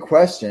 that's a great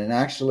question. And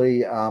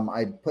actually,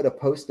 I put a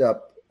post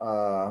up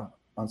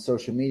on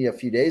social media a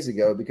few days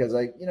ago because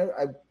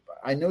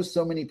I know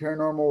so many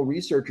paranormal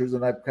researchers,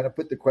 and I've kind of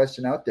put the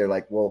question out there,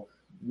 like, well,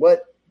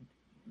 what,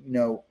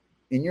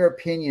 in your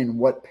opinion,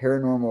 what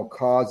paranormal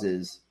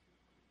causes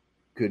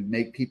could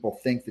make people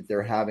think that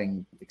they're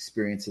having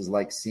experiences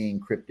like seeing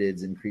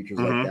cryptids and creatures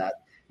like that?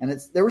 And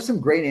there were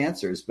some great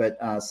answers, but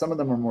some of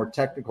them are more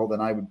technical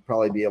than I would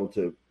probably be able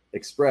to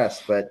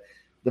express. But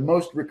the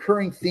most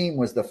recurring theme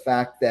was the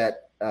fact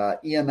that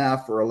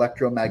EMF, or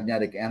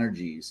electromagnetic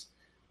energies,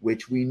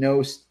 which we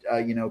know,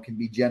 can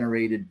be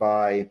generated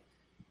by,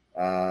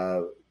 we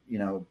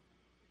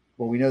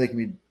know they can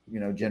be,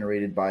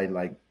 generated by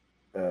like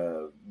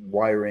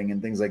wiring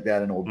and things like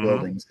that in old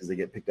buildings because they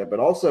get picked up. But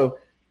also,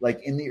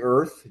 like in the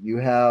earth, you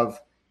have,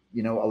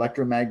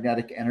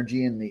 electromagnetic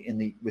energy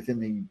within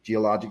the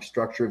geologic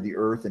structure of the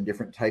earth and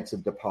different types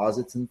of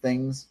deposits and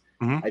things.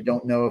 I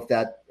don't know if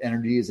that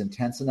energy is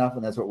intense enough,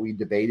 and that's what we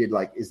debated.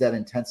 Like, is that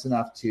intense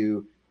enough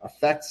to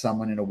affect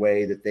someone in a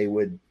way that they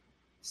would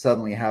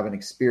suddenly have an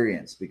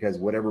experience because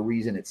whatever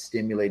reason it's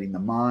stimulating the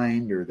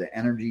mind or the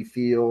energy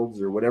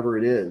fields or whatever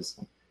it is.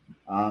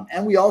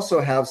 And we also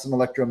have some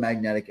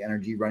electromagnetic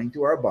energy running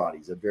through our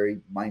bodies, a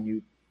very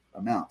minute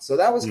amount. So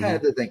that was kind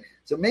of the thing.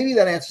 So maybe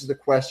that answers the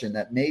question,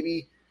 that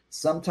maybe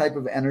some type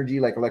of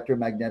energy, like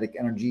electromagnetic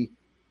energy,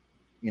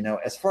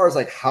 as far as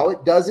like how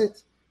it does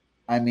it,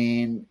 I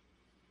mean,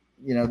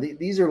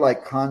 these are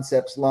like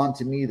concepts, Lon,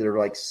 to me, that are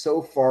like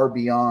so far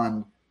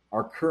beyond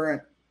our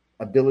current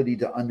ability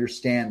to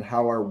understand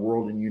how our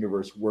world and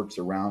universe works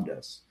around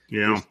us.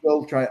 Yeah.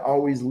 We're still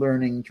always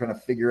learning, trying to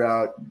figure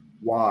out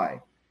why.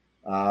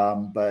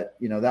 But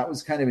that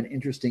was kind of an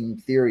interesting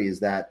theory, is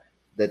that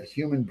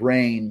human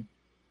brain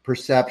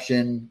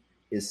perception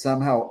is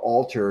somehow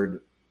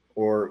altered,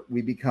 or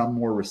we become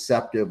more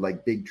receptive,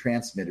 like big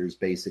transmitters,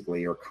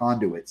 basically, or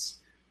conduits,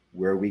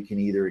 where we can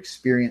either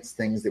experience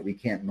things that we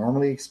can't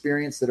normally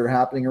experience that are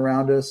happening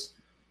around us,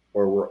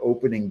 or we're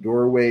opening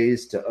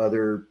doorways to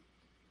other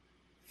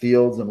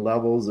fields and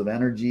levels of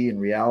energy and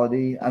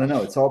reality. I don't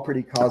know. It's all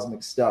pretty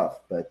cosmic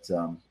stuff, but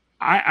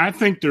I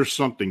think there's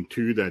something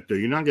to that, though.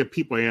 I get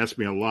people ask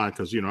me a lot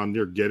because, I'm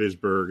near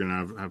Gettysburg and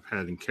I've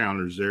had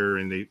encounters there,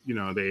 and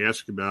they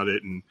ask about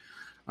it. And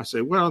I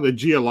say, well, the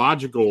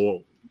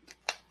geological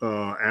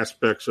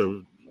aspects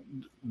of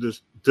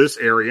this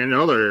area and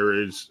other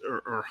areas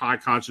are high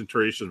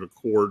concentrations of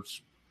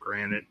quartz,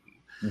 granite.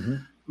 Mm-hmm.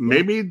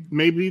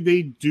 Maybe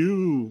they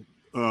do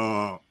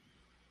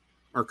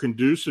are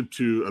conducive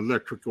to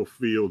electrical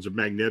fields or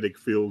magnetic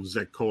fields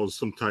that cause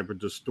some type of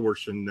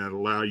distortion that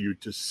allow you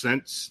to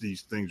sense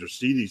these things or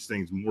see these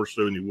things more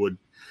so than you would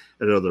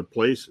at other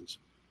places.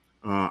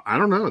 I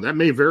don't know. That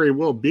may very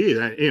well be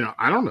that.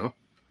 I don't know.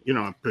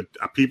 But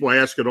people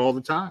ask it all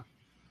the time.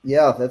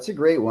 Yeah, that's a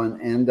great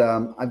one. And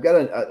I've got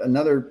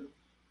another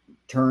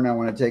turn I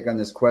want to take on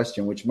this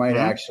question, which might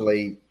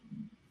actually,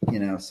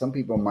 some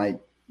people might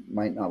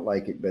not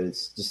like it, but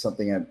it's just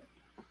something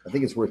I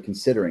think it's worth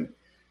considering.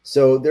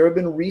 So there have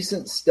been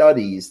recent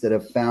studies that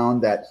have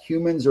found that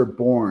humans are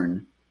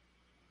born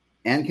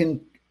and can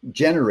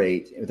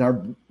generate with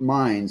our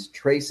minds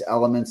trace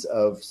elements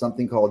of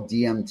something called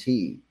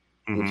DMT,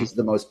 which is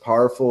the most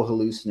powerful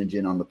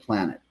hallucinogen on the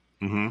planet.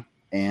 Mm-hmm.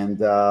 And,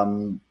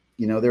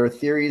 there are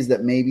theories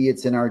that maybe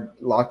it's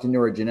locked into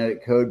our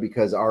genetic code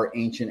because our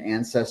ancient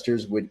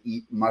ancestors would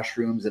eat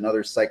mushrooms and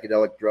other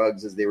psychedelic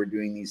drugs as they were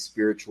doing these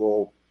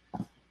spiritual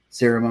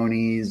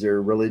ceremonies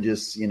or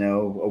religious,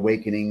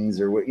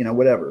 awakenings or,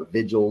 whatever,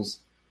 vigils.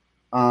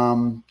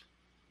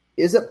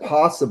 Is it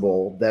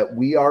possible that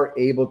we are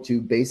able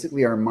to,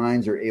 basically our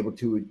minds are able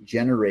to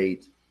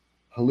generate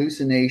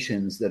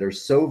hallucinations that are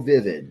so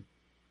vivid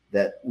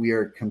that we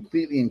are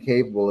completely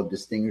incapable of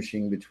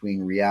distinguishing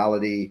between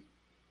reality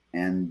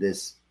and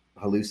this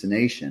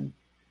hallucination?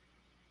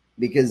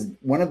 Because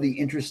one of the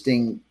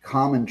interesting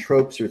common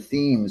tropes or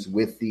themes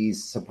with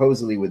these,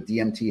 supposedly with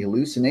DMT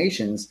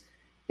hallucinations,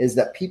 is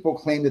that people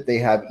claim that they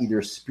have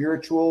either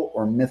spiritual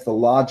or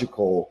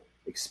mythological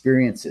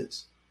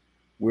experiences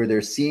where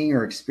they're seeing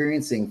or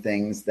experiencing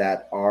things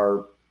that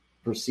are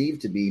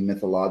perceived to be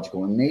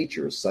mythological in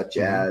nature, such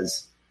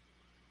as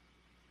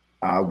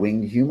a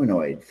winged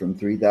humanoid from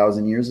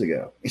 3,000 years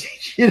ago.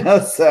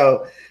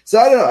 So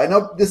I don't know. I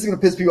know this is going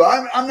to piss people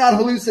off. I'm not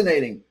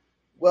hallucinating.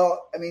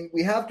 Well, I mean,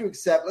 we have to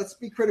accept, let's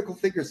be critical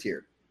thinkers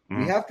here.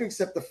 We have to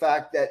accept the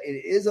fact that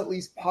it is at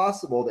least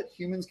possible that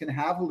humans can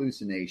have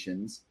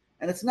hallucinations.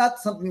 And it's not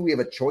something we have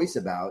a choice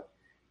about.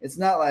 It's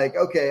not like,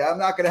 okay, I'm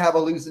not going to have a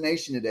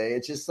hallucination today.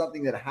 It's just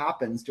something that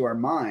happens to our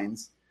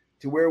minds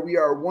to where we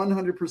are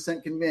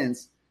 100%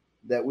 convinced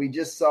that we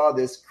just saw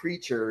this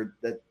creature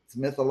that's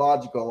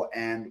mythological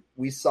and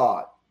we saw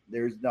it.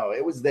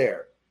 It was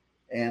there.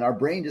 And our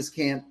brain just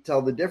can't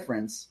tell the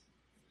difference.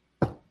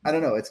 I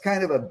don't know. It's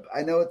kind of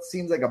I know it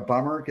seems like a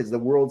bummer because the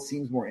world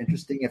seems more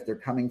interesting if they're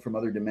coming from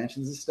other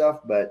dimensions and stuff,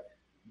 but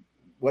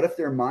what if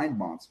they're mind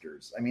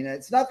monsters? I mean,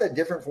 it's not that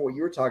different from what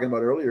you were talking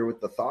about earlier with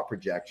the thought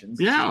projections.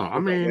 Yeah, I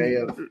mean, way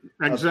of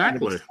exactly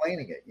kind of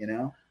explaining it.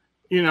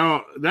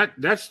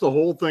 That's the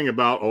whole thing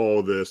about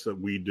all this that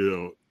we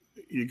do.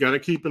 You got to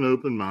keep an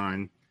open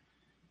mind.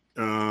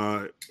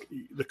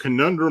 The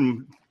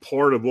conundrum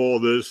part of all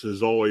this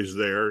is always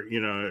there.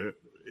 The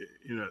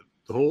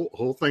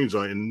whole thing's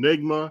an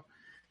enigma,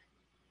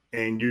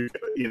 and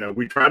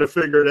we try to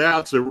figure it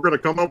out. So we're going to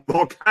come up with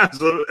all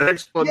kinds of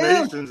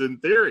explanations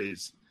and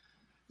theories.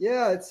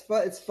 Yeah, it's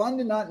fun. It's fun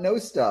to not know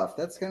stuff.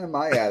 That's kind of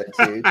my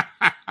attitude.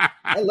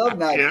 I love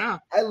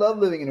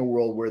living in a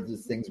world where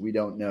there's things we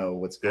don't know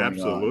what's going on.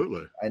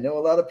 Absolutely. I know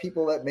a lot of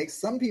people that makes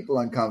some people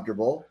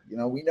uncomfortable.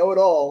 We know it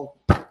all.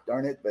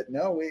 Darn it, but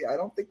no, I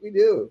don't think we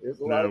do. There's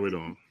a lot. No, we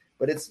don't.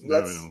 But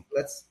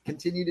let's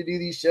continue to do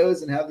these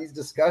shows and have these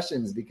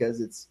discussions because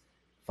it's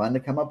fun to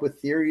come up with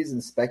theories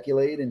and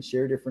speculate and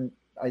share different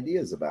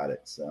ideas about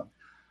it. So.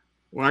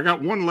 Well, I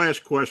got one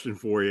last question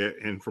for you,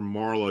 and from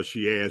Marla,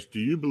 she asked, do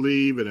you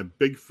believe in a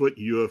Bigfoot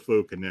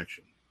UFO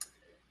connection?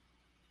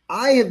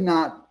 I have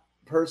not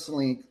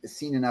personally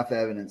seen enough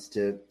evidence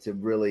to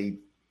really,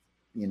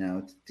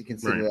 to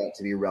consider that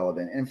to be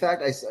relevant. And in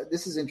fact,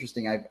 this is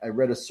interesting. I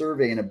read a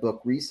survey in a book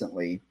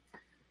recently,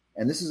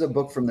 and this is a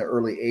book from the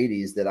early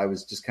 80s that I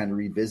was just kind of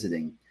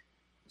revisiting.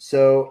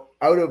 So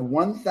out of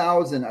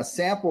 1,000, a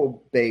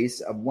sample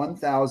base of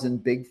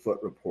 1,000 Bigfoot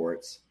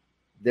reports,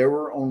 there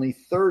were only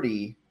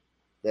 30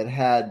 that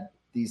had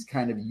these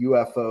kind of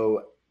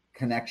UFO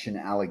connection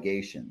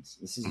allegations.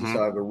 This is just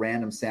a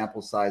random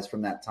sample size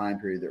from that time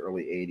period, the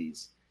early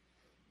 80s,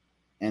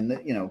 and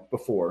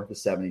before the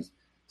 70s.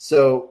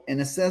 So in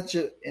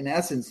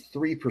essence,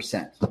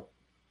 3%.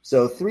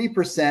 So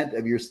 3%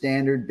 of your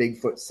standard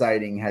Bigfoot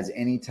sighting has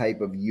any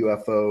type of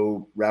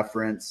UFO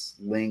reference,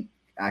 link,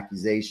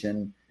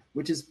 accusation,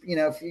 which is, if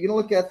you're going to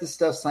look at this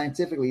stuff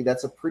scientifically,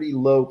 that's a pretty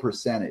low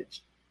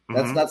percentage.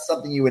 That's not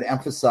something you would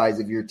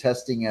emphasize if you're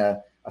testing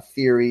a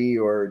theory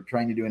or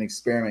trying to do an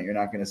experiment. You're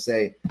not going to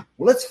say,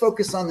 well, let's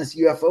focus on this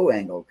UFO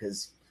angle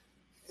because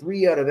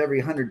 3 out of every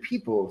 100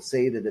 people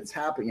say that it's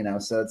happening, you know,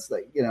 so it's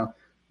like, you know,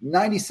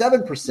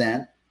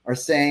 97% are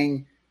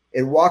saying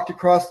it walked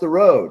across the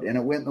road and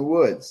it went in the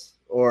woods,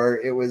 or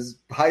it was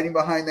hiding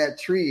behind that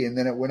tree and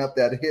then it went up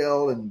that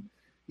hill. And,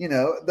 you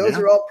know, those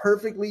are all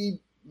perfectly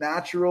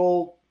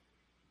natural.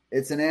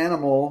 It's an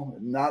animal,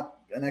 not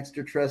an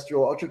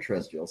extraterrestrial,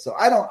 ultra-terrestrial. So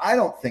I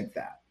don't think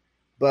that.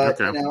 But,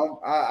 you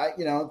know,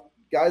 you know,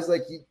 guys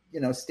like, you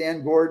know,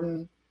 Stan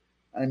Gordon,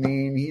 I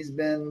mean, he's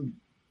been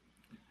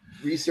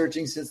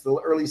researching since the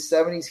early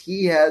 70s.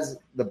 He has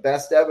the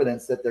best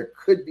evidence that there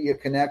could be a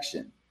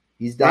connection.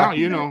 He's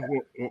documented. Well,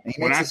 you know, he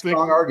makes a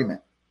strong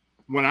argument.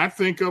 When I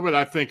think of it,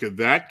 I think of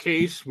that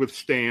case with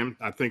Stan.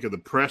 I think of the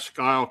Presque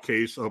Isle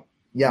case up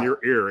near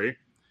Erie.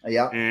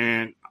 Yeah.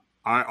 And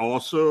I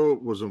also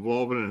was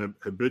involved in an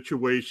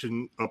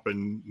habituation up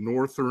in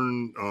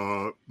northern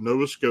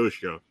Nova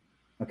Scotia.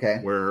 Okay.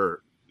 Where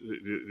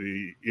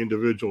the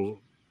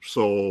individual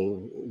saw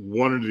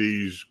one of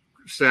these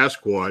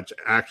Sasquatch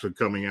actually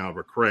coming out of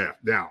a craft.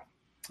 Now,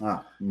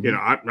 you know,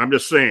 I'm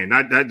just saying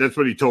that's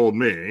what he told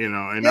me, you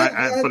know, and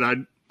but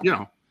you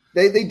know,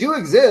 they do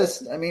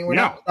exist. I mean, we're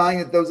not denying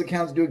that those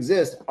accounts do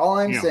exist. All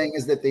I'm saying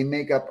is that they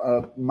make up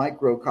a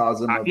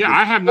microcosm of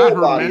I have not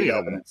heard many of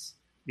evidence.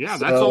 Yeah,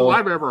 so, that's all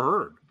I've ever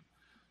heard.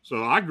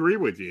 So I agree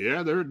with you.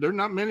 Yeah, there are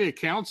not many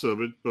accounts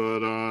of it, but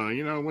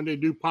you know, when they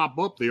do pop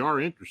up, they are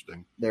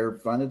interesting. They're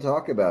fun to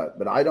talk about,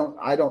 but I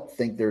don't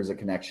think there's a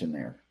connection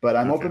there. But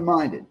I'm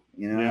open-minded.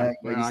 You know,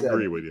 I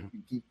agree with you.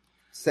 You keep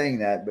saying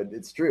that, but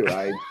it's true.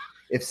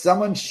 If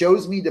someone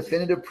shows me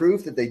definitive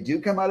proof that they do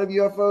come out of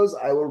UFOs,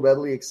 I will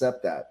readily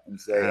accept that and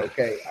say,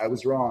 okay, I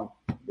was wrong.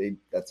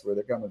 That's where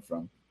they're coming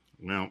from.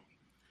 Well,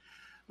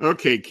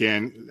 okay,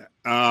 Ken.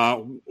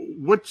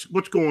 What's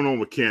going on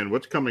with Ken?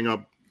 What's coming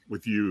up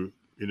with you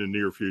in the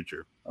near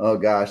future? Oh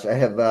gosh, I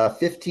have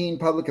 15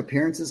 public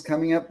appearances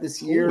coming up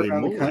this year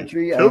around the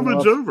country.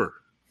 COVID's over.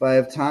 If I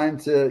have time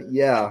to,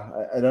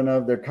 I don't know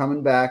if they're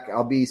coming back.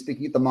 I'll be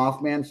speaking at the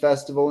Mothman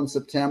Festival in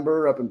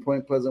September up in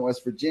Point Pleasant,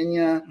 West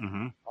Virginia.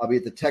 I'll be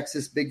at the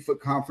Texas Bigfoot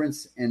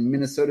Conference and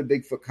Minnesota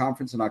Bigfoot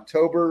Conference in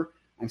October.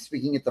 I'm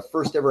speaking at the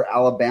first ever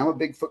Alabama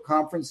Bigfoot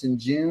Conference in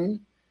June.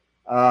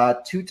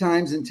 2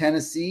 times in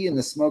Tennessee in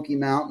the Smoky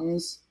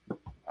Mountains.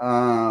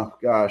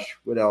 Gosh,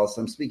 what else?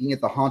 I'm speaking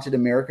at the Haunted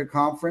America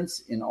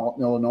Conference in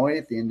Alton, Illinois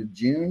at the end of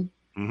June.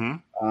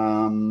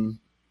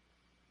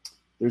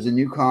 There's a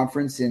new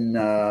conference in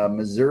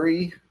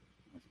Missouri.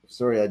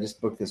 Sorry, I just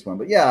booked this one.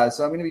 But yeah,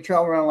 so I'm going to be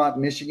traveling around a lot.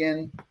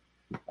 Michigan,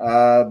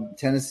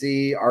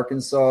 Tennessee,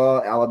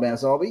 Arkansas, Alabama.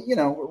 So I'll be, you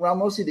know, around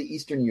mostly the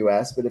eastern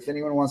U.S. But if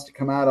anyone wants to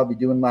come out, I'll be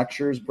doing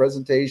lectures,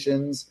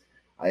 presentations.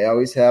 I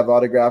always have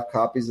autographed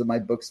copies of my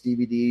books,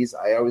 DVDs.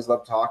 I always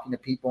love talking to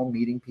people,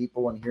 meeting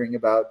people, and hearing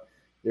about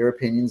their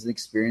opinions and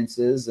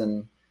experiences.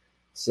 And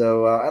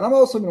so, and I've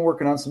also been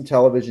working on some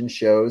television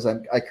shows.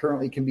 I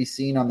currently can be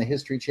seen on the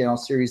History Channel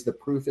series The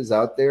Proof is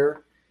Out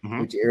There,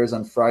 which airs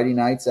on Friday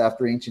nights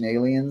after Ancient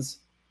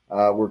Aliens.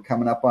 We're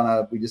coming up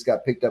on we just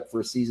got picked up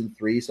for season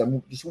 3. So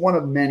I'm just one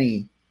of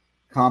many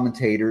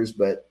commentators,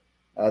 but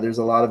there's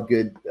a lot of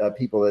good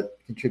people that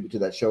contribute to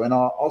that show. And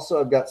also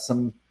I've got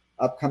some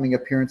upcoming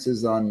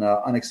appearances on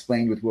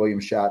Unexplained with William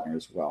Shatner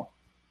as well.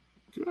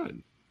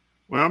 Good.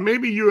 Well,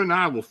 maybe you and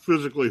I will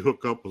physically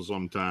hook up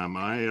sometime.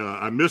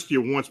 I missed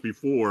you once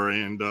before,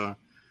 and but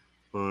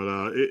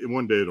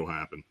one day it'll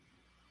happen.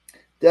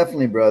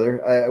 Definitely,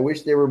 brother. I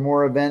wish there were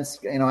more events.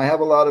 You know, I have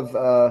a lot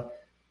of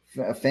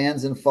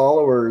fans and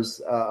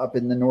followers up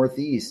in the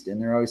Northeast,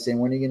 and they're always saying,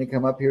 "When are you going to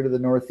come up here to the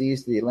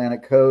Northeast, the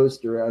Atlantic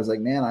coast?" Or I was like,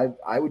 "Man,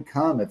 I would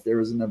come if there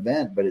was an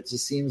event," but it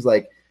just seems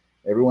like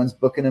everyone's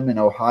booking them in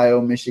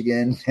Ohio,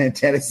 Michigan, and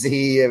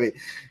Tennessee. I mean,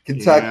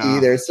 Kentucky. Yeah.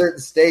 There are certain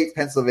states,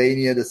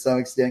 Pennsylvania to some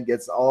extent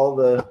gets all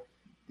the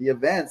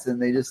events, and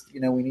they just,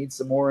 you know, we need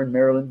some more in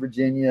Maryland,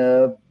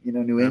 Virginia, you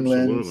know, New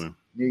England,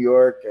 New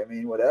York. I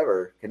mean,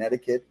 whatever,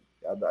 Connecticut.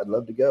 I'd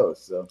love to go.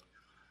 So,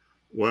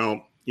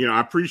 well, you know, I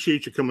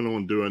appreciate you coming on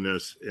and doing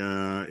this.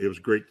 It was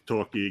great to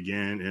talk to you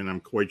again, and I'm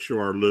quite sure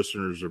our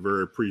listeners are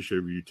very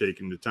appreciative of you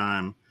taking the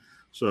time.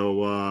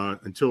 So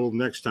until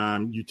next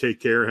time, you take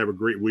care. Have a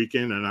great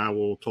weekend, and I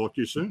will talk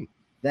to you soon.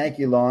 Thank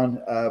you,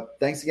 Lon.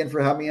 Thanks again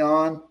for having me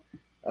on.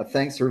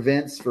 Thanks for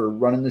Vince for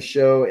running the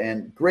show,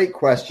 and great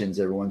questions,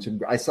 everyone. So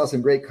I saw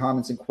some great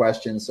comments and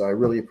questions, so I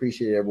really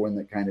appreciate everyone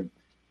that kind of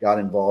got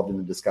involved in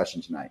the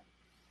discussion tonight.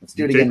 Let's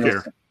do it again. Take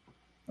care.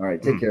 All right,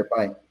 take care.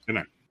 Bye. Good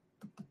night.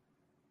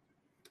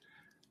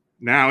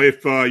 Now,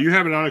 if you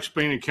have an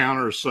unexplained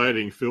encounter or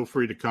sighting, feel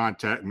free to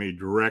contact me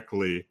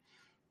directly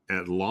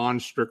at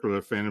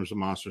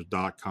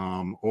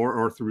lonstrickler@phantomsandmonsters.com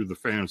or through the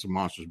Phantoms and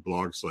Monsters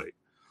blog site.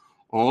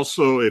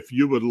 Also, if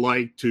you would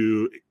like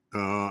to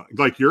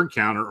like your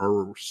encounter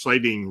or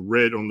sighting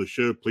read on the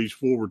show, please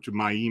forward to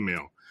my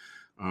email.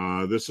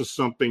 This is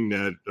something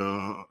that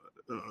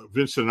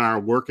Vince and I are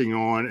working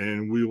on,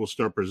 and we will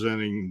start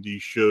presenting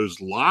these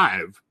shows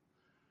live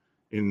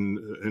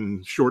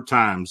in short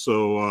time.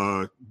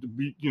 So,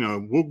 you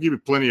know, we'll give you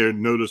plenty of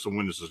notice of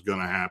when this is going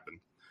to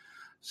happen.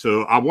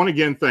 So I want to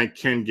again thank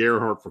Ken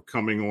Gerhard for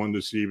coming on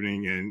this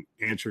evening and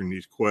answering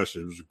these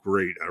questions. It was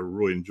great. I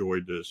really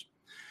enjoyed this.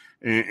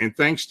 And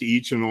thanks to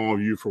each and all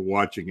of you for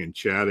watching and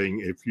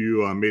chatting. If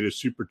you made a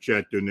super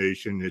chat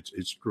donation,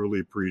 it's truly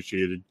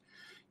appreciated.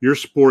 Your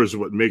support is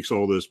what makes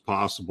all this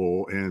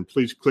possible. And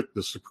please click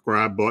the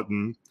subscribe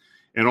button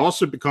and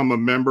also become a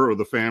member of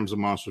the Phantoms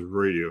and Monsters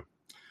Radio.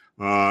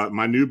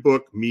 My new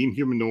book, Mean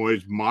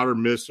Humanoids,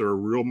 Modern Myths That Are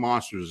Real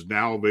Monsters, is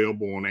now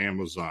available on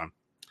Amazon.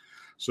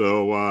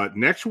 So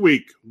next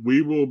week,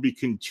 we will be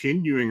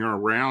continuing our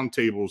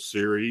roundtable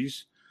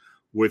series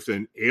with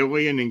an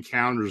alien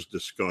encounters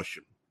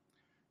discussion.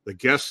 The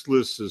guest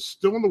list is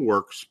still in the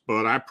works,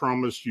 but I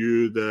promise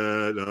you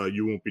that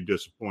you won't be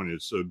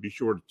disappointed. So be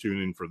sure to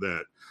tune in for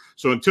that.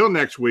 So until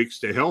next week,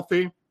 stay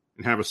healthy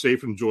and have a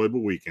safe,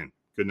 enjoyable weekend.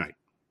 Good night.